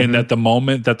 and that the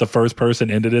moment that the first person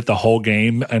ended it, the whole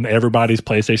game and everybody's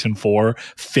PlayStation 4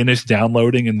 finished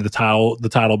downloading, and the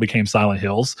title became Silent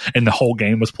Hills, and the whole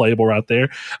game was playable right there.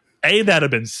 That'd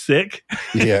have been sick.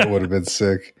 Yeah, it would have been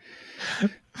sick.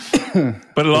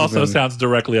 But it also sounds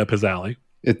directly up his alley.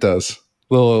 It does.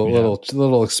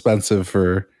 Little expensive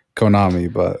for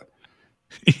Konami, but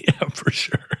yeah, for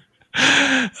sure.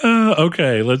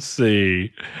 Okay, let's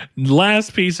see.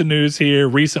 Last piece of news here.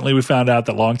 Recently, we found out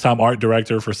that longtime art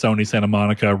director for Sony Santa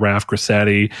Monica, Raf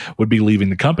Grassetti, would be leaving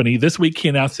the company. This week, he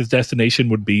announced his destination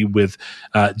would be with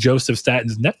Joseph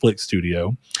Staten's Netflix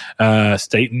studio.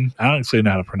 Staten, I don't actually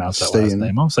know how to pronounce that last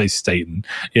name. I'll say Staten.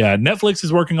 Yeah, Netflix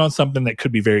is working on something that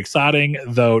could be very exciting,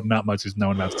 though not much is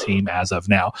known about the team as of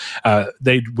now.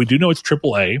 We do know it's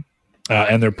AAA.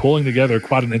 And they're pulling together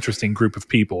quite an interesting group of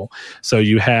people. So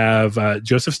you have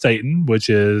Joseph Staten, which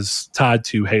is tied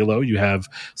to Halo. You have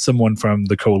someone from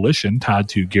the Coalition tied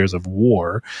to Gears of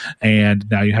War. And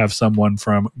now you have someone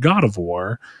from God of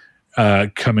War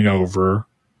coming over.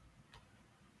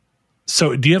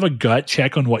 So do you have a gut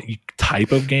check on what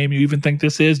type of game you even think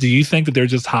this is? Do you think that they're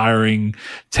just hiring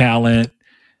talent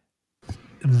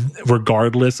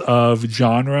regardless of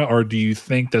genre, or do you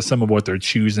think that some of what they're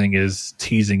choosing is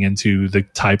teasing into the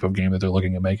type of game that they're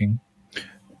looking at making?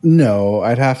 No,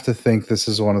 I'd have to think this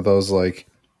is one of those like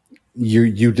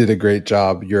you did a great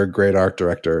job, you're a great art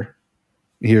director,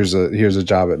 here's a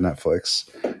job at Netflix.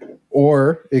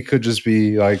 Or it could just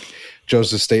be like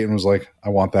Joseph Staten was like, I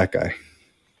want that guy.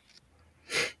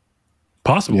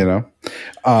 Possible. Yeah.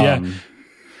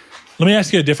 Let me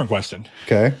ask you a different question.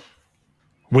 Okay.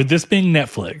 With this being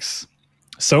Netflix,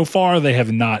 so far they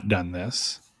have not done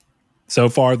this. So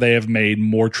far they have made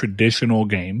more traditional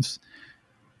games.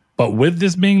 But with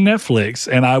this being Netflix,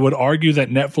 and I would argue that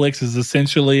Netflix is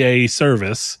essentially a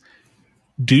service,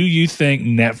 do you think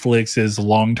Netflix's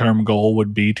long-term goal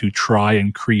would be to try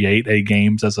and create a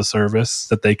games as a service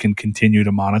that they can continue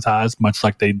to monetize, much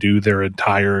like they do their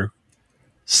entire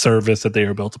service that they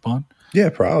are built upon? Yeah,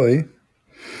 probably.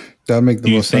 That'd make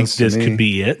the most sense to me. Do you think this could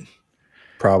be it?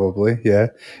 Probably, yeah.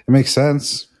 It makes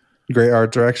sense. Great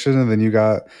art direction, and then you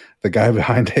got the guy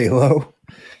behind Halo.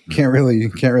 Can't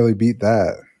really beat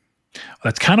that.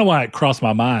 That's kind of why it crossed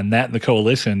my mind. That and the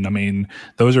Coalition. I mean,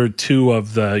 those are two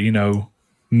of the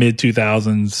mid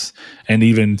 2000s and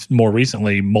even more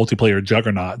recently multiplayer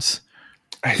juggernauts.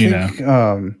 I think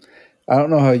I don't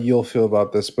know how you'll feel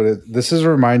about this, but this is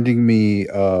reminding me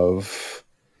of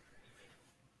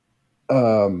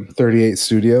 38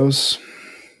 Studios.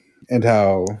 And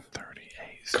how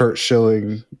Kurt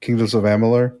Schilling, Kingdoms of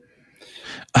Amalur.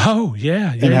 Oh,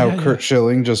 yeah. And how Kurt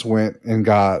Schilling just went and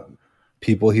got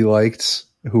people he liked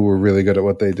who were really good at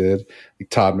what they did. Like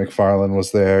Todd McFarlane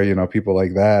was there, people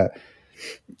like that.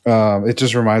 It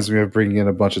just reminds me of bringing in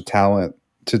a bunch of talent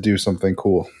to do something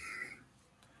cool.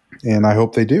 And I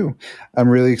hope they do. I'm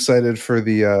really excited for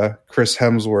the Chris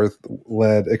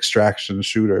Hemsworth-led Extraction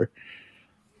shooter.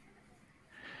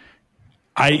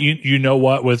 You know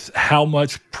what, with how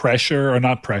much pressure, or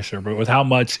not pressure, but with how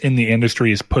much in the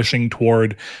industry is pushing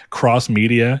toward cross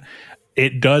media,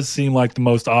 it does seem like the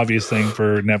most obvious thing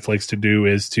for Netflix to do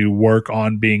is to work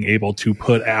on being able to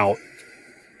put out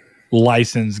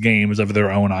licensed games of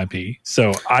their own IP.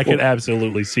 So I could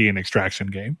absolutely see an Extraction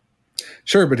game.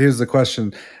 Sure, but here's the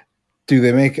question. Do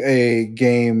they make a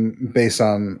game based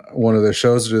on one of their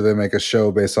shows, or do they make a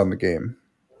show based on the game?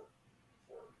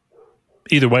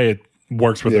 Either way, it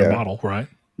works with their model, right?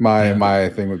 My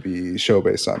thing would be show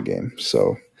based on game.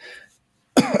 So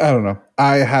I don't know.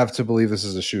 I have to believe this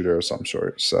is a shooter of some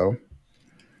sort. So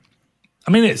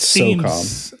I mean, it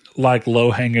seems like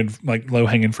low hanging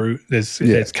fruit.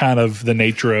 It's kind of the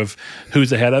nature of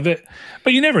who's ahead of it,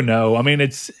 but you never know. I mean,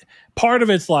 part of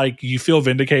it's like you feel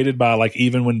vindicated by, like,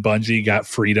 even when Bungie got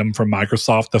freedom from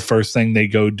Microsoft, the first thing they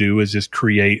go do is just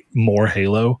create more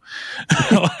Halo.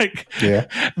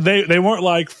 They weren't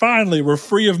like, finally, we're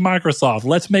free of Microsoft.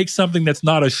 Let's make something that's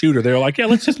not a shooter. They were like, yeah,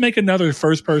 let's just make another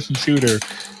first-person shooter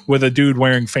with a dude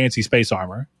wearing fancy space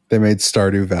armor. They made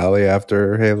Stardew Valley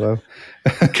after Halo.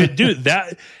 Could do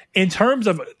that. In terms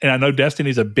of, and I know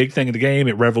Destiny's a big thing in the game,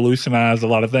 it revolutionized a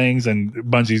lot of things, and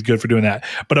Bungie's good for doing that.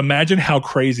 But imagine how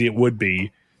crazy it would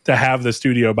be to have the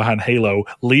studio behind Halo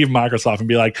leave Microsoft and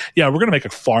be like, yeah, we're going to make a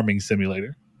farming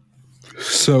simulator.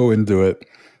 So into it.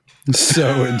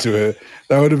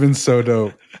 That would have been so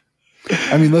dope.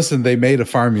 I mean, listen, they made a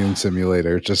farming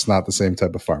simulator, just not the same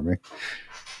type of farming.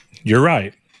 You're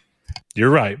right.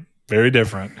 Very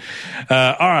different.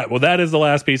 All right. Well, that is the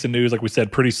last piece of news. Like we said,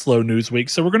 pretty slow news week.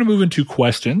 So we're going to move into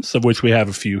questions, of which we have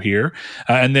a few here.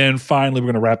 And then finally, we're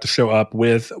going to wrap the show up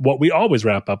with what we always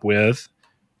wrap up with,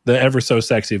 the ever so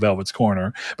sexy Velvet's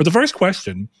Corner. But the first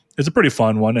question is a pretty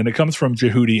fun one, and it comes from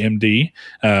Jehudi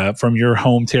MD from your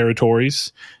home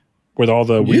territories with all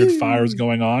the weird fires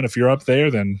going on. If you're up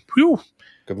there, then whew,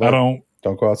 I don't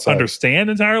Don't go outside. understand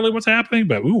entirely what's happening,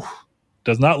 but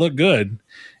does not look good.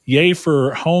 Yay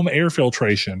for home air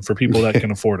filtration for people that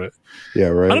can afford it. Yeah,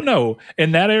 right. I don't know.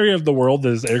 In that area of the world,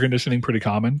 is air conditioning pretty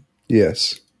common?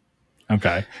 Yes.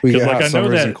 Okay. We get hot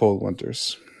summers and cold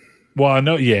winters. Well, I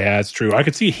know. Yeah, it's true. I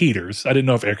could see heaters. I didn't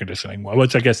know if air conditioning was,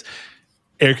 which I guess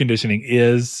air conditioning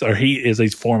is, or heat is a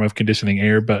form of conditioning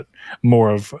air, but more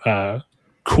of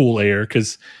cool air.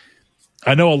 Because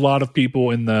I know a lot of people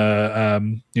in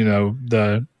the,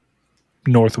 the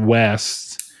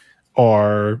Northwest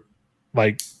are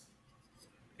like,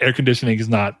 air conditioning is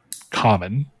not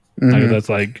common. That's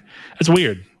it's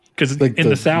weird because in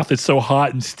the South it's so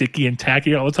hot and sticky and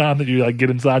tacky all the time that you like get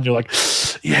inside and you're like,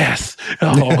 yes.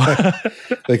 Oh.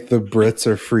 Like the Brits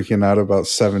are freaking out about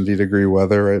 70-degree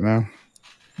weather right now.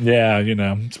 Yeah,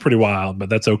 it's pretty wild, but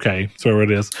that's okay. That's where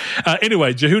it is.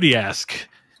 Anyway, Jehudi asks,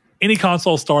 any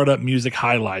console startup music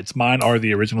highlights? Mine are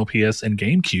the original PS and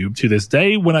GameCube. To this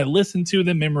day, when I listen to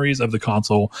them, memories of the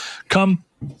console come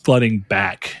flooding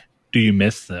back. Do you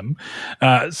miss them?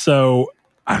 So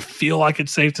I feel like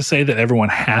it's safe to say that everyone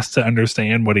has to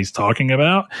understand what he's talking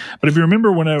about. But if you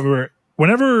remember,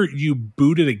 whenever you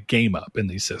booted a game up in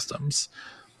these systems,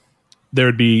 there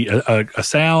would be a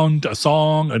sound, a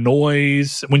song, a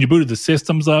noise. When you booted the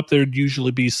systems up, there'd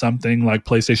usually be something like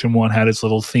PlayStation 1 had its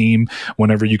little theme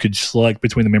whenever you could select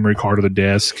between the memory card or the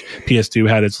disc. PS2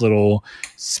 had its little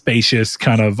spacious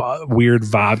kind of weird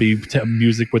vibey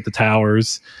music with the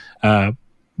towers.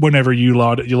 Whenever you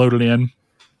loaded in.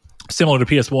 Similar to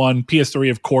PS1, PS3,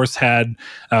 of course, had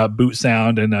boot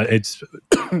sound and its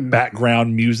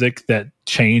background music that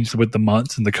changed with the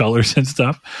months and the colors and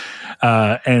stuff.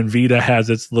 And Vita has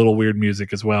its little weird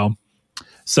music as well.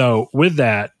 So with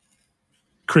that,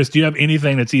 Chris, do you have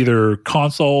anything that's either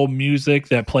console music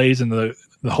that plays in the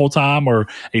whole time or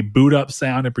a boot up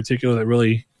sound in particular that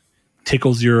really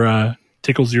tickles your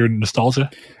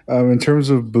nostalgia? In terms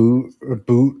of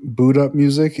boot up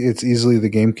music, it's easily the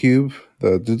GameCube.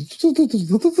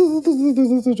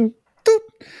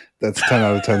 That's 10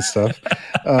 out of 10 stuff.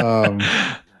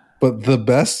 But the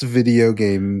best video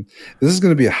game, this is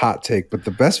going to be a hot take, but the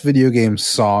best video game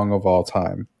song of all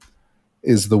time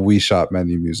is the Wii Shop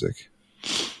menu music.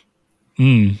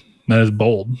 That is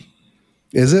bold.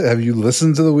 Is it? Have you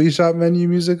listened to the Wii Shop menu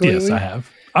music lately? Yes, I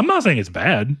have. I'm not saying it's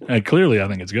bad. Clearly, I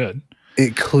think it's good.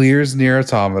 It clears Nier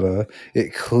Automata.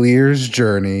 It clears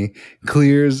Journey.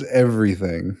 Clears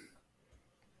everything.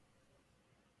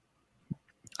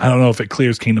 I don't know if it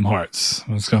clears Kingdom Hearts.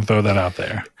 I'm just going to throw that out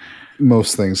there.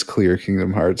 Most things clear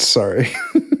Kingdom Hearts. Sorry.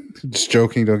 Just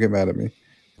joking. Don't get mad at me,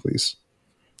 please.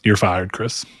 You're fired,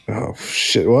 Chris. Oh,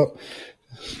 shit. Well,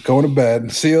 going to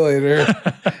bed. See you later.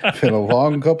 Been a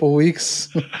long couple weeks.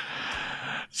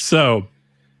 So,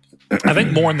 I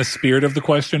think more in the spirit of the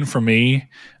question for me,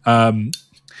 I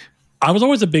was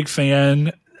always a big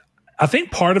fan. I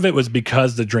think part of it was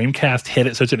because the Dreamcast hit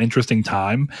at such an interesting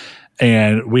time,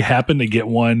 and we happened to get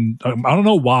one. I don't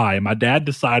know why. My dad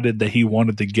decided that he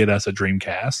wanted to get us a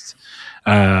Dreamcast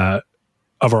of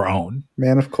our own.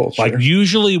 Man of culture. Like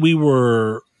usually we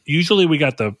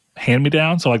got the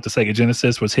hand-me-down. So like the Sega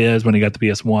Genesis was his. When he got the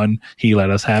PS1, he let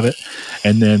us have it.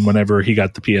 And then whenever he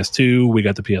got the PS2, we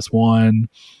got the PS1.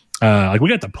 Like we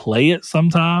got to play it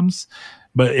sometimes,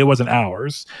 but it wasn't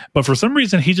ours. But for some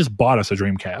reason, he just bought us a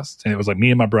Dreamcast, and it was like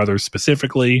me and my brothers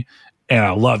specifically, and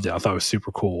I loved it. I thought it was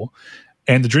super cool.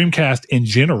 And the Dreamcast in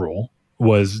general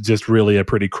was just really a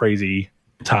pretty crazy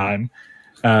time.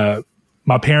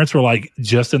 My parents were like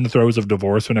just in the throes of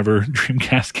divorce whenever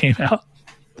Dreamcast came out.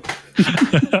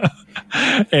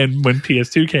 And when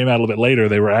PS2 came out a little bit later,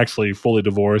 they were actually fully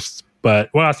divorced. But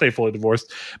when I say fully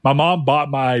divorced, my mom bought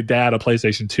my dad a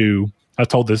PlayStation 2. I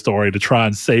told this story to try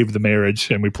and save the marriage,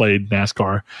 and we played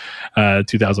NASCAR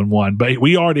 2001. But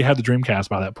we already had the Dreamcast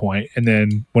by that point. And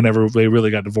then whenever they really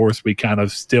got divorced, we kind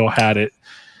of still had it.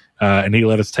 And he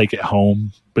let us take it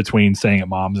home between staying at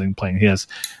mom's and playing his.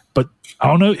 But I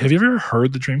don't know. Have you ever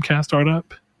heard the Dreamcast start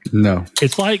up? No.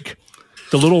 It's like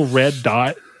the little red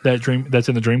dot that's in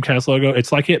the Dreamcast logo.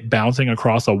 It's like it bouncing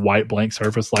across a white blank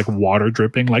surface, like water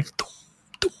dripping, like,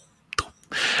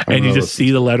 and you just see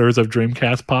the letters of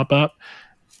Dreamcast pop up,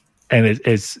 and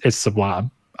it's sublime.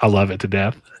 I love it to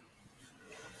death.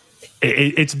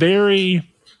 It's very,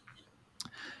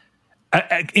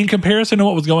 in comparison to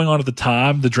what was going on at the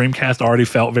time, the Dreamcast already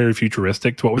felt very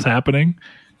futuristic to what was happening.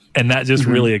 And that just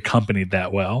really accompanied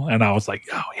that well. And I was like,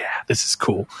 oh yeah, this is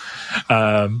cool.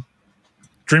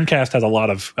 Dreamcast has a lot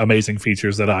of amazing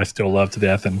features that I still love to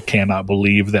death and cannot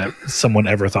believe that someone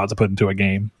ever thought to put into a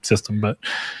game system. But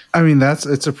I mean,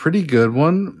 it's a pretty good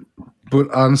one, but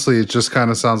honestly, it just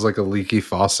kind of sounds like a leaky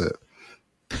faucet.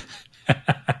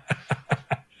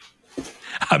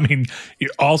 I mean, you're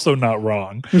also not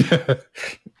wrong.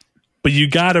 But you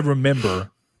got to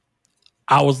remember,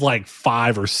 I was like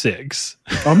 5 or 6.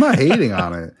 I'm not hating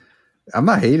on it.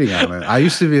 I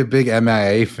used to be a big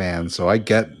MIA fan, so I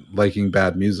get liking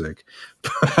bad music. Do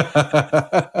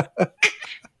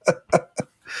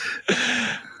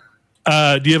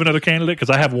you have another candidate? Because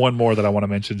I have one more that I want to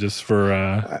mention just for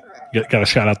got to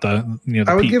shout out the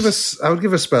I would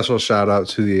give a special shout out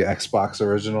to the Xbox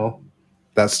original.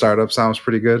 That startup sounds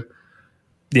pretty good.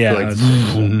 Yeah, like,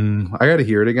 I got to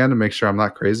hear it again to make sure I'm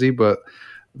not crazy, but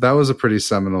that was a pretty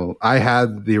seminal. I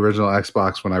had the original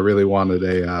Xbox when I really wanted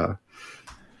a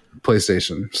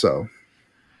PlayStation. So,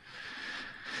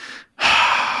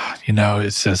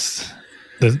 it's just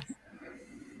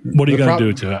what are you going to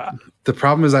do to it? The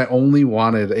problem is I only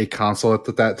wanted a console at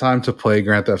that time to play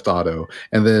Grand Theft Auto.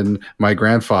 And then my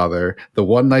grandfather, the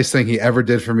one nice thing he ever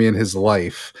did for me in his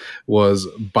life was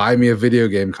buy me a video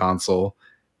game console.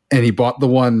 And he bought the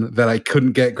one that I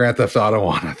couldn't get Grand Theft Auto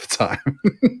on at the time.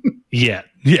 Yeah.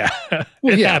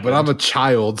 Well, yeah, but I'm a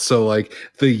child. So like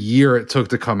the year it took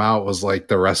to come out was like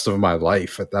the rest of my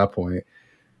life at that point.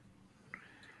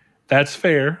 That's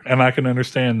fair. And I can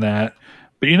understand that.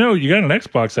 But you got an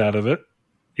Xbox out of it.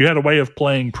 You had a way of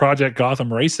playing Project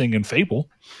Gotham Racing and Fable.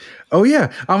 Oh,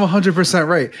 yeah. I'm 100%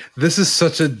 right. This is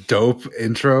such a dope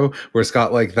intro where it's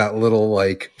got like that little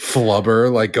like flubber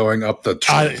like going up the...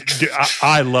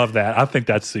 I love that. I think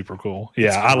that's super cool.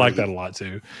 Yeah, I like that a lot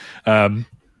too.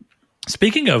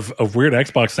 Speaking of weird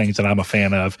Xbox things that I'm a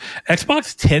fan of,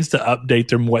 Xbox tends to update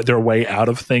their way out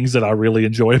of things that I really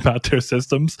enjoy about their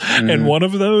systems. Mm-hmm. And one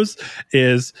of those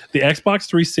is the Xbox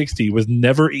 360 was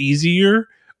never easier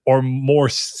or more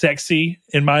sexy,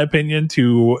 in my opinion,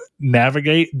 to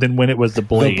navigate than when it was the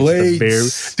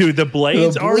Blades. The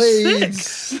Blades are sick.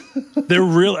 They're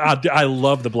real. I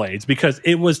love the Blades because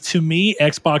it was, to me,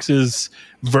 Xbox's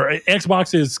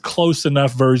close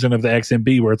enough version of the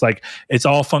XMB where it's like it's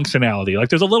all functionality. Like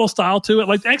there's a little style to it.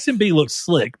 Like the XMB looks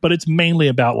slick, but it's mainly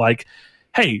about like,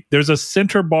 hey, there's a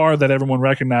center bar that everyone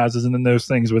recognizes, and then there's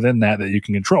things within that you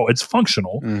can control. It's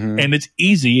functional, and it's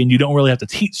easy, and you don't really have to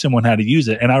teach someone how to use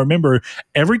it. And I remember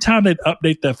every time they'd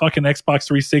update that fucking Xbox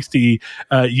 360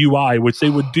 UI, which they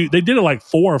would do, they did it like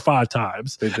 4 or 5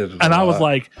 times. They did it and I was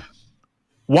like,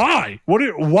 why?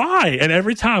 Why? And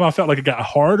every time I felt like it got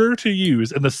harder to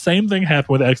use. And the same thing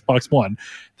happened with Xbox One.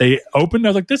 They opened, I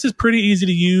was like, this is pretty easy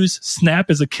to use.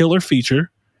 Snap is a killer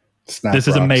feature. This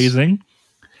is amazing.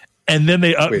 And then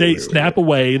they update Snap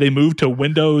away. They moved to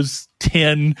Windows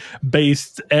 10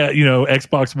 based,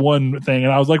 Xbox One thing.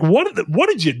 And I was like, what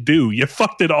did you do? You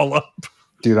fucked it all up.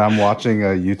 Dude, I'm watching a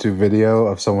YouTube video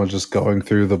of someone just going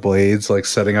through the Blades, like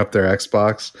setting up their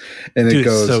Xbox. And it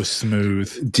goes, it's so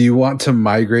smooth. Do you want to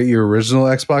migrate your original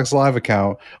Xbox Live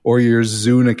account or your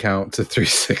Zune account to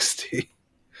 360?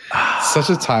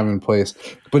 Such a time and place.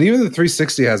 But even the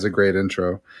 360 has a great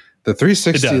intro. The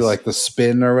 360, like the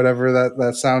spin or whatever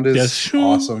that sound is,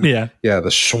 awesome. Yeah, the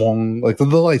schwung, like the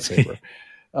lightsaber.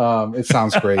 It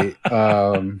sounds great.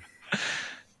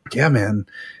 Yeah, man.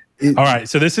 All right,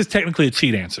 so this is technically a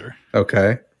cheat answer.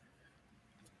 Okay.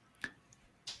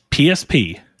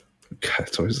 PSP. God,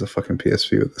 it's always the fucking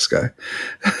PSP with this guy.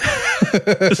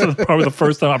 This is probably the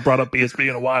first time I brought up PSP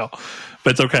in a while,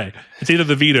 but it's okay. It's either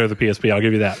the Vita or the PSP. I'll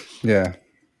give you that. Yeah.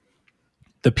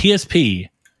 The PSP.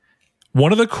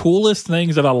 One of the coolest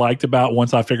things that I liked about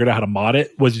once I figured out how to mod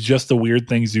it was just the weird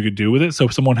things you could do with it. So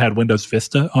if someone had Windows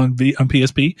Vista on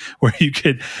PSP, where you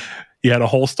had a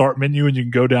whole start menu and you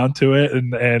can go down to it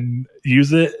and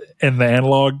use it, and the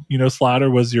analog, slider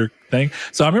was your thing.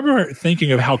 So I remember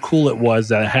thinking of how cool it was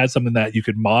that it had something that you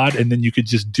could mod and then you could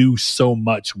just do so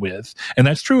much with. And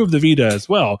that's true of the Vita as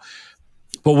well.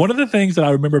 But one of the things that I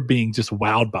remember being just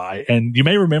wowed by, and you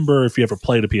may remember if you ever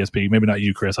played a PSP, maybe not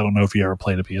you, Chris. I don't know if you ever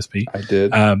played a PSP. I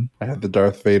did. I had the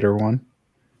Darth Vader one.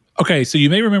 Okay, so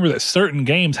you may remember that certain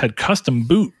games had custom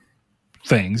boot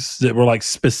things that were like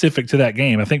specific to that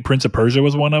game. I think Prince of Persia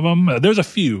was one of them. There's a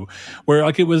few where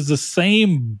like it was the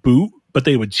same boot, but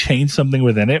they would change something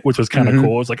within it, which was kind of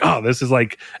cool. It's like, oh, this is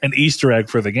like an Easter egg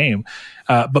for the game.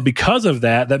 But because of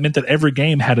that meant that every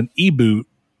game had an e-boot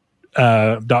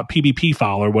 .pbp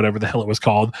file or whatever the hell it was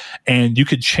called, and you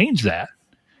could change that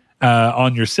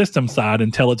on your system side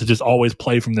and tell it to just always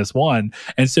play from this one.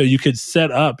 And so you could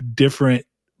set up different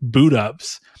boot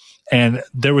ups, and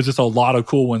there was just a lot of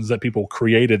cool ones that people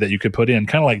created that you could put in,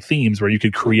 kind of like themes where you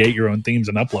could create your own themes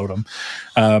and upload them.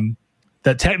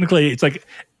 That technically, it's like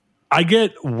I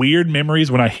get weird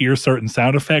memories when I hear certain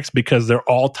sound effects because they're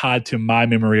all tied to my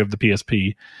memory of the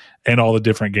PSP. and all the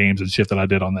different games and shit that I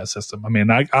did on that system. I mean,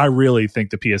 I really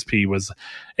think the PSP was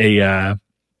a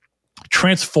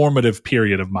transformative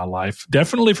period of my life,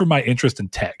 definitely for my interest in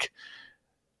tech.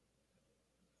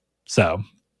 So,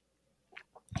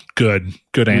 good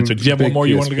answer. Do you have one more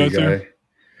you wanted to go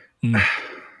through?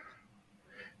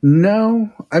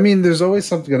 No, I mean, there's always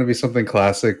going to be something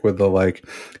classic with the like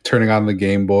turning on the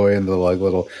Game Boy and the like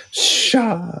little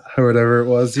shah or whatever it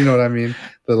was. You know what I mean?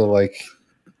 The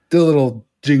little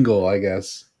jingle, I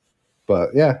guess.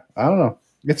 But yeah, I don't know.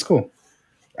 It's cool.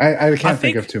 I can't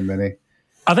think of too many.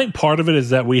 I think part of it is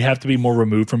that we have to be more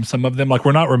removed from some of them. Like,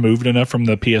 we're not removed enough from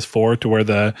the PS4 to where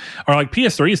or like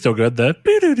PS3 is still good.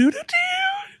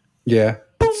 Yeah,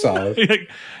 it's solid.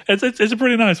 It's a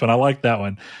pretty nice one. I like that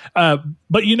one.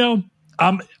 But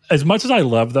as much as I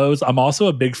love those, I'm also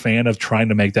a big fan of trying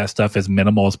to make that stuff as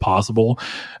minimal as possible.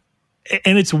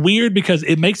 And it's weird because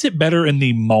it makes it better in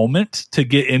the moment to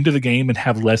get into the game and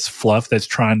have less fluff that's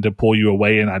trying to pull you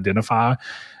away and identify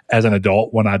as an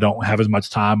adult when I don't have as much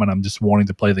time and I'm just wanting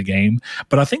to play the game.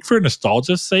 But I think for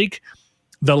nostalgia's sake,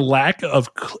 the lack of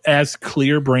as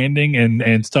clear branding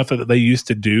and stuff that they used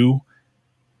to do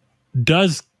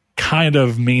does kind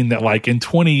of mean that, like, in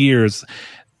 20 years,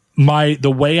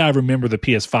 the way I remember the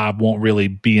PS5 won't really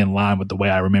be in line with the way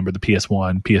I remember the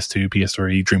PS1, PS2,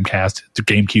 PS3, Dreamcast, the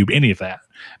GameCube, any of that,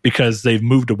 because they've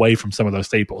moved away from some of those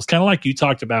staples. Kind of like you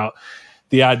talked about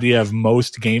the idea of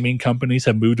most gaming companies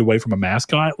have moved away from a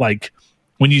mascot. Like,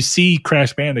 when you see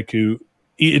Crash Bandicoot,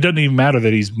 it doesn't even matter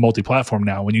that he's multi-platform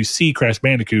now. When you see Crash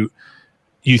Bandicoot,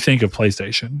 you think of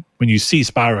PlayStation. When you see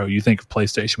Spyro, you think of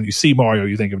PlayStation. When you see Mario,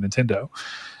 you think of Nintendo.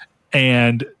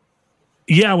 And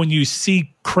yeah, when you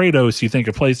see Kratos, you think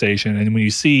of PlayStation. And when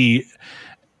you see...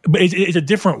 But it's a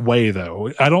different way,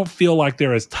 though. I don't feel like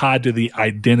they're as tied to the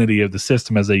identity of the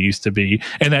system as they used to be.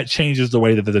 And that changes the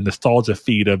way that the nostalgia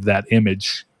feed of that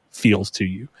image feels to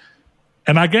you.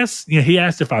 And I guess he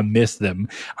asked if I miss them.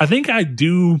 I think I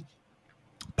do.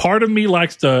 Part of me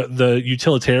likes the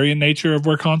utilitarian nature of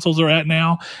where consoles are at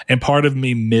now. And part of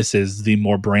me misses the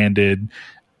more branded,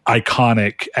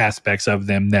 iconic aspects of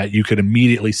them that you could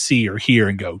immediately see or hear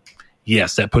and go,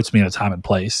 yes, that puts me in a time and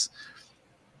place.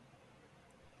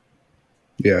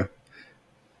 Yeah.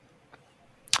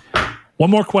 One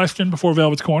more question before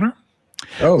Velvet's Corner.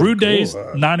 Rude cool. Days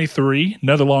 93,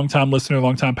 another longtime listener,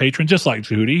 longtime patron, just like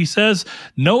Judy. He says,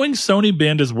 knowing Sony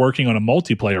Bend is working on a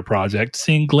multiplayer project,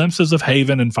 seeing glimpses of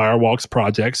Haven and Firewalk's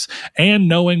projects, and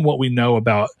knowing what we know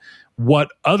about what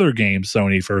other games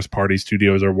Sony first-party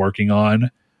studios are working on,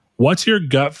 what's your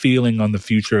gut feeling on the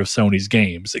future of Sony's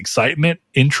games? Excitement,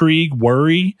 intrigue,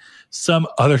 worry, some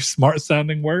other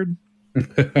smart-sounding word?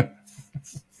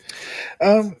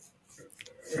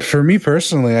 For me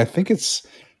personally, I think it's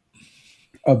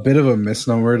a bit of a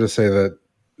misnomer to say that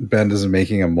Bend is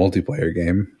making a multiplayer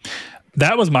game.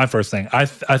 That was my first thing. I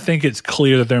think it's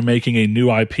clear that they're making a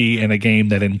new IP and a game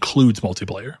that includes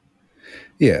multiplayer.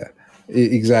 Yeah,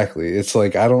 exactly. It's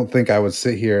like, I don't think I would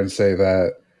sit here and say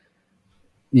that,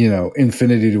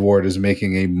 Infinity Ward is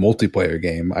making a multiplayer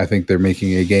game. I think they're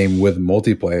making a game with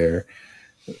multiplayer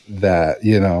that,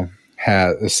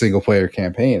 had a single player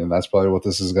campaign, and that's probably what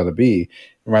this is going to be. It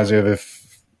reminds me of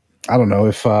if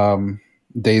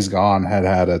Days Gone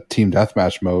had a team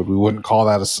deathmatch mode, we wouldn't call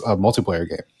that a multiplayer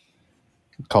game.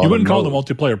 You wouldn't call it a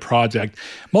multiplayer project.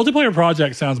 Multiplayer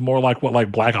project sounds more like what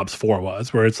like Black Ops 4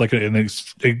 was, where it's like a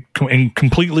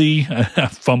completely I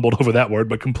fumbled over that word,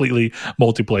 but completely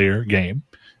multiplayer game.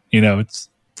 It's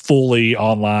fully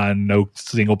online, no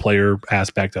single player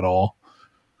aspect at all.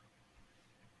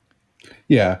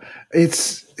 Yeah,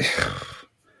 that's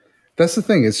the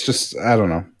thing. It's just, I don't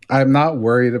know. I'm not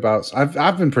worried about,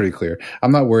 I've been pretty clear.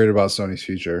 I'm not worried about Sony's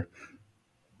future.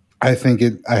 I think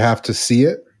I have to see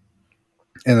it.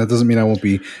 And that doesn't mean I won't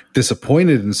be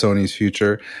disappointed in Sony's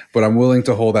future, but I'm willing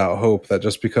to hold out hope that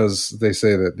just because they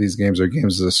say that these games are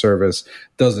games as a service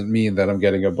doesn't mean that I'm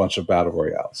getting a bunch of battle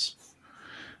royales.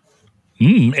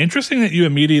 Interesting that you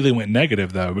immediately went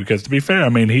negative, though, because to be fair, I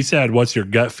mean, he said, what's your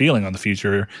gut feeling on the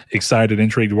future? Excited,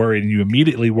 intrigued, worried, and you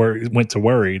immediately went to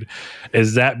worried.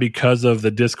 Is that because of the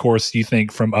discourse you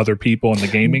think from other people and the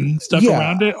gaming stuff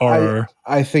around it? Or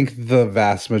I think the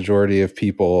vast majority of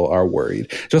people are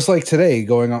worried. Just like today,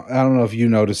 going on, I don't know if you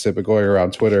noticed it, but going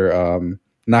around Twitter,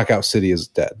 Knockout City is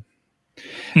dead.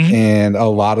 Mm-hmm. And a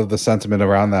lot of the sentiment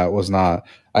around that was not,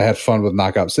 I had fun with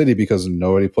Knockout City because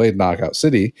nobody played Knockout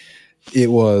City.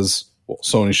 It was, well,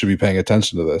 Sony should be paying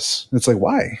attention to this. It's like,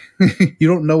 why? You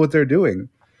don't know what they're doing.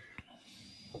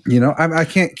 I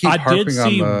can't keep harping on the... I did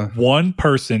see one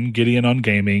person get in on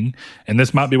gaming, and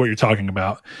this might be what you're talking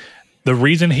about. The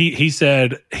reason he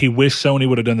said he wished Sony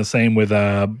would have done the same with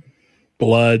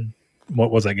Blood.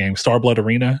 What was that game? Star Blood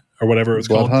Arena or whatever it was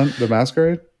called. Blood Hunt, the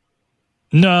Masquerade.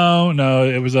 No,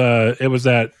 it was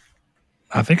that.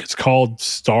 I think it's called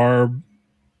Star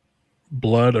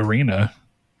Blood Arena.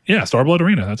 Yeah, Star Blood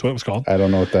Arena. That's what it was called. I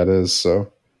don't know what that is.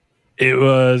 So it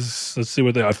was. Let's see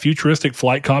a futuristic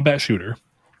flight combat shooter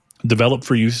developed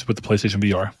for use with the PlayStation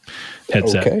VR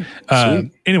headset.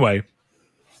 Okay, anyway,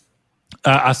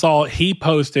 I saw he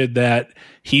posted that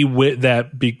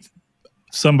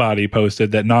somebody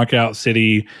posted that Knockout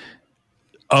City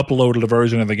uploaded a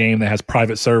version of the game that has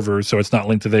private servers, so it's not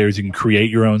linked to theirs. You can create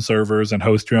your own servers and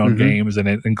host your own games, and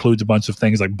it includes a bunch of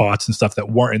things like bots and stuff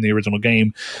that weren't in the original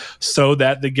game, so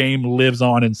that the game lives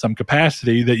on in some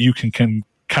capacity that you can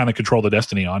kind of control the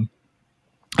destiny on.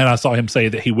 And I saw him say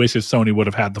that he wishes Sony would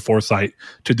have had the foresight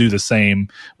to do the same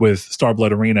with Star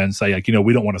Blood Arena and say, like,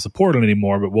 we don't want to support it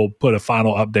anymore, but we'll put a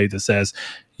final update that says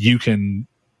you can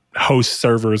host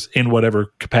servers in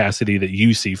whatever capacity that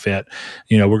you see fit.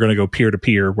 We're going to go peer to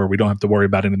peer where we don't have to worry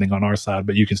about anything on our side,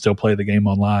 but you can still play the game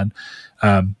online.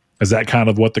 Is that kind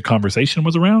of what the conversation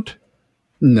was around?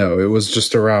 No, it was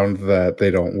just around that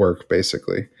they don't work,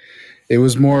 basically. It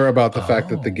was more about the fact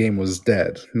that the game was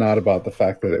dead, not about the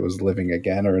fact that it was living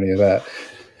again or any of that.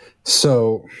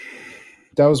 So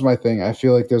that was my thing. I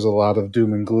feel like there's a lot of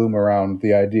doom and gloom around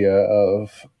the idea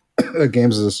of a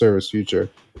games as a service future.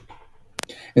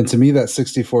 And to me, that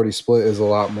 60-40 split is a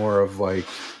lot more of like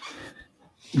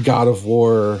God of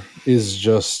War is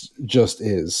just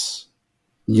is,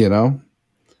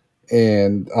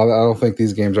 And I don't think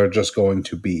these games are just going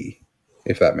to be,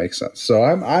 if that makes sense. So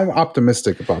I'm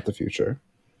optimistic about the future.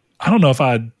 I don't know if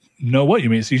I know what you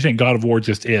mean. So you saying God of War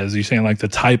just is? Are you saying like the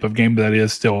type of game that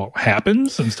is still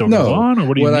happens and still goes on? Or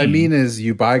what do you mean? What I mean is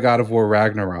you buy God of War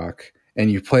Ragnarok and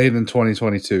you play it in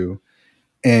 2022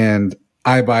 and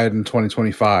I buy it in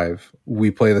 2025, we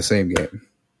play the same game.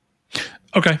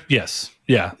 Okay. Yes.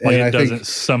 Yeah. Like it doesn't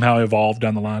somehow evolve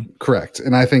down the line. Correct.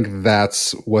 And I think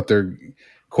that's what they're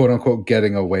quote unquote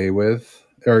getting away with,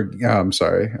 or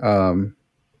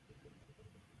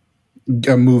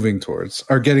moving towards,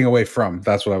 or getting away from.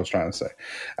 That's what I was trying to say.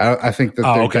 I think that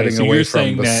they're getting away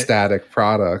from the static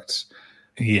product.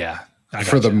 Yeah.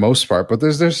 For the most part, but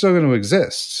they're still going to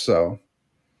exist. So.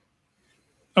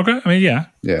 Okay. I mean, yeah.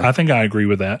 I think I agree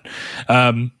with that.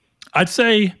 I'd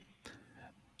say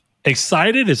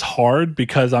excited is hard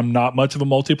because I'm not much of a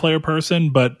multiplayer person,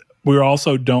 but we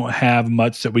also don't have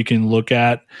much that we can look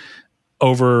at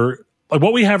over. Like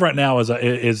what we have right now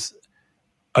is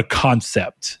a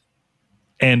concept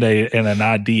and an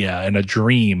idea and a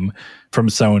dream from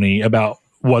Sony about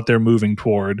what they're moving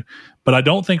toward. But I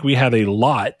don't think we have a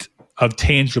lot of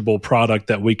tangible product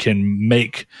that we can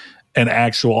make an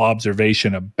actual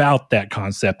observation about that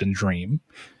concept and dream.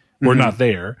 We're not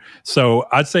there. So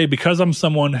I'd say because I'm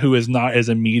someone who is not as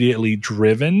immediately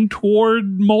driven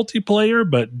toward multiplayer,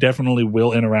 but definitely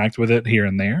will interact with it here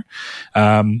and there.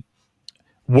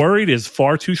 Worried is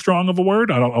far too strong of a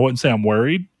word. I wouldn't say I'm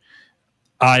worried.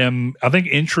 I think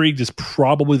intrigued is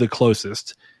probably the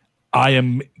closest. I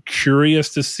am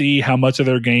curious to see how much of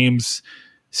their games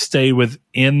stay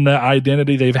within the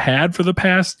identity they've had for the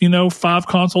past, 5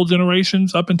 console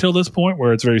generations up until this point,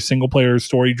 where it's very single player,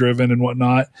 story driven and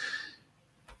whatnot.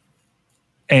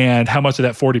 And how much of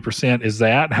that 40% is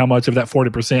that? How much of that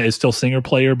 40% is still single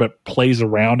player, but plays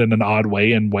around in an odd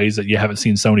way, in ways that you haven't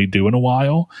seen Sony do in a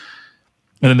while?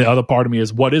 And then the other part of me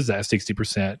is, what is that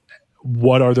 60%?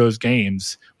 What are those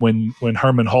games? When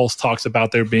Herman Hulst talks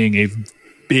about there being a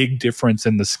big difference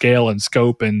in the scale and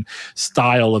scope and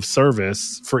style of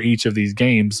service for each of these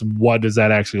games, what does that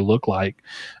actually look like?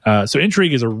 So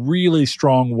intrigue is a really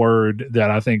strong word that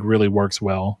I think really works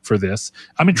well for this.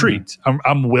 I'm intrigued.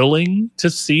 I'm willing to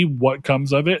see what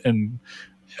comes of it and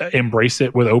embrace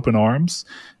it with open arms,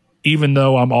 even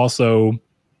though I'm also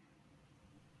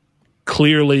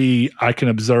clearly, I can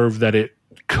observe that it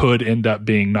could end up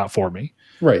being not for me.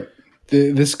 Right.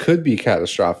 This could be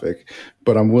catastrophic,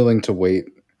 but I'm willing to wait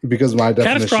because my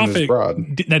definition is broad.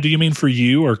 Now, do you mean for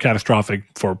you or catastrophic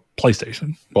for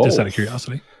PlayStation? Both. Just out of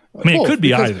curiosity. I mean, it could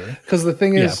be either. Because the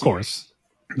thing is, yeah, of course,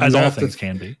 as all things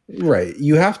can be. Right.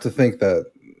 You have to think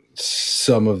that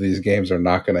some of these games are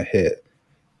not going to hit,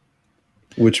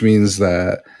 which means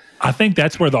that I think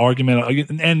that's where the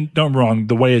argument, and don't get me wrong,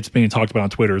 the way it's being talked about on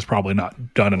Twitter is probably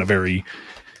not done in a very,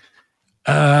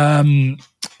 in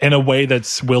a way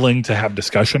that's willing to have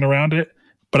discussion around it.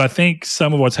 But I think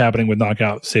some of what's happening with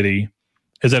Knockout City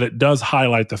is that it does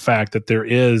highlight the fact that there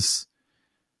is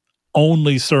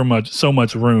only so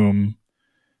much room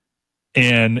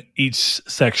in each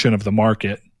section of the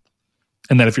market.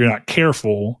 And that if you're not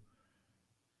careful,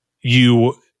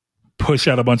 you push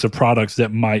out a bunch of products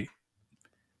that might,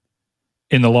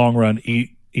 in the long run,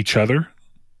 eat each other.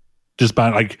 Just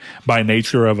by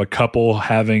nature of a couple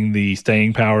having the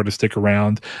staying power to stick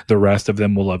around, the rest of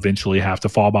them will eventually have to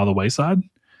fall by the wayside.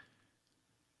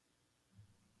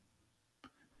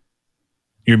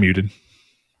 You're muted.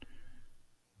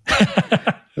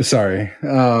 Sorry.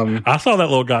 I saw that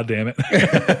little goddamn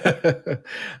it.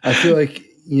 I feel like,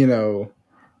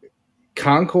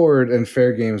 Concord and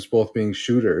Fair Games both being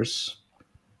shooters,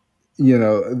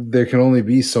 there can only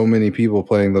be so many people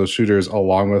playing those shooters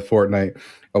along with Fortnite,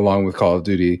 along with Call of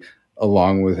Duty,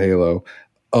 along with Halo,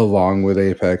 along with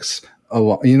Apex,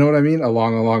 you know what I mean?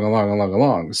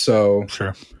 Along. So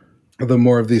sure. The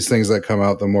more of these things that come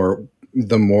out,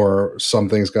 the more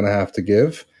something's going to have to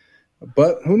give.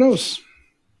 But who knows?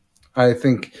 I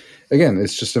think, again,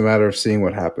 it's just a matter of seeing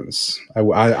what happens.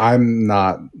 I'm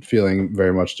not feeling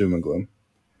very much doom and gloom.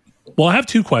 Well, I have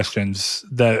two questions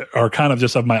that are kind of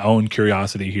just of my own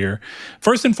curiosity here.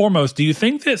 First and foremost, do you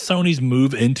think that Sony's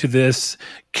move into this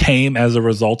came as a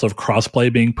result of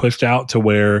crossplay being pushed out to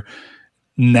where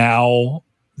now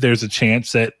there's a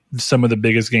chance that some of the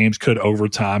biggest games could over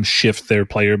time shift their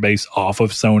player base off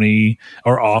of Sony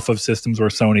or off of systems where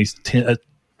Sony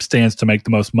stands to make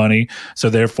the most money? So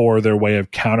therefore, their way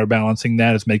of counterbalancing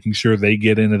that is making sure they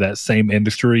get into that same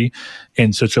industry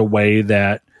in such a way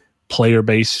that player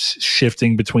base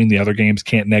shifting between the other games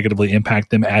can't negatively impact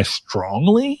them as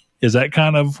strongly? Is that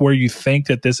kind of where you think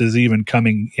that this is even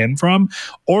coming in from?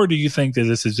 Or do you think that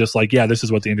this is just like, yeah, this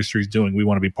is what the industry is doing, we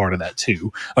want to be part of that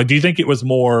too? Like, do you think it was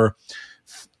more,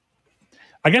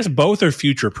 I guess both are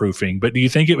future proofing, but do you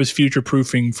think it was future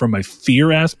proofing from a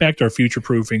fear aspect or future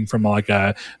proofing from like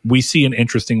we see an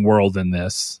interesting world in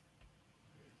this?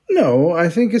 No, I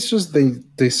think it's just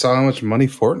they saw how much money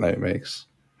Fortnite makes.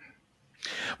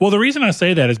 Well, the reason I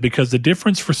say that is because the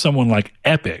difference for someone like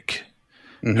Epic,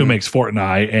 who makes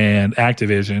Fortnite, and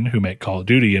Activision, who make Call of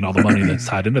Duty and all the money that's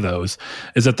tied into those,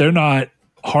 is that they're not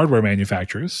hardware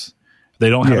manufacturers. They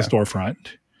don't have a storefront.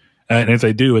 And if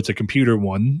they do, it's a computer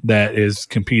one that is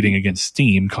competing against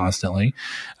Steam constantly.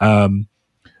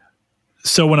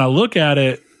 So when I look at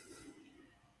it,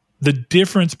 the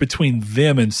difference between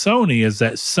them and Sony is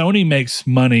that Sony makes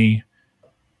money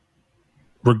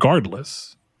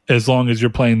regardless, as long as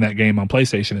you're playing that game on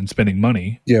PlayStation and spending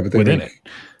money but within it.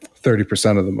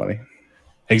 30% of the money.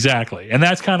 Exactly. And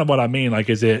that's kind of what I mean. Like,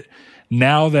 is it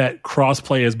now that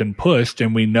crossplay has been pushed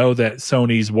and we know that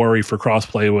Sony's worry for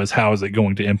crossplay was how is it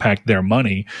going to impact their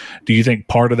money? Do you think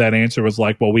part of that answer was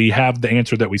like, well, we have the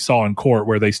answer that we saw in court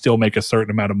where they still make a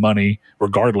certain amount of money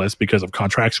regardless because of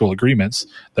contractual agreements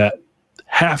that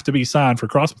have to be signed for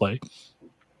crossplay?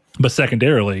 But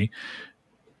secondarily,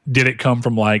 did it come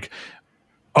from like,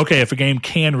 okay, if a game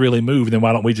can really move, then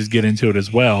why don't we just get into it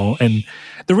as well? And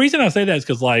the reason I say that is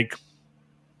because, like,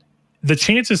 the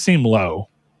chances seem low,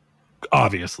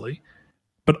 obviously.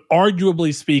 But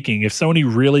arguably speaking, if Sony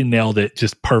really nailed it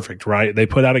just perfect, right? They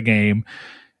put out a game.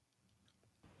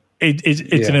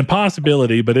 It's an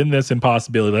impossibility, but in this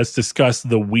impossibility, let's discuss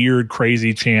the weird,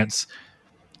 crazy chance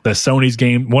that Sony's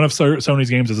game, one of Sony's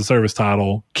games as a service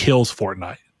title, kills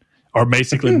Fortnite. Or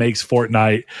basically makes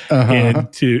Fortnite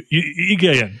into,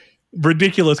 again,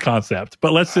 ridiculous concept.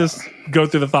 But let's just go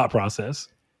through the thought process.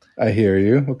 I hear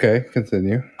you. Okay,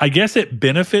 continue. I guess it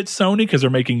benefits Sony because they're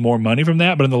making more money from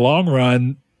that. But in the long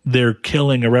run, they're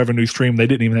killing a revenue stream they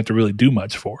didn't even have to really do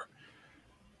much for.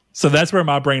 So that's where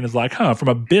my brain is like, from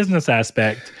a business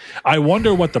aspect, I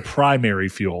wonder what the primary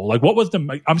fuel, like what was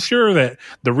I'm sure that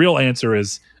the real answer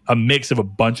is a mix of a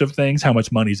bunch of things, how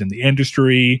much money's in the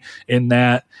industry, in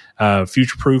that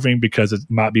future proofing, because it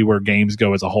might be where games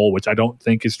go as a whole, which I don't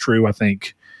think is true. I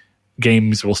think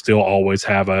games will still always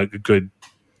have a good,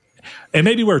 and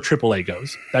maybe where AAA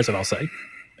goes. That's what I'll say.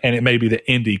 And it may be that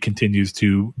indie continues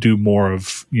to do more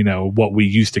of, what we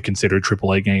used to consider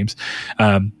AAA games.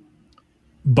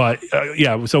 But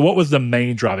so what was the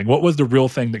main driving? What was the real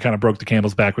thing that kind of broke the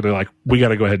camel's back where they're like, we got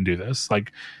to go ahead and do this?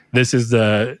 Like, this is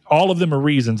all of them are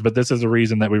reasons, but this is a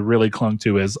reason that we really clung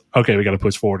to is, okay, we got to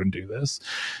push forward and do this.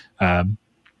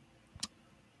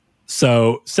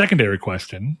 So secondary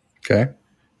question. Okay.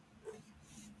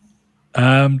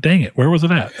 Dang it. Where was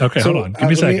it at? Okay, hold on. Give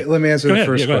me a second. Let me answer the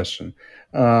first question.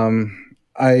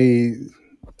 I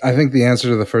think the answer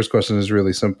to the first question is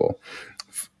really simple.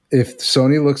 If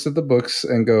Sony looks at the books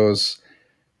and goes,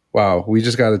 wow, we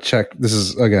just got to check. This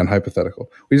is, again,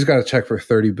 hypothetical. We just got to check for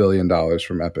 $30 billion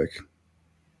from Epic.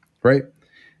 Right?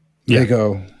 Yeah. They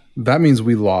go, that means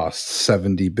we lost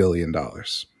 $70 billion.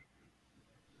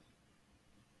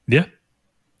 Yeah.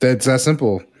 That's that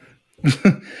simple.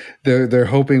 They're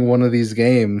hoping one of these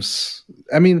games.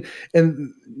 I mean,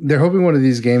 and they're hoping one of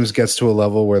these games gets to a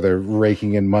level where they're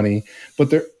raking in money, but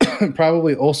they're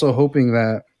probably also hoping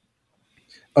that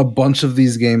a bunch of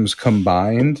these games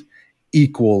combined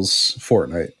equals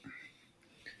Fortnite.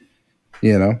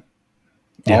 You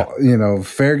know,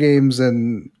 Fair Games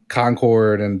and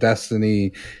Concord and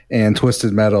Destiny and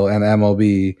Twisted Metal and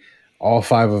MLB, all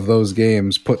 5 of those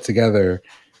games put together,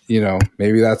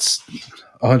 maybe that's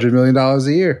 $100 million a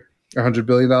year, $100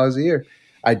 billion a year.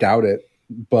 I doubt it.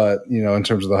 But, in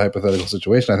terms of the hypothetical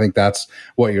situation, I think that's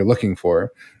what you're looking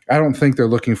for. I don't think they're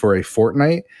looking for a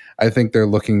Fortnite. I think they're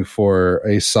looking for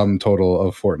a sum total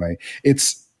of Fortnite.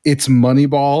 It's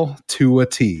Moneyball to a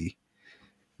T.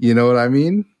 You know what I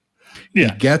mean?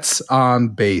 Yeah. He gets on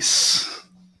base.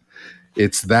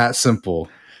 It's that simple.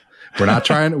 We're not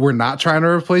trying to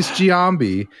replace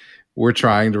Giambi. We're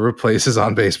trying to replace his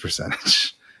on base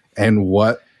percentage. And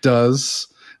what does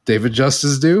David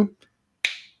Justice do?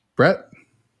 Brett?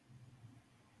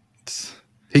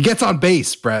 He gets on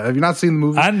base, Brett. Have you not seen the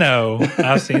movie? I know.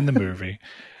 I've seen the movie.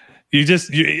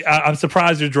 I'm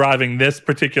surprised you're driving this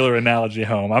particular analogy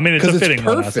home. I mean, it's a fitting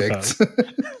one, I suppose.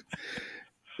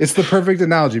 It's the perfect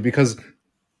analogy because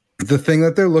the thing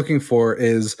that they're looking for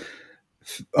is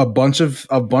a bunch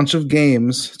of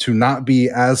games to not be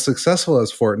as successful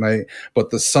as Fortnite, but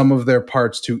the sum of their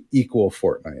parts to equal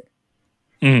Fortnite.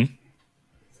 Mm-hmm.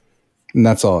 And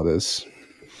that's all it is.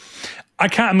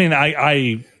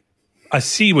 I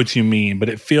see what you mean, but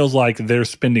it feels like they're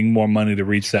spending more money to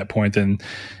reach that point than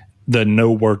the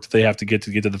no work that they have to get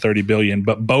to the 30 billion.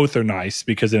 But both are nice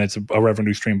because then it's a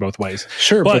revenue stream both ways.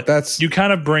 Sure, but that's you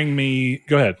kind of bring me.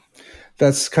 Go ahead.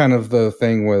 That's kind of the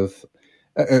thing with.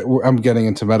 I'm getting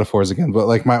into metaphors again, but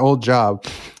like my old job,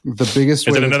 the biggest.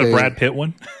 Is it another Brad Pitt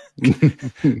one?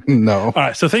 No. All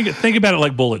right, so think about it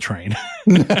like Bullet Train.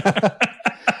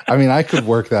 I mean, I could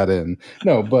work that in.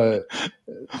 No, but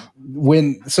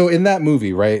in that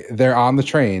movie, right? They're on the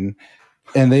train,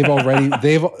 and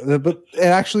but it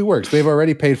actually works. They've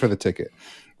already paid for the ticket,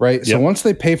 right? Yep. So once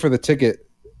they pay for the ticket,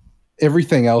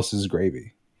 everything else is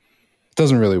gravy. It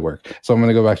doesn't really work. So I'm going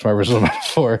to go back to my original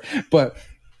metaphor, but.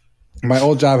 My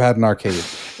old job had an arcade,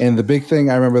 and the big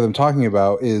thing I remember them talking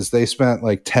about is they spent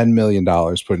like $10 million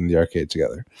putting the arcade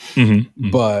together. Mm-hmm, mm-hmm.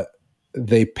 But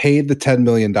they paid the $10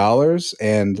 million,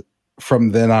 and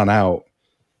from then on out,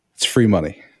 it's free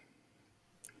money.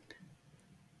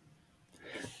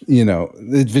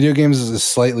 The video games is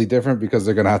slightly different because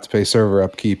they're going to have to pay server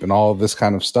upkeep and all of this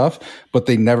kind of stuff, but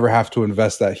they never have to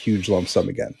invest that huge lump sum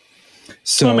again.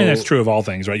 So I mean, that's true of all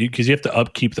things, right? Because you have to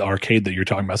upkeep the arcade that you're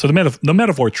talking about. So the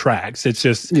metaphor tracks. It's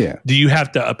just, do you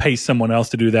have to pay someone else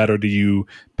to do that, or do you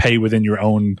pay within your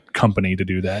own company to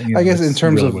do that? I guess in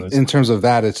terms of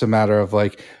that, it's a matter of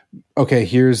like, okay,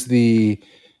 here's every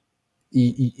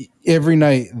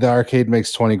night the arcade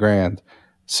makes 20 grand,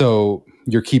 so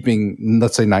you're keeping,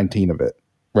 let's say, 19 of it.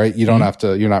 Right? You don't have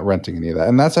to, you're not renting any of that.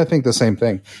 And that's, I think, the same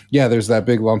thing. Yeah, there's that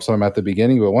big lump sum at the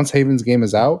beginning, but once Haven's game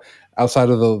is out, outside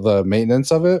of the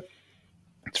maintenance of it,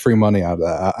 it's free money out of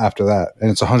that, after that.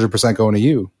 And it's 100% going to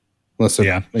you, unless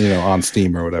it's, on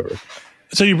Steam or whatever.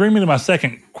 So you bring me to my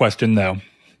second question, though.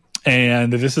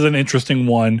 And this is an interesting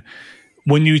one.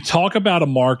 When you talk about a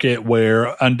market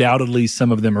where undoubtedly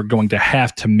some of them are going to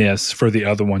have to miss for the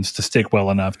other ones to stick well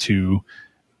enough to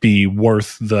be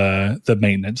worth the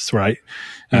maintenance, right?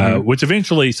 Mm-hmm. Which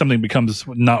eventually something becomes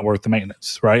not worth the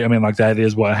maintenance, right? I mean, like that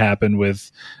is what happened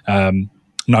with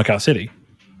Knockout City.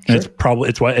 Sure. And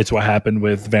it's what happened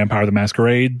with Vampire the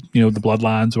Masquerade, the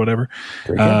Bloodlines, whatever.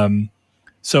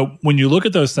 So when you look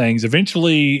at those things,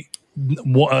 eventually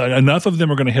enough of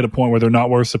them are going to hit a point where they're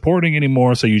not worth supporting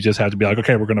anymore. So you just have to be like,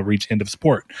 okay, we're going to reach end of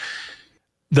support.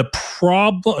 The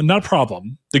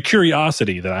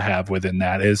curiosity that I have within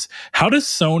that is, how does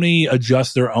Sony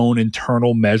adjust their own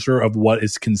internal measure of what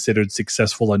is considered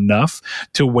successful enough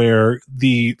to where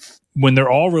when they're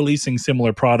all releasing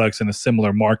similar products in a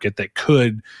similar market that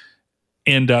could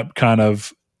end up kind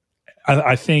of,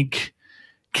 I think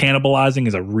cannibalizing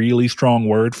is a really strong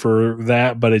word for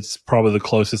that, but it's probably the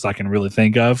closest I can really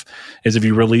think of, is if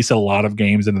you release a lot of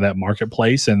games into that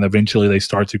marketplace and eventually they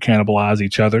start to cannibalize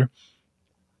each other.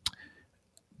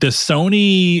 Does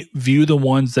Sony view the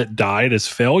ones that died as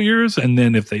failures? And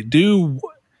then if they do,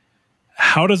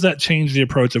 how does that change the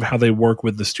approach of how they work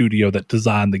with the studio that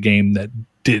designed the game that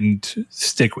didn't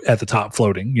stick at the top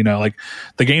floating? Like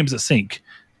the games that sink,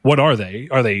 what are they?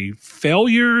 Are they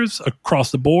failures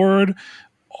across the board?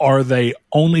 Are they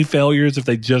only failures if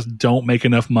they just don't make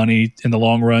enough money in the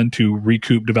long run to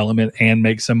recoup development and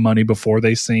make some money before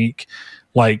they sink?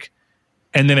 Like,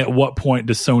 And then at what point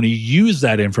does Sony use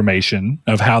that information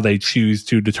of how they choose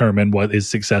to determine what is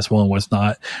successful and what's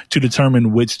not, to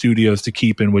determine which studios to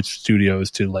keep and which studios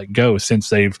to let go, since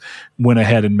they've went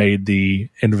ahead and made the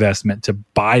investment to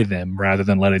buy them rather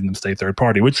than letting them stay third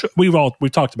party, which we've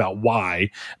talked about why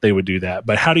they would do that.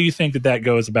 But how do you think that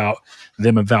goes about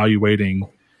them evaluating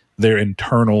their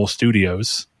internal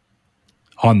studios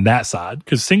on that side?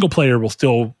 Because single player will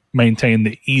still maintain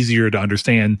the easier to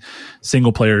understand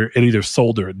single player. It either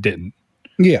sold or it didn't.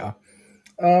 Yeah.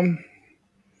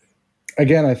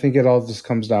 Again, I think it all just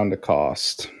comes down to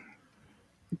cost.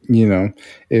 You know,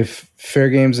 if Fair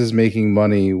Games is making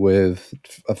money with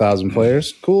 1,000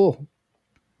 players, cool.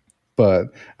 But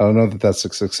I don't know that that's a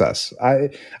success. I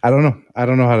don't know. I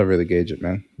don't know how to really gauge it,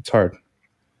 man. It's hard.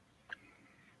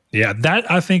 Yeah, that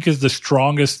I think is the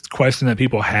strongest question that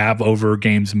people have over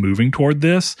games moving toward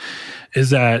this, is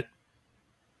that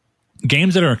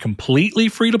games that are completely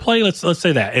free to play, let's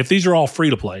say that if these are all free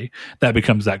to play, that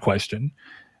becomes that question.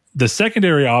 The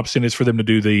secondary option is for them to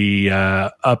do the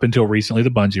up until recently the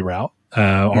Bungie route,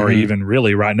 or even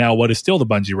really right now what is still the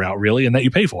Bungie route, really, and that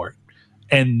you pay for it.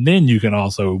 And then you can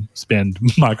also spend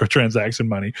microtransaction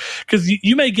money, because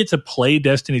you may get to play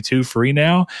Destiny 2 free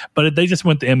now, but they just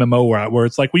went the MMO route where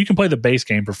it's like, well, you can play the base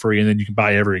game for free and then you can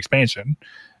buy every expansion,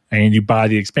 and you buy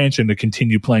the expansion to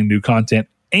continue playing new content,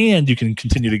 and you can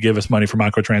continue to give us money for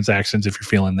microtransactions if you're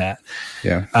feeling that.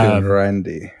 Yeah, feeling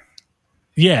grindy.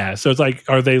 Yeah, so it's like,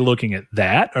 are they looking at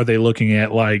that? Are they looking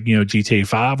at like, GTA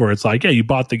 5, where it's like, yeah, you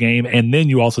bought the game and then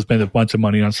you also spend a bunch of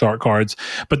money on shark cards,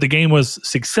 but the game was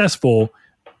successful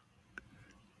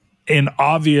in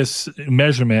obvious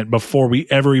measurement before we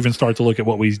ever even start to look at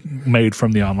what we made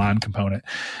from the online component.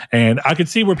 And I could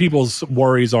see where people's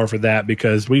worries are for that,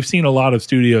 because we've seen a lot of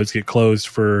studios get closed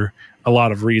for a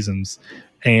lot of reasons.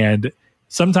 And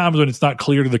sometimes when it's not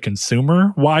clear to the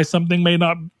consumer why something may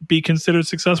not be considered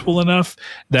successful enough,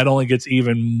 that only gets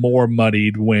even more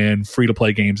muddied when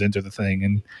free-to-play games enter the thing.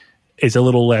 And it's a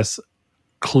little less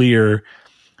clear.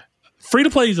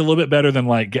 Free-to-play is a little bit better than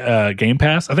like Game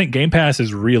Pass. I think Game Pass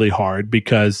is really hard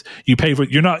because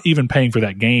you're not even paying for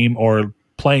that game or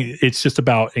playing. It's just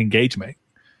about engagement.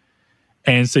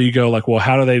 And so you go like, well,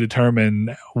 how do they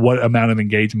determine what amount of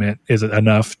engagement is it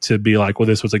enough to be like, well,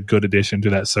 this was a good addition to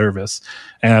that service?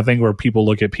 And I think where people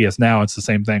look at PS Now, it's the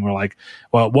same thing. We're like,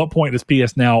 well, at what point does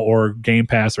PS Now or Game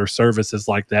Pass or services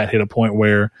like that hit a point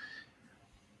where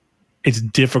it's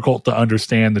difficult to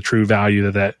understand the true value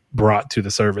that brought to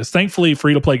the service? Thankfully,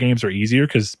 free-to-play games are easier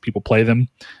because people play them,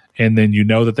 and then you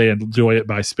know that they enjoy it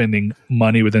by spending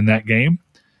money within that game.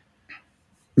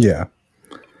 Yeah.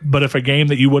 But if a game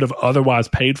that you would have otherwise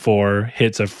paid for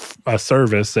hits a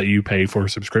service that you pay for a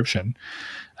subscription.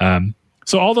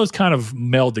 So all those kind of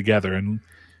meld together. And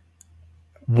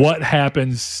what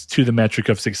happens to the metric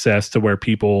of success to where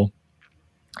people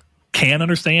can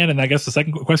understand? And I guess the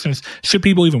second question is, should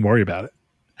people even worry about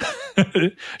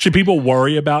it? Should people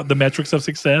worry about the metrics of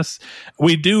success?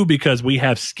 We do, because we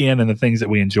have skin in the things that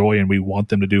we enjoy and we want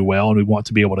them to do well, and we want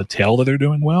to be able to tell that they're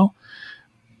doing well.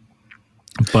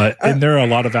 But isn't there a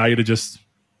lot of value to just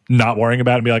not worrying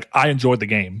about it and be like, I enjoyed the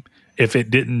game. If it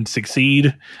didn't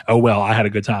succeed, oh well, I had a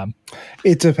good time.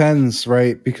 It depends,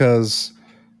 right? Because,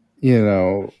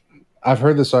 I've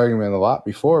heard this argument a lot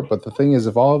before, but the thing is,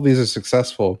 if all of these are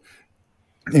successful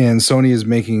and Sony is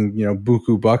making,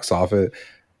 buku bucks off it,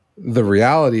 the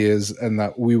reality is, and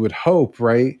that we would hope,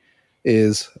 right,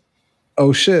 is,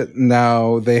 oh shit,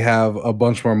 now they have a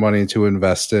bunch more money to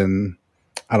invest in,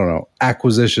 I don't know,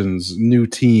 acquisitions, new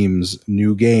teams,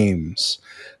 new games.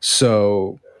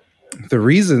 So the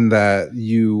reason that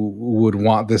you would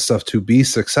want this stuff to be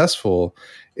successful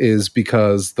is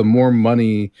because the more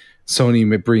money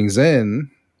Sony brings in,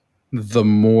 the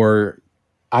more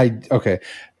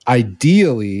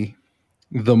ideally,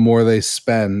 the more they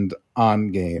spend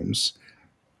on games.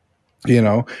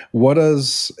 What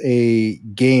does a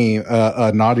game,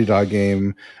 a Naughty Dog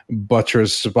game,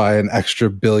 buttressed by an extra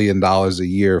 $1 billion a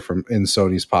year in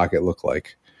Sony's pocket look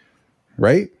like?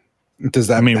 Right? Does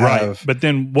that right? But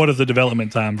then, what does the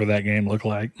development time for that game look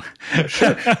like?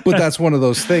 Sure, but that's one of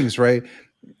those things, right?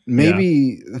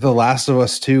 Maybe The Last of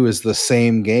Us 2 is the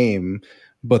same game,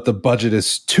 but the budget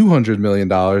is $200 million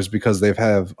because they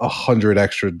have 100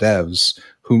 extra devs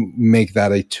who make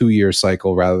that a 2-year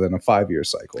cycle rather than a 5-year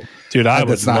cycle. Dude, I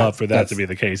would love for that to be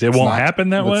the case. It won't happen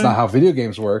that way. That's not how video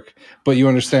games work. But you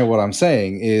understand what I'm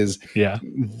saying is,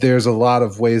 there's a lot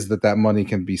of ways that money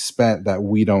can be spent that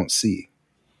we don't see.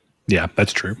 Yeah,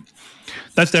 that's true.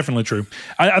 That's definitely true.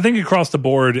 I think across the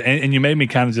board, and you made me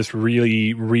kind of just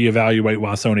really reevaluate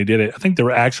why Sony did it. I think the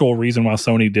actual reason why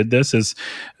Sony did this is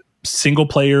single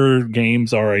player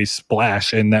games are a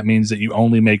splash, and that means that you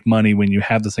only make money when you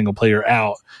have the single player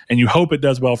out, and you hope it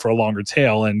does well for a longer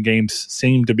tail. And games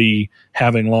seem to be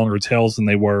having longer tails than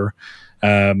they were,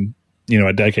 a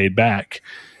decade back,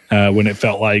 when it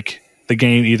felt like the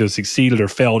game either succeeded or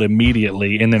failed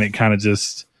immediately, and then it kind of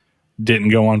just didn't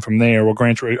go on from there. Well,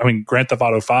 Grand Theft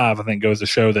Auto 5, I think, goes to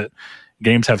show that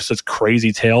games have such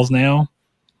crazy tails now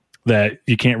that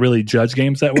you can't really judge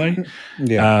games that way.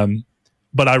 Yeah.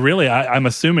 But I'm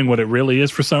assuming what it really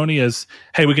is for Sony is,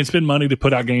 hey, we can spend money to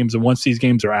put out games, and once these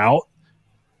games are out,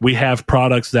 we have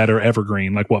products that are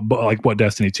evergreen, like what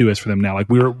Destiny 2 is for them now. Like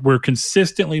we're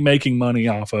consistently making money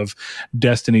off of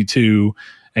Destiny 2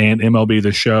 and MLB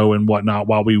The Show and whatnot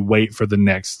while we wait for the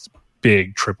next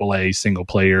big AAA single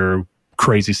player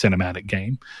crazy cinematic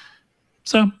game.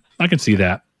 So I can see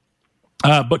that.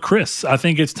 But Chris, I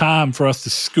think it's time for us to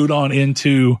scoot on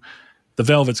into the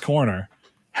Velvet's Corner.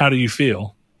 How do you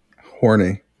feel?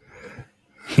 Horny.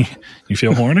 You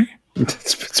feel horny?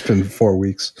 It's been 4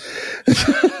 weeks.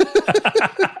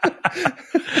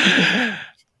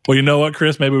 Well, you know what,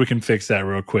 Chris? Maybe we can fix that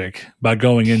real quick by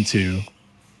going into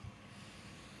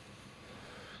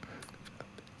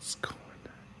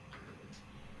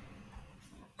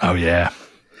Oh yeah.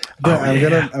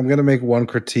 I'm gonna make one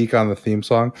critique on the theme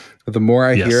song. But the more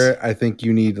I hear it, I think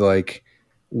you need like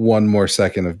 1 more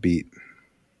second of beat.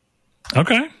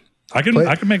 Okay. I can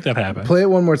make that happen. Play it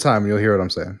one more time and you'll hear what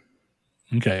I'm saying.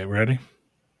 Okay, ready?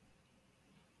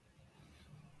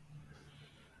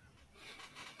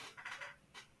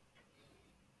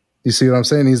 You see what I'm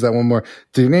saying? He's that one more.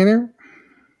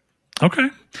 Okay.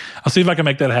 I'll see if I can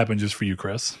make that happen just for you,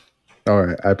 Chris. All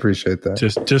right. I appreciate that.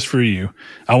 Just for you.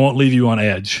 I won't leave you on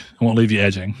edge. I won't leave you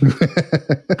edging.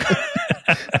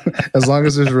 As long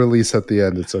as there's release at the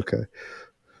end, it's okay.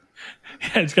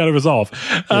 Yeah, it's got to resolve.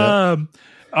 Yeah.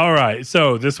 All right.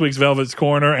 So this week's Velvet's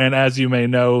Corner, and as you may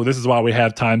know, this is why we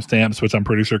have timestamps, which I'm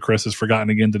pretty sure Chris has forgotten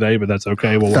again today, but that's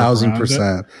okay. We'll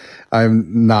 1,000%.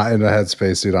 I'm not in a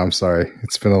headspace, dude. I'm sorry.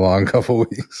 It's been a long couple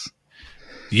weeks.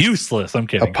 Useless. I'm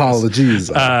kidding. Apologies.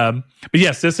 But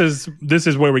yes, this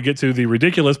is where we get to the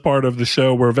ridiculous part of the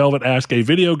show where Velvet asks a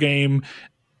video game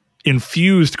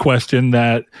infused question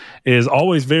that is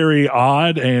always very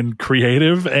odd and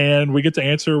creative, and we get to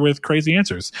answer with crazy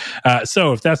answers.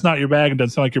 So if that's not your bag and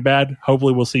doesn't sound like you're bad,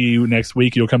 hopefully we'll see you next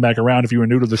week. You'll come back around. If you were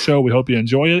new to the show, we hope you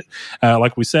enjoy it.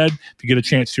 Like we said, if you get a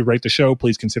chance to rate the show,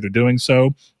 please consider doing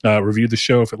so. Review the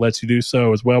show if it lets you do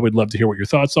so as well. We'd love to hear what your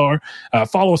thoughts are.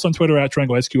 Follow us on Twitter at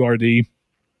TriangleSQRD.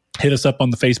 Hit us up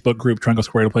on the Facebook group, Triangle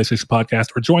Square to PlayStation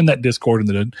Podcast, or join that Discord in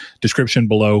the description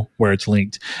below where it's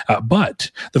linked. But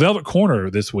the Velvet Corner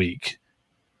this week,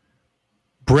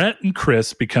 Brett and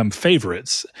Chris become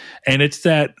favorites, and it's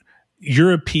that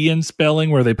European spelling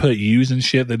where they put U's and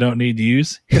shit that don't need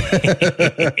U's.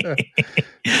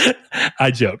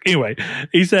 I joke. Anyway,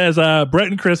 he says, Brett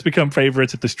and Chris become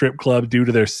favorites at the strip club due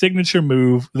to their signature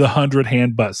move, the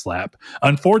 100-hand butt slap.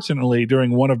 Unfortunately,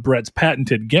 during one of Brett's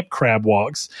patented gimp crab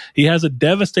walks, he has a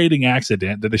devastating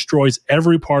accident that destroys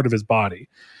every part of his body.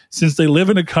 Since they live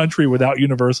in a country without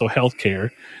universal health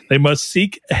care, they must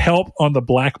seek help on the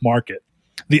black market.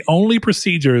 The only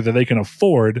procedure that they can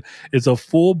afford is a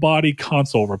full body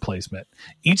console replacement.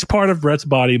 Each part of Brett's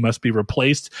body must be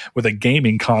replaced with a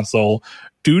gaming console.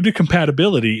 Due to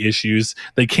compatibility issues,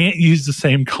 they can't use the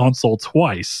same console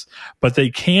twice, but they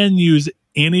can use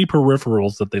any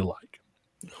peripherals that they like.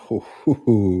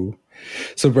 Ooh.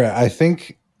 So, Brett, I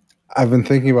think I've been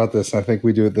thinking about this, and I think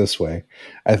we do it this way.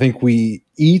 I think we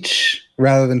each,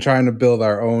 rather than trying to build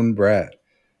our own Brett,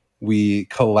 we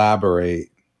collaborate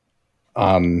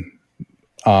on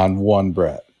one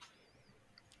Brett.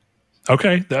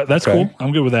 Okay, that's cool.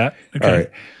 I'm good with that. Okay. All right.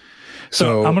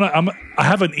 So I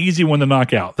have an easy one to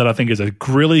knock out that I think is a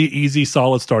really easy,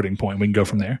 solid starting point. We can go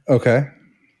from there. Okay.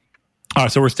 All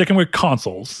right, so we're sticking with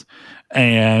consoles,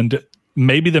 and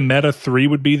maybe the Meta 3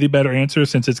 would be the better answer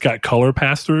since it's got color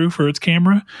pass through for its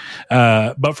camera.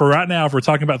 But for right now, if we're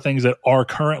talking about things that are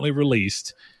currently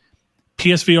released,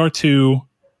 PSVR2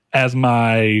 as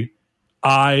my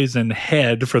eyes and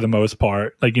head for the most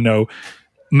part,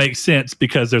 makes sense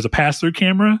because there's a pass-through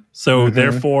camera, so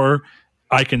therefore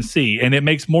I can see, and it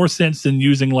makes more sense than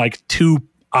using like 2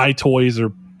 iToys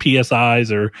or PSIs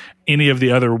or any of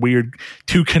the other weird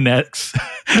 2 Kinects.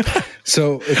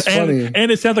 So it's funny,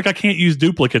 and it sounds like I can't use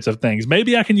duplicates of things.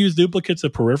 Maybe I can use duplicates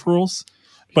of peripherals,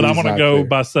 but I'm going to go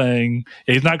by saying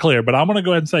he's not clear. But I'm going to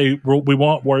go ahead and say we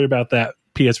won't worry about that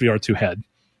PSVR2 head.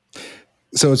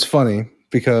 So it's funny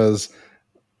because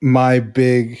my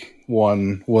big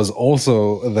one was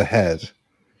also the head.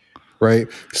 right?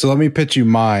 So let me pitch you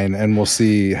mine, and we'll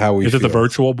see how we. Is it the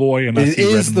Virtual Boy? And it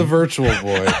is the Virtual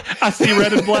Boy. I see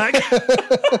red and black.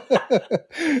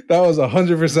 That was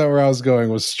 100% where I was going.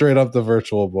 Was straight up the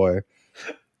Virtual Boy.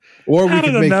 Or we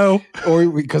could make, or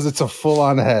because it's a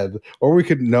full-on head, or we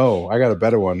could I got a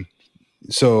better one.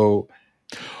 So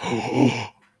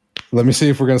let me see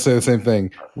if we're gonna say the same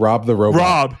thing. Rob the robot.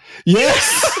 Rob.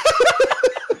 Yes.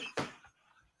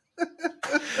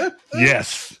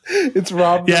 Yes. It's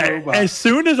Rob the robot. As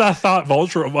soon as I thought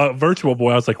Virtual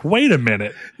Boy, I was like, wait a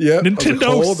minute. Yeah.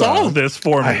 Nintendo solved this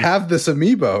for me. I have this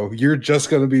amiibo. You're just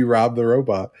gonna be Rob the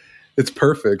robot. It's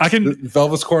perfect.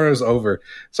 Velvet's Corner is over.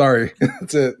 Sorry.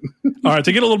 That's it. All right.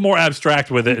 To get a little more abstract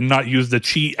with it and not use the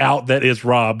cheat out that is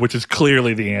Rob, which is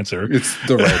clearly the answer. It's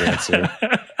the right answer.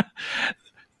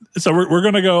 So we're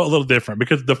going to go a little different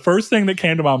because the first thing that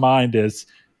came to my mind is,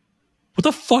 what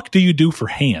the fuck do you do for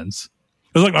hands?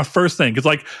 It was like my first thing. Because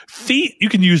like feet, you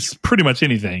can use pretty much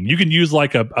anything. You can use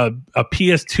like a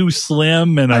PS2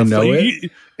 Slim. And I know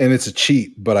it. And it's a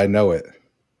cheat, but I know it.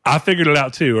 I figured it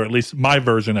out too, or at least my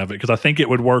version of it, because I think it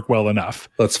would work well enough.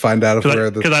 Let's find out if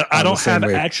we're because I don't have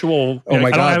actual. I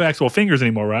don't have actual fingers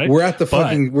anymore, right? We're at the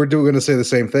fucking. We're going to say the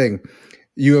same thing.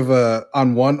 You have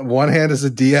on one hand is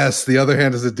a DS, the other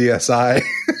hand is a DSi.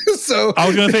 So I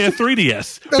was going to say a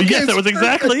 3DS, but yes, that was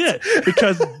exactly it,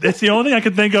 because it's the only thing I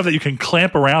could think of that you can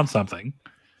clamp around something.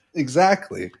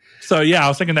 Exactly. So yeah, I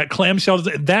was thinking that clamshell,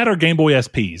 that or Game Boy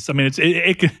SPs. I mean,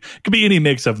 it could be any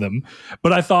mix of them.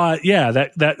 But I thought, yeah,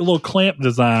 that little clamp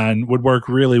design would work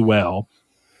really well.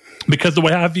 Because the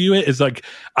way I view it is like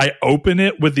I open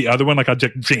it with the other one, like I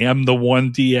just jam the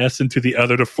one DS into the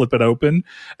other to flip it open,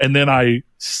 and then I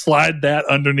slide that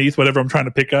underneath whatever I'm trying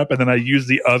to pick up, and then I use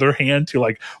the other hand to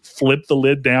like flip the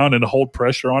lid down and hold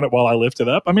pressure on it while I lift it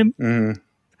up. I mean,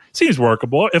 seems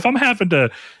workable. If I'm having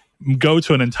to go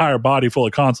to an entire body full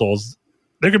of consoles,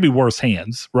 there could be worse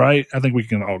hands, right? I think we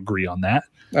can all agree on that.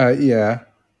 Yeah.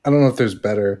 I don't know if there's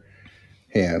better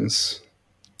hands.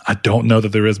 I don't know that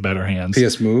there is better hands.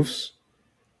 PS Moves?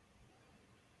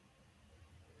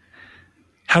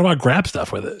 How do I grab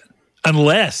stuff with it?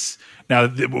 Unless, now,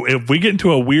 if we get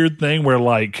into a weird thing where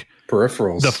like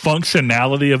peripherals, the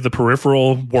functionality of the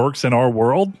peripheral works in our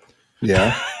world.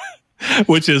 Yeah.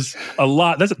 Which is a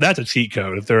lot. That's a cheat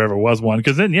code if there ever was one.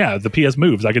 Because then, yeah, the PS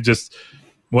Moves, I could just,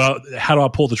 how do I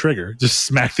pull the trigger? Just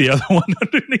smack the other one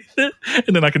underneath it,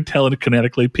 and then I can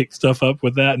telekinetically pick stuff up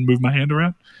with that and move my hand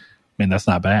around. I mean, that's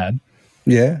not bad.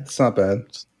 Yeah, it's not bad.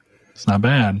 It's not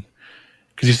bad.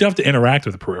 Because you still have to interact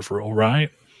with the peripheral,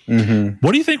 right? Mm-hmm.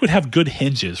 What do you think would have good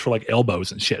hinges for like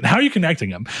elbows and shit? How are you connecting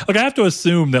them? Like, I have to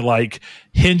assume that like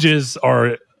hinges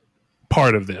are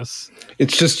part of this.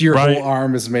 It's just your whole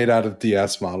arm is made out of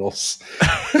DS models.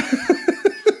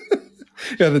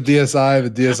 Yeah, the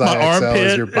DSi XL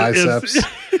is your biceps.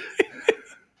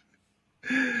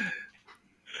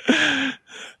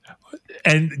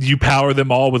 And you power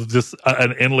them all with just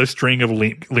an endless string of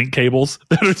link cables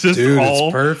that are just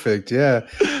it's perfect. Yeah,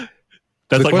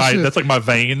 that's like my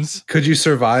veins. Could you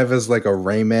survive as like a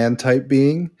Rayman type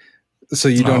being? So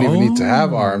you don't even need to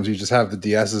have arms. You just have the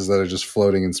DSs that are just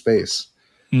floating in space.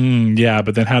 Yeah,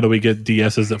 but then how do we get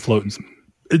DSs that float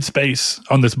in space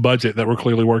on this budget that we're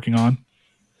clearly working on?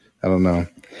 I don't know.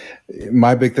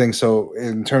 My big thing. So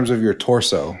in terms of your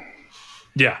torso,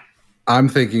 yeah. I'm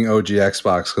thinking OG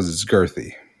Xbox because it's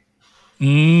girthy.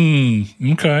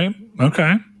 Okay.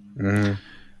 Mm-hmm.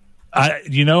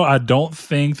 I don't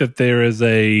think that there is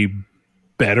a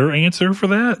better answer for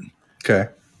that. Okay.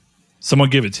 Someone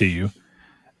give it to you.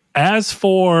 As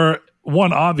for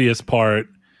one obvious part,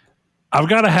 I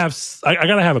gotta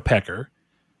have a pecker.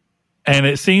 And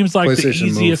it seems like the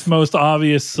easiest, most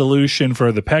obvious solution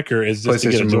for the pecker is just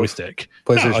to get a joystick.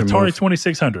 Atari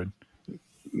 2600.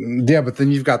 Yeah, but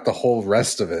then you've got the whole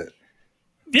rest of it.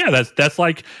 Yeah, that's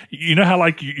like, you know how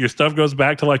like your stuff goes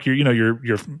back to like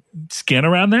your skin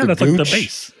around there. That's like the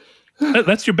base.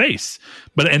 That's your base.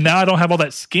 And now I don't have all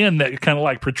that skin that kind of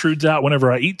like protrudes out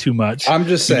whenever I eat too much. I'm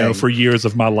just saying, for years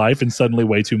of my life, and suddenly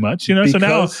way too much. So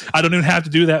now I don't even have to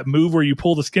do that move where you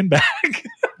pull the skin back.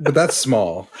 But that's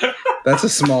small. That's a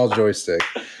small joystick.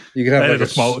 You can have like a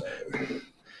small.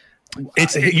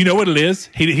 It's you know what it is.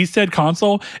 He said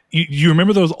console. You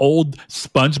remember those old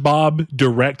SpongeBob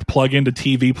direct plug into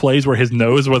TV plays where his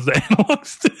nose was the analog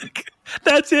stick?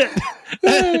 That's it.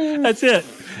 That's it.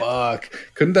 Fuck.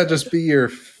 Couldn't that just be your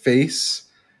face?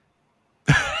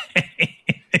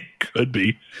 It could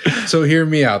be. So hear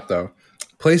me out though.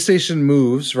 PlayStation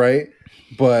moves, right?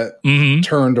 But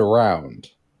turned around.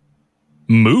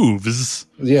 Moves?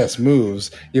 Yes,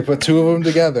 moves. You put two of them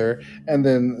together, and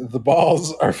then the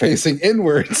balls are facing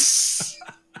inwards.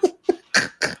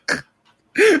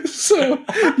 So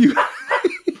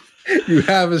you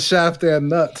have a shaft and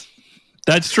nut.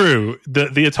 That's true. The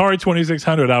Atari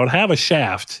 2600, I would have a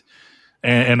shaft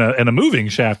and a moving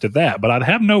shaft at that, but I'd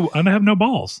have no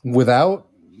balls.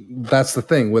 That's the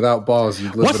thing. Without balls,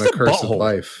 you'd live in a cursed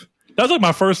life. That was like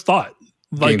my first thought.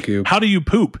 Like, GameCube. How do you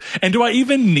poop? And do I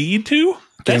even need to?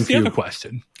 That's the other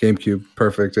question. GameCube,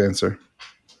 perfect answer.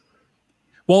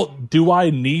 Well, do I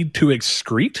need to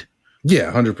excrete?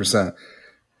 Yeah, 100%.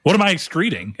 What am I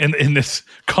excreting in this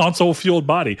console-fueled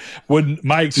body? Would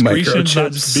my excretion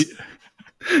not just be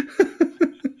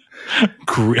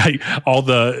all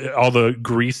the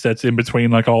grease that's in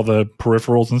between, like all the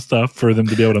peripherals and stuff, for them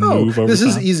to be able to move over? This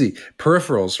is easy.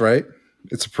 Peripherals, right?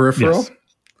 It's a peripheral.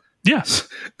 Yes.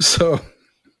 So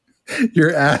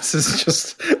your ass is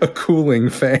just a cooling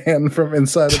fan from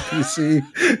inside a PC,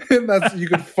 and you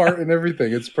can fart and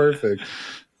everything. It's perfect.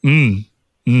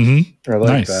 Mm-hmm. I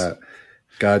like that.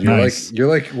 God, you're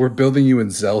like we're building you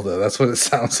in Zelda. That's what it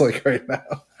sounds like right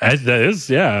now. That is,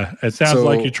 yeah. It sounds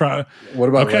like you try. What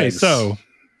about legs? So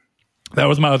that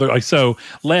was my other. So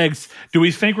legs. Do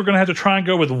we think we're going to have to try and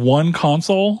go with one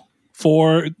console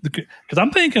for? Because I'm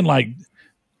thinking like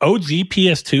OG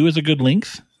PS2 is a good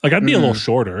length. Like I'd be a little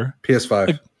shorter.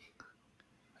 PS5.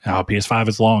 PS5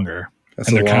 is longer.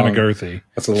 And they're kind of girthy.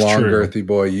 That's a long, girthy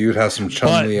boy. You'd have some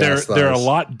chummy ass thighs. They're a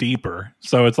lot deeper.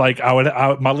 So it's like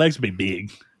my legs would be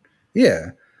big.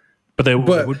 Yeah. But they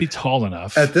would be tall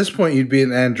enough. At this point, you'd be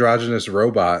an androgynous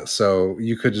robot. So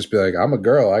you could just be like, I'm a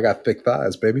girl. I got thick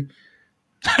thighs, baby.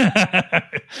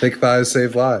 Thick thighs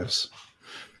save lives.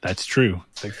 That's true.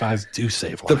 Thick thighs do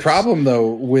save lives. The problem,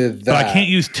 though, with that... But I can't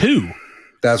use two.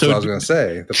 That's what I was going to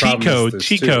say. The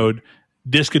cheat code.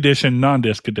 Disc edition,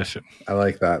 non-disc edition. I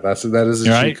like that. That is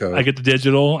a cheat code. I get the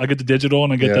digital, and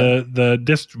I get the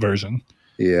disc version.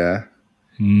 Yeah.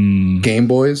 Game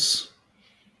Boys.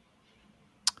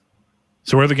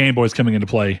 So where are the Game Boys coming into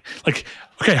play? Like,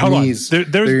 okay, hold on.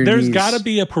 There's got to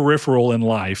be a peripheral in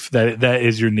life that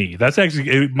is your knee. That's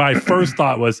actually my first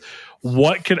thought was,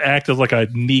 what could act as like a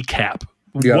kneecap?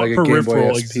 What like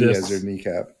peripheral exists as your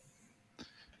kneecap?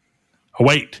 Oh,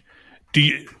 wait,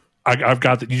 I've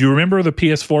got do you remember the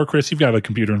PS4, Chris? You've got a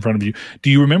computer in front of you. Do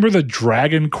you remember the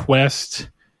Dragon Quest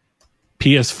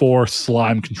PS4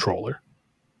 slime controller?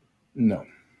 No.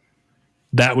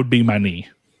 That would be my knee.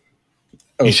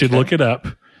 Okay. You should look it up.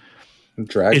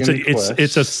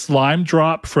 It's a slime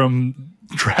drop from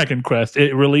Dragon Quest.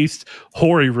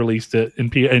 Hori released it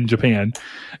in Japan,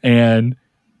 and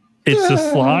it's a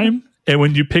slime. And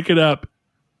when you pick it up,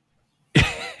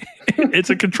 it's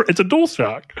a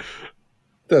DualShock.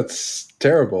 That's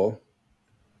terrible.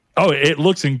 Oh, it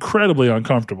looks incredibly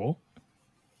uncomfortable.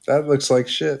 That looks like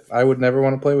shit. I would never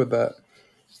want to play with that.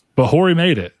 But Hori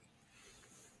made it.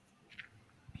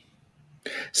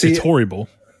 See, it's horrible.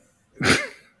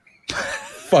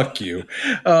 Fuck you.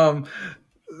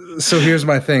 So here's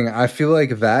my thing. I feel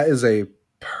like that is a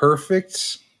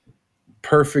perfect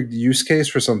use case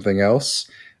for something else.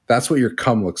 That's what your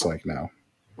cum looks like now.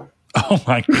 Oh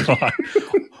my God.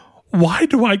 Why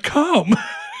do I cum?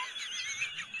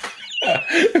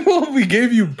 Well, we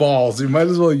gave you balls. You might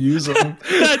as well use them.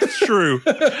 That's true.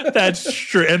 That's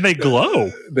true. And they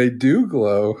glow. They do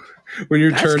glow. When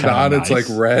you're turned on, nice. It's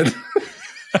like red.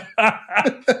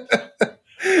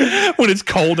 When it's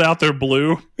cold out, they're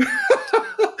blue.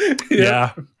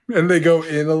 Yeah. And they go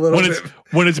in a little bit.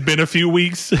 When it's been a few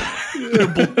weeks, they're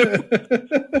blue.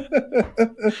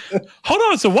 Hold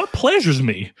on. So what pleasures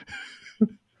me?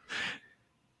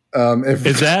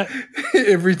 Every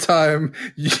time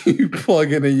you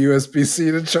plug in a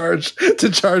USB-C to charge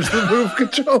the Move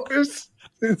controllers,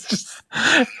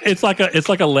 it's like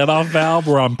a let-off valve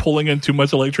where I'm pulling in too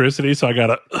much electricity, so I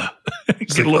gotta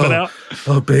get a little bit out.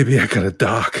 Oh baby, I gotta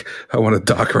dock. I want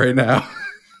to dock right now.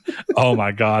 Oh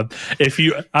my God!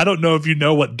 I don't know if you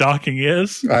know what docking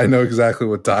is. I know exactly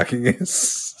what docking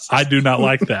is. I do not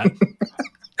like that.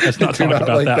 Let's not talk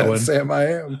about that one, Sam. I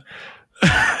am.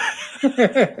 All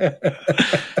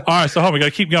right, so we got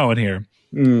to keep going here.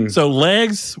 So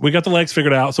legs, we got the legs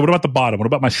figured out. So what about the bottom? What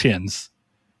about my shins?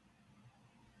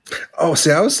 Oh,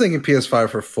 see, I was thinking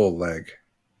PS5 for full leg.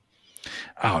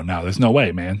 Oh no, there's no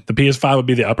way, man. The PS5 would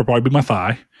be the upper part, would be my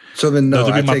thigh. So then no,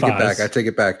 I take it back. I take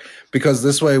it back because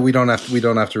this way we don't have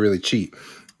to really cheat.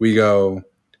 We go.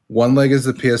 One leg is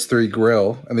the PS3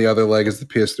 grill, and the other leg is the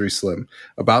PS3 Slim.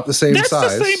 About the same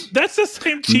size. That's the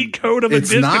same cheat code of a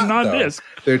disc and non-disc.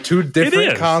 They're two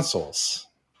different consoles.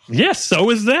 Yes, so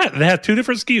is that. They have two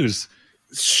different SKUs.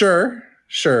 Sure.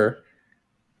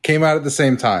 Came out at the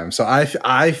same time. So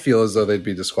I feel as though they'd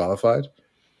be disqualified.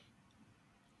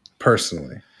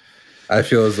 Personally. I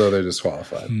feel as though they're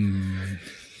disqualified.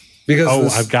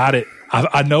 Because I've got it.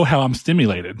 I know how I'm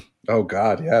stimulated. Oh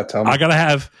God, yeah. Tell me. I gotta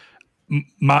have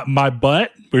my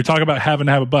butt. We were talking about having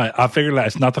to have a butt. I figured that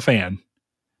it's not the fan.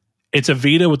 It's a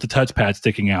Vita with the touchpad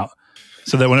sticking out,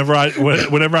 so that whenever I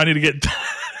need to get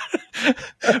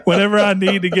whenever I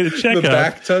need to get a checkup, the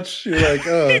back touch, you're like,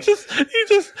 oh, you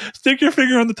just stick your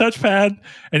finger on the touchpad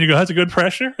and you go, that's a good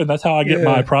pressure, and that's how I get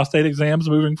my prostate exams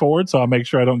moving forward. So I make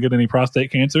sure I don't get any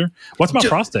prostate cancer. What's my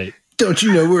prostate? Don't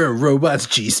you know where a robot's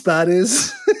G-spot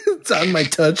is? It's on my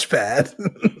touchpad.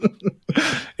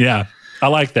 Yeah, I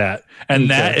like that. And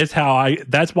that's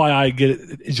why I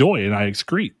get joy and I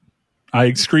excrete.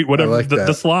 Whatever like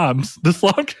the slime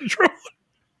control.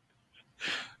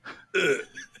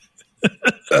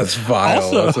 That's vile.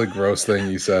 Also, that's a gross thing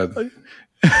you said.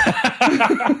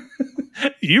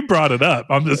 You brought it up.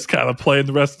 I'm just kind of playing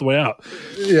the rest of the way out.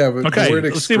 Yeah, but okay,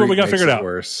 let's see what we got figured out.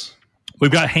 Worse.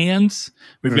 We've got hands,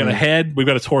 we've got a head, we've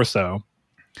got a torso.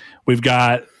 We've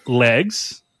got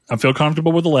legs. I feel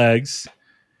comfortable with the legs.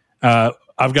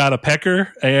 I've got a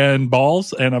pecker and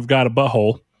balls, and I've got a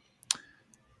butthole.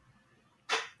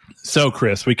 So,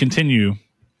 Chris, we continue.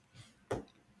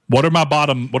 What are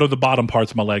the bottom parts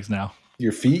of my legs now?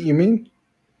 Your feet, you mean?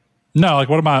 No, like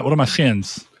what are my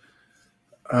shins?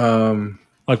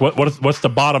 Like what's the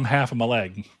bottom half of my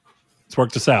leg? Let's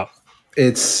work this out.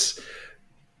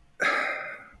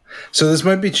 So this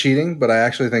might be cheating, but I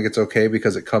actually think it's okay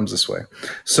because it comes this way.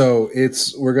 So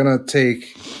we're gonna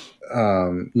take,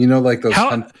 like those.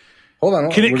 Hold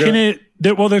on.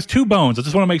 Well, there's two bones. I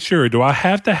just want to make sure. Do I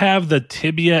have to have the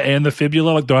tibia and the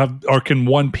fibula? Like, or can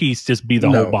one piece just be the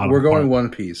whole bottom? We're going one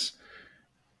piece.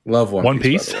 Love one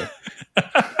piece.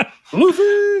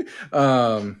 Luffy.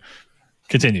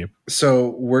 Continue.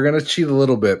 So we're gonna cheat a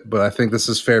little bit, but I think this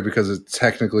is fair because it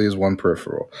technically is one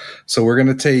peripheral. So we're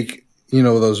gonna take,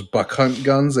 those buck hunt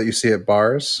guns that you see at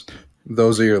bars.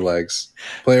 Those are your legs.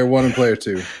 Player 1 and player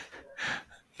 2.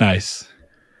 Nice.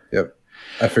 Yep.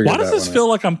 I figured. Why does this feel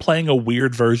like I'm playing a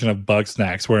weird version of Bug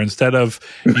Snacks, where instead of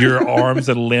your arms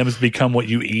and limbs become what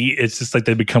you eat, it's just like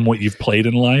they become what you've played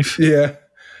in life? Yeah.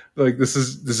 Like this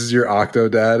is your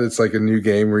Octodad. It's like a new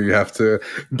game where you have to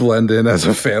blend in as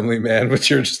a family man, but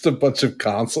you're just a bunch of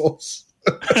consoles.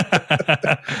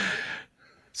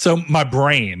 So my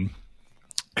brain,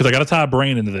 because I got to tie a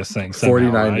brain into this thing somehow,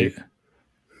 4090.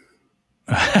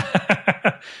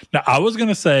 Right? Now, I was going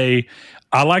to say,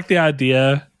 I like the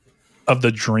idea of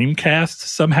the Dreamcast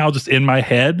somehow just in my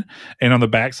head, and on the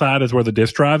backside is where the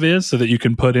disc drive is, so that you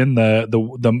can put in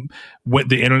the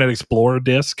Internet Explorer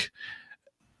disc.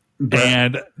 Brett,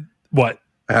 and what?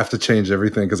 I have to change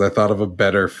everything because I thought of a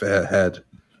better head.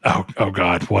 Oh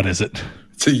God, what is it?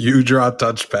 It's a U-Draw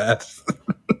touchpad.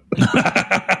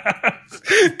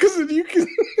 Because you can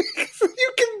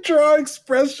draw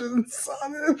expressions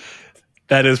on it.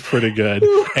 That is pretty good.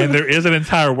 And there is an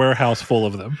entire warehouse full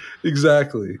of them.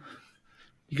 Exactly.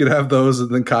 You could have those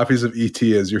and then copies of ET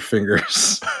as your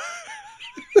fingers.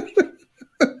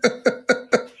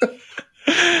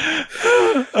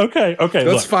 Okay.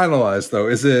 Let's finalize, though.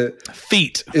 Is it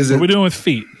feet? What are we doing with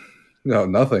feet? No,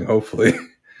 nothing, hopefully.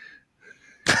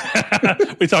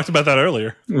 We talked about that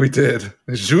earlier. We did.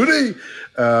 Judy!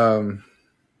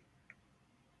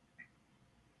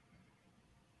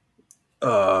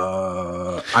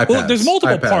 iPads. Well, there's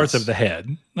multiple parts of the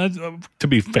head. To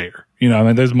be fair,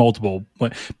 there's multiple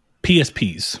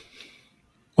PSPs.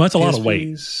 Well, that's a lot of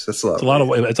weight. That's a lot of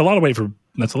weight. It's a lot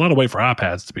of weight for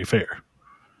iPads. To be fair,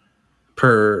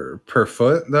 per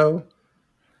foot though,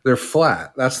 they're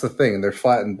flat. That's the thing. They're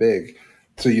flat and big,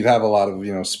 so you'd have a lot of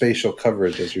you spatial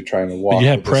coverage as you're trying to walk. But you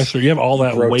have pressure. You have all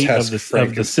that weight of the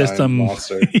system.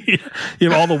 You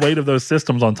have all the weight of those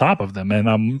systems on top of them,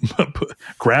 and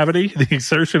gravity, the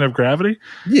exertion of gravity.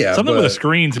 Yeah, something with a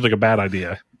screen seems like a bad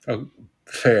idea. Oh,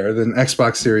 fair. Then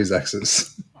Xbox Series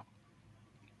X's,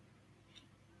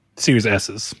 Series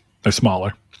S's. They're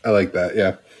smaller. I like that.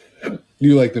 Yeah,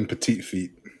 you like them petite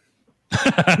feet.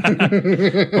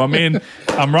 Well, I mean,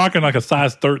 I'm rocking like a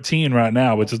size 13 right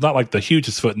now, which is not like the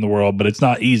hugest foot in the world, but it's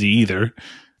not easy either.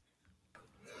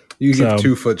 You give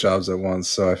 2 foot jobs at once,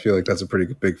 so I feel like that's a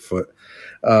pretty big foot.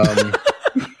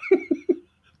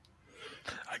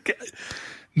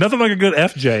 Nothing like a good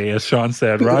FJ, as Sean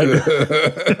said, right?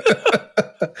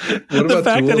 The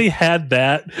fact that he had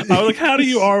that, I was like, "How do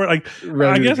you already?"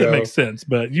 I guess it makes sense,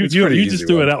 but you just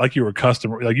threw it out like you were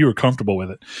comfortable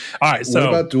with it. All right, so what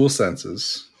about dual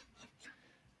senses?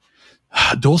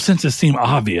 Dual senses seem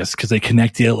obvious because they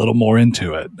connect you a little more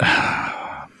into it.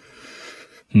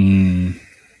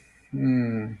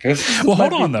 Well,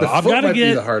 hold on though. I've got to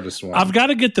get the hardest one. I've got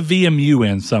to get the VMU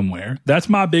in somewhere. That's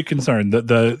my big concern.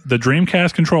 The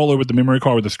Dreamcast controller with the memory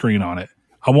card with the screen on it.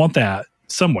 I want that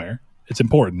somewhere. It's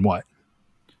important. What?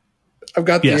 I've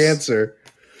got the answer.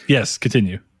 Yes,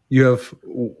 continue. You have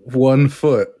 1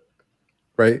 foot,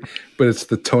 right? But it's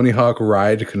the Tony Hawk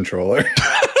Ride controller.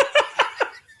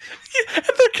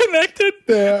 They're connected.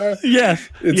 They are. Yes.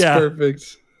 It's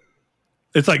perfect.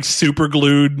 It's like super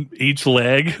glued each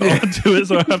leg onto it,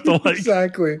 so I have to like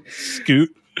exactly scoot.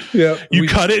 Yeah. You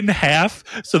cut it in half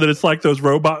so that it's like those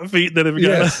robot feet that have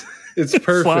got it's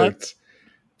perfect.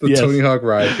 The Tony Hawk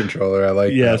Ride controller. I like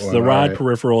that one. Yes, the Ride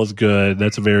peripheral is good.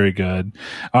 That's very good.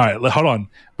 All right, hold on.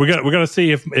 We're gonna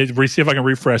see if I can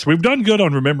refresh. We've done good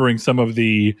on remembering some of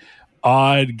the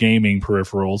odd gaming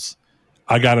peripherals.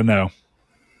 I gotta know.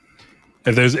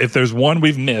 If there's one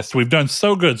we've missed, we've done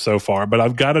so good so far, but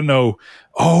I've got to know.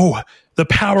 Oh, the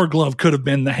Power Glove could have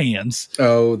been the hands.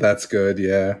 Oh, that's good.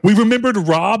 Yeah, we remembered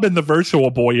Rob and the Virtual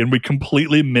Boy, and we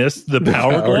completely missed the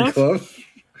Power Glove.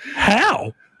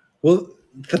 How? Well,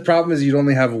 the problem is you'd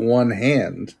only have one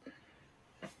hand.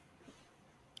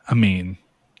 I mean,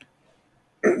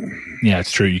 yeah,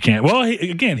 it's true. You can't. Well,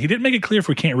 he didn't make it clear if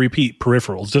we can't repeat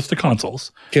peripherals, just the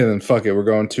consoles. Okay, then fuck it. We're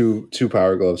going two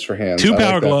Power Gloves for hands. Two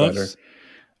Power Gloves.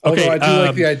 Okay, although I do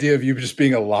like the idea of you just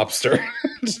being a lobster.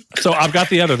 So I've got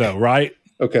the other though, right?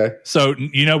 Okay. So,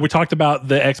 we talked about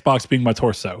the Xbox being my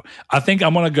torso. I think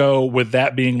I'm going to go with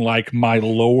that being like my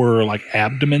lower like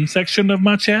abdomen section of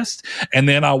my chest. And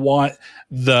then I want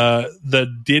the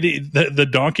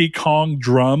Donkey Kong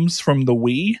drums from the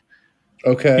Wii.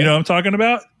 Okay. You know what I'm talking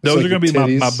about? Those are going to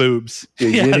be my boobs.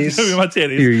 Your yitties. It's going to be my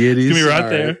titties. Your yitties. It's going to be right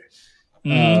there.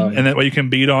 Right. And that way you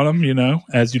can beat on them,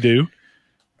 as you do.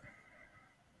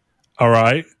 All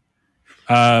right.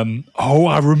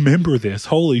 I remember this.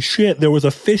 Holy shit. There was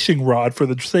a fishing rod for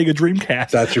the Sega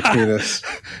Dreamcast. That's your penis.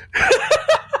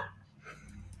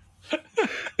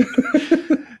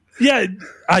 Yeah,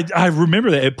 I remember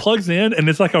that. It plugs in and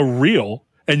it's like a reel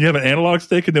and you have an analog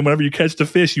stick and then whenever you catch the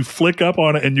fish, you flick up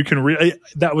on it and you can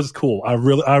that was cool.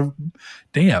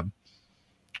 Damn,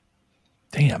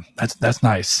 that's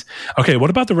nice. Okay, what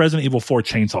about the Resident Evil 4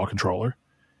 chainsaw controller?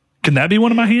 Can that be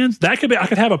one of my hands? That could be. I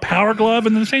could have a Power Glove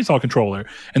and then a chainsaw controller,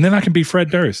 and then I can be Fred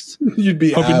Durst. You'd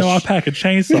be. Hope Ash. you know I pack a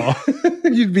chainsaw.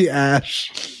 You'd be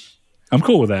Ash. I'm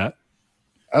cool with that.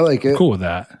 I like it. I'm cool with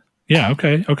that. Yeah.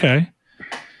 Okay.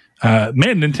 Man,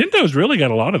 Nintendo's really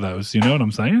got a lot of those. You know what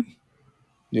I'm saying?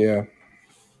 Yeah.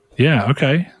 Yeah.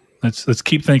 Okay. Let's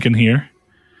keep thinking here.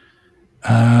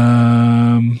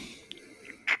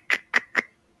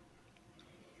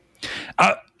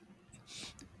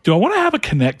 Do I want to have a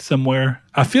Kinect somewhere?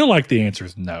 I feel like the answer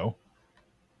is no.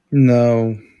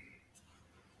 No.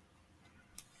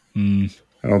 I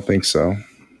don't think so.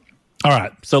 All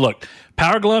right. So look,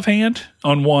 Power Glove hand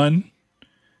on one.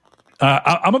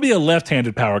 I'm going to be a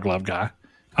left-handed Power Glove guy.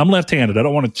 I'm left-handed. I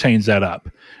don't want to change that up.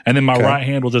 And then my right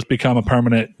hand will just become a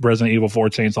permanent Resident Evil 4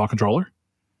 chainsaw controller.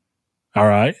 All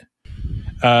right.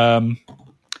 A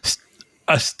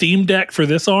Steam Deck for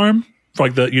this arm. For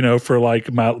like for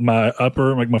like my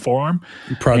upper, like my forearm.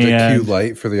 Project Q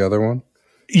Lite for the other one.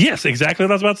 Yes, exactly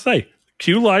what I was about to say.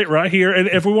 Q Lite right here. And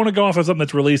if we want to go off of something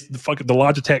that's released, the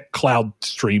Logitech Cloud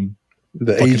Stream.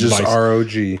 The Aegis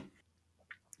ROG.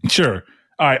 Sure.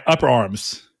 All right, upper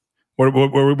arms. Where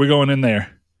are we going in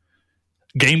there?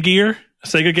 Game Gear?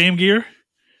 Sega Game Gear?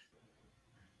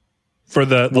 For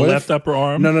the left upper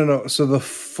arm? No. So the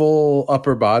full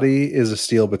upper body is a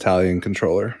Steel Battalion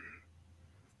controller.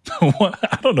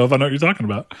 I don't know if I know what you're talking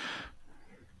about.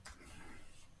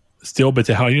 Steel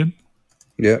Battalion?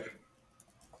 Yep.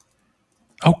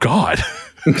 Oh, God.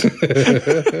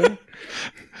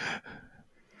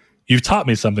 You've taught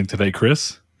me something today,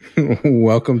 Chris.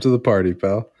 Welcome to the party,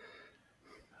 pal.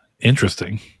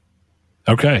 Interesting.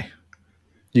 Okay.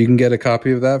 You can get a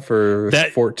copy of that for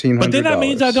 $1,400. But then that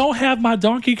means I don't have my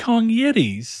Donkey Kong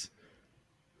Yetis.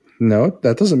 No,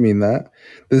 that doesn't mean that.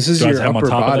 This is your upper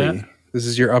body. This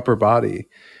is your upper body.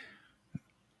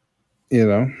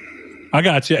 I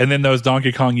got you. And then those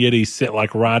Donkey Kong Yetis sit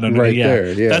like right under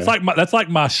there. Yeah. That's like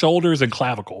my shoulders and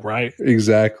clavicle, right?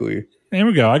 Exactly. There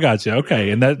we go. I got you.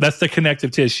 Okay. And that's the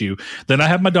connective tissue. Then I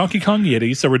have my Donkey Kong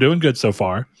Yeti, so we're doing good so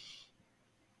far.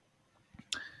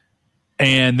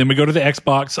 And then we go to the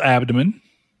Xbox abdomen.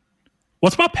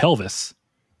 What's my pelvis?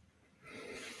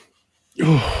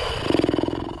 Wii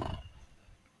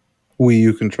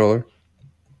U controller.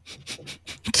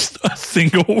 Just a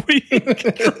single Wii.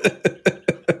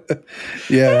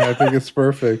 Yeah, I think it's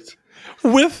perfect.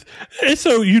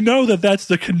 So you know that's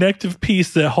the connective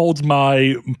piece that holds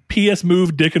my PS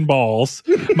Move dick and balls,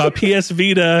 my PS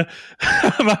Vita,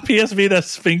 my PS Vita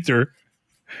sphincter.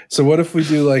 So what if we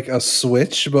do like a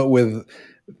Switch, but with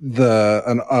the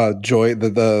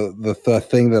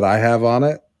thing that I have on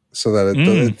it, so that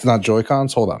it's not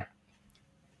Joy-Cons? Hold on.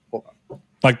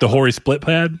 Like the Hori split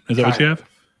pad? Is that what you have?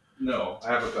 No, I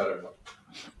have a better one.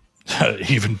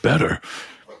 Even better.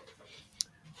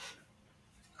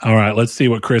 All right, let's see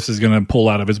what Chris is going to pull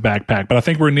out of his backpack. But I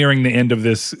think we're nearing the end of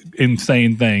this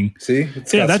insane thing. See?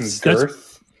 That's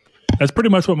pretty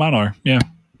much what mine are. Yeah.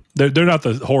 They're not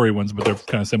the Hori ones, but they're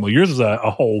kind of similar. Yours is a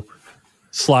whole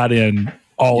slide in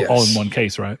all in one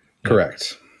case, right?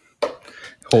 Correct.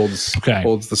 Holds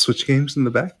the Switch games in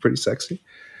the back. Pretty sexy.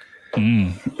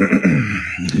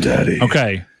 Daddy.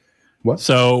 Okay. What?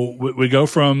 So we go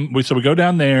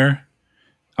down there.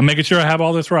 I'm making sure I have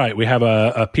all this right. We have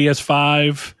a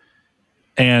PS5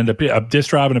 and a disc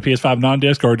drive and a PS5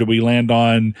 non-disc, or do we land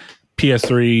on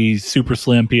PS3 super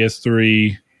slim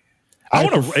PS3?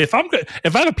 If I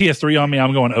have a PS3 on me,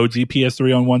 I'm going OG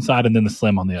PS3 on one side and then the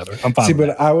slim on the other. I'm fine.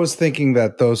 But I was thinking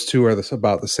that those two are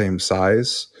about the same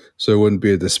size, so it wouldn't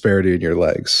be a disparity in your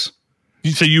legs.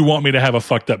 So you want me to have a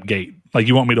fucked up gait? Like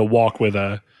you want me to walk with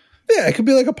a? Yeah, it could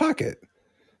be like a pocket.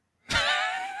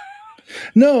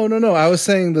 No. I was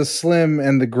saying the slim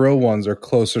and the grill ones are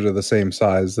closer to the same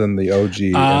size than the OG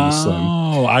and the slim.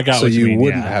 Oh, I got. So what you mean.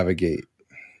 Wouldn't have a gate.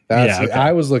 Okay.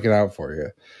 I was looking out for you.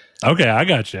 Okay, I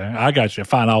got you.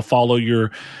 Fine, I'll follow your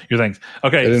things.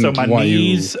 Okay, so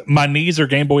my knees are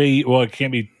Game Boy. Well, it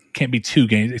can't be two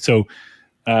games. So,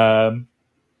 my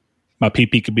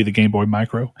PP could be the Game Boy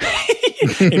Micro.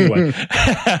 Anyway.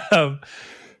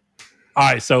 All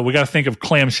right, so we got to think of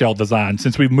clamshell design.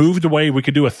 Since we moved away, we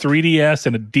could do a 3DS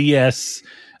and a DS.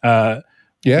 What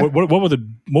were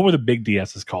the big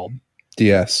DSs called?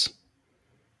 DS.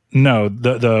 No,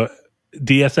 the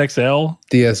DSXL?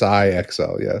 DSi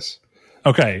XL, yes.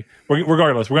 Okay.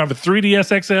 Regardless, we're going to have a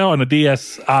 3DS XL and a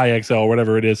DSi XL, or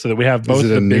whatever it is, so that we have both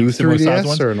the big similar size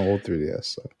ones. Or an old 3DS?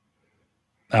 So.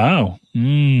 Oh.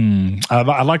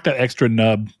 I like that extra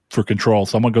nub for control,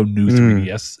 so I'm going to go new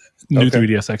 3DS. New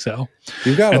 3DS XL.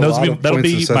 You've got a lot of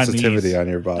points of sensitivity on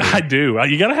your body. I do.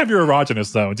 You got to have your erogenous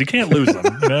zones. You can't lose them.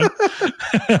 You know?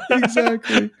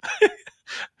 Exactly.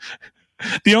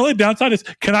 The only downside is,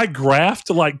 can I graft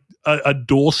like a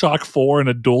DualShock 4 and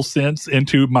a DualSense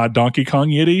into my Donkey Kong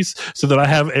Yitties so that I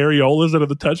have areolas that are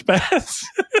the touchpads?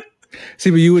 See,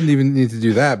 but you wouldn't even need to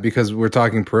do that because we're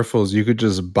talking peripherals. You could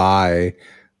just buy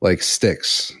like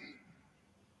sticks.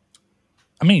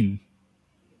 I mean,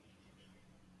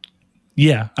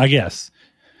 yeah, I guess.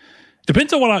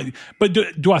 Depends on but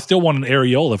do I still want an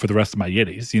areola for the rest of my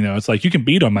Yitties? You know, it's like you can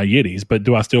beat on my Yitties, but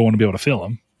do I still want to be able to fill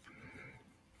them?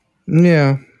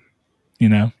 Yeah. You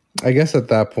know? I guess at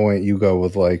that point you go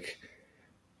with like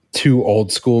two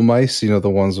old school mice, you know, the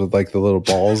ones with like the little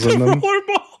balls in them.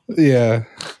 Yeah.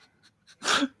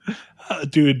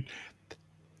 Dude,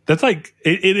 that's like,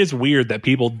 it is weird that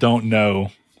people don't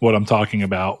know what I'm talking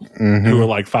about who are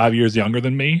like 5 years younger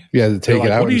than me. Yeah, to take it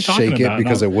out and shake it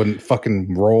because it wouldn't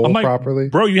fucking roll properly.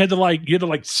 Bro, you had to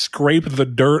like scrape the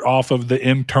dirt off of the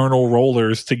internal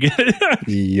rollers to get it.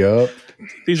 Yup.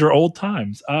 These are old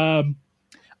times.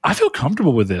 I feel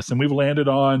comfortable with this, and we've landed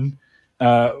on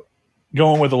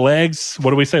going with the legs. What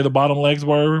do we say the bottom legs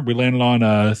were? We landed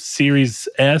on Series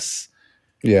S.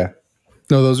 Yeah.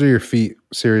 No, those are your feet,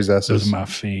 Series S. Those are my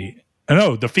feet.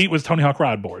 No, the feet was Tony Hawk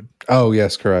Ride Board. Oh,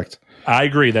 yes, correct. I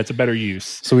agree. That's a better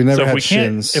use. So we never had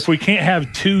shins. If we can't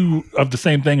have two of the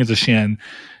same thing as a shin,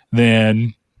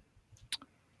 then,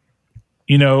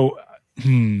 you know,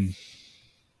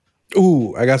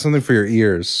 Ooh, I got something for your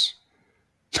ears.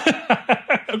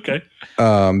 Okay.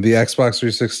 The Xbox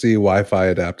 360 Wi-Fi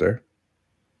adapter.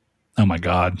 Oh, my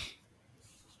God.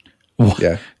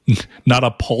 Yeah. Not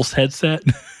a Pulse headset?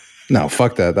 No,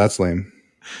 fuck that. That's lame.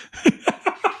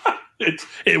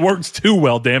 It works too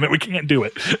well, damn it. We can't do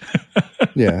it.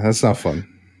 Yeah, that's not fun.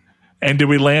 And did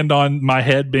we land on my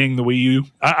head being the Wii U?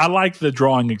 I like the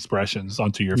drawing expressions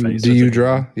onto your face. Do you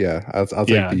draw? Yeah, I'll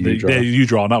take the you draw. The you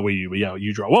draw, not Wii U, but yeah,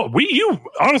 you draw. Well, Wii U,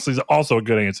 honestly, is also a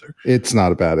good answer. It's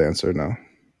not a bad answer, no.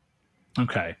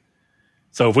 Okay.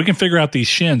 So if we can figure out these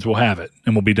shins, we'll have it,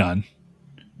 and we'll be done.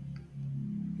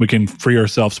 We can free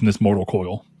ourselves from this mortal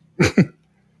coil.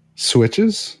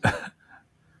 Switches?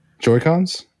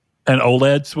 Joy-Cons? An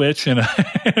OLED switch and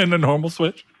a normal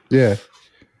switch? Yeah.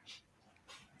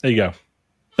 There you go.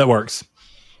 That works.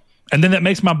 And then that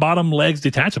makes my bottom legs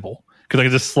detachable because I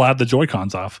can just slide the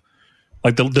Joy-Cons off.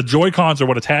 Like the Joy-Cons are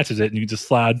what attaches it, and you can just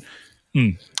slide.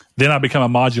 Then I become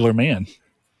a modular man.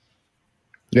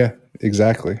 Yeah,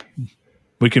 exactly.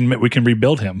 We can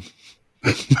rebuild him.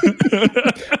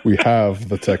 We have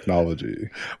the technology.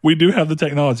 We do have the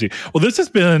technology. Well, this has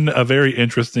been a very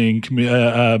interesting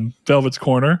Velvet's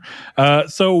Corner.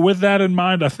 So with that in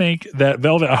mind, I think that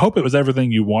Velvet, I hope it was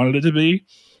everything you wanted it to be.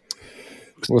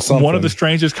 One of the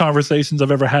strangest conversations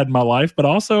I've ever had in my life, but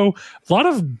also a lot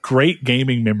of great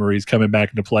gaming memories coming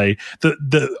back into play.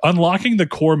 The unlocking the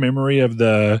core memory of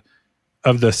the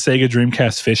Sega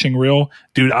Dreamcast fishing reel,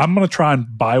 dude. I'm gonna try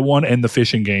and buy one and the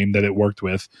fishing game that it worked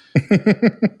with.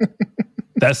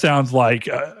 That sounds like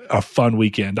a fun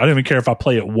weekend. I don't even care if I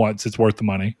play it once; it's worth the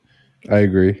money. I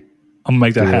agree. I'm gonna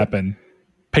make that happen.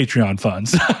 Patreon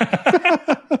funds.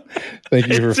 Thank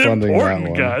you for funding that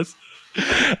one, guys.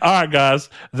 All right, guys,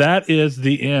 that is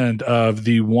the end of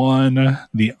the one,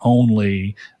 the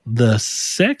only, the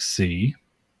sexy.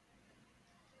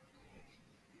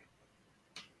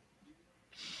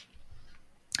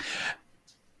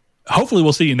 Hopefully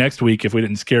we'll see you next week if we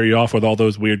didn't scare you off with all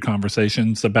those weird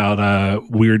conversations about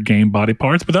weird game body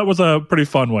parts. But that was a pretty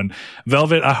fun one.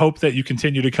 Velvet, I hope that you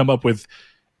continue to come up with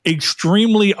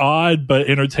extremely odd but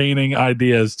entertaining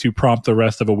ideas to prompt the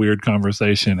rest of a weird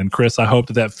conversation. And Chris, I hope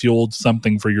that fueled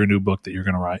something for your new book that you're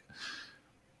going to write.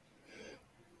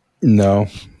 No.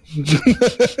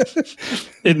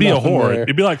 It'd be a horror.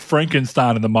 It'd be like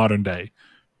Frankenstein in the modern day.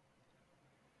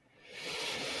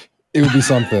 It would be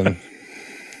something.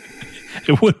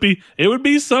 It would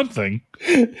be something.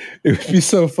 It would be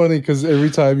so funny because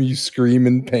every time you scream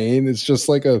in pain, it's just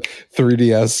like a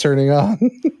 3DS turning on.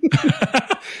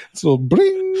 It's a little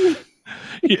bling.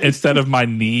 Instead of my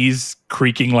knees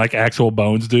creaking like actual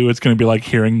bones do, it's going to be like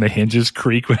hearing the hinges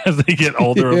creak as they get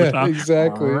older over time.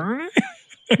 Exactly.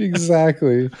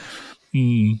 Exactly.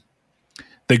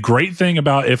 The great thing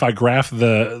about if I graph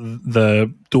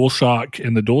the DualShock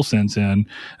and the DualSense in,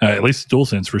 at least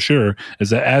DualSense for sure, is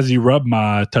that as you rub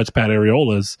my touchpad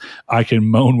areolas, I can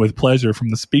moan with pleasure from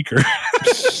the speaker.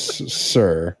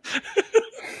 Sir,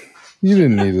 you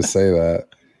didn't need to say that.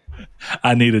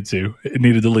 I needed to. It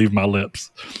needed to leave my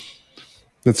lips.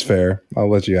 That's fair. I'll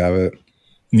let you have it.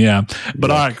 Yeah.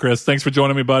 But all right, Chris, thanks for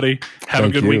joining me, buddy. Have a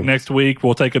good week next week.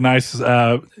 We'll take a nice,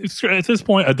 at this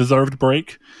point, a deserved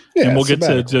break. Yeah, and we'll get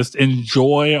to just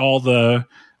enjoy all the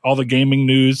gaming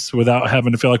news without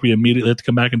having to feel like we immediately have to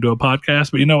come back and do a podcast.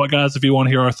 But you know what, guys? If you want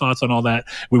to hear our thoughts on all that,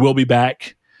 we will be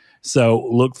back. So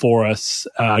look for us.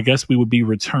 I guess we would be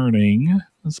returning.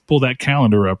 Let's pull that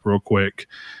calendar up real quick.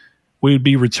 We would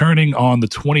be returning on the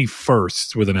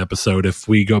 21st with an episode if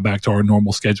we go back to our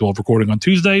normal schedule of recording on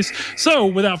Tuesdays. So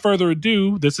without further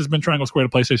ado, this has been Triangle Square,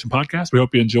 the PlayStation Podcast. We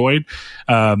hope you enjoyed.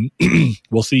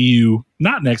 We'll see you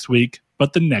not next week,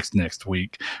 but the next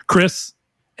week. Chris,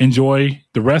 enjoy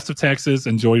the rest of Texas.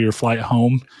 Enjoy your flight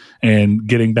home and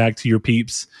getting back to your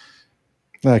peeps.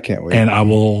 I can't wait. And I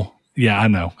will. Yeah, I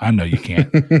know you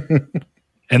can't.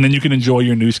 And then you can enjoy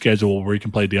your new schedule where you can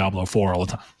play Diablo 4 all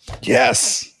the time.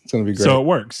 Yes. It's going to be great. So it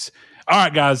works. All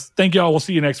right, guys. Thank y'all. We'll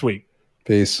see you next week.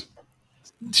 Peace.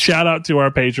 Shout out to our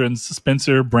patrons,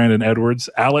 Spencer, Brandon Edwards,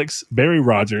 Alex, Barry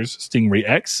Rogers, Stingray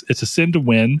X, It's a Sin to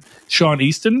Win, Sean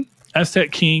Easton,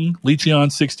 Aztec King,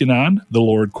 Lecheon69, The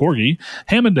Lord Corgi,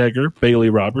 Hammond Egger, Bailey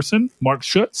Robertson, Mark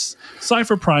Schutz,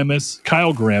 Cypher Primus,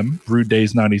 Kyle Grimm, Rude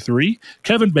Days 93,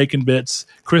 Kevin Bacon Bits,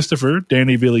 Christopher,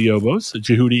 Danny Villalobos,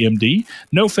 Jehudi MD,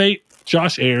 No Fate,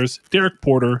 Josh Ayers, Derek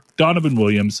Porter, Donovan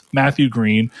Williams, Matthew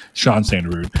Green, Sean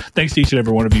Sanderud. Thanks to each and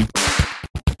every one of you.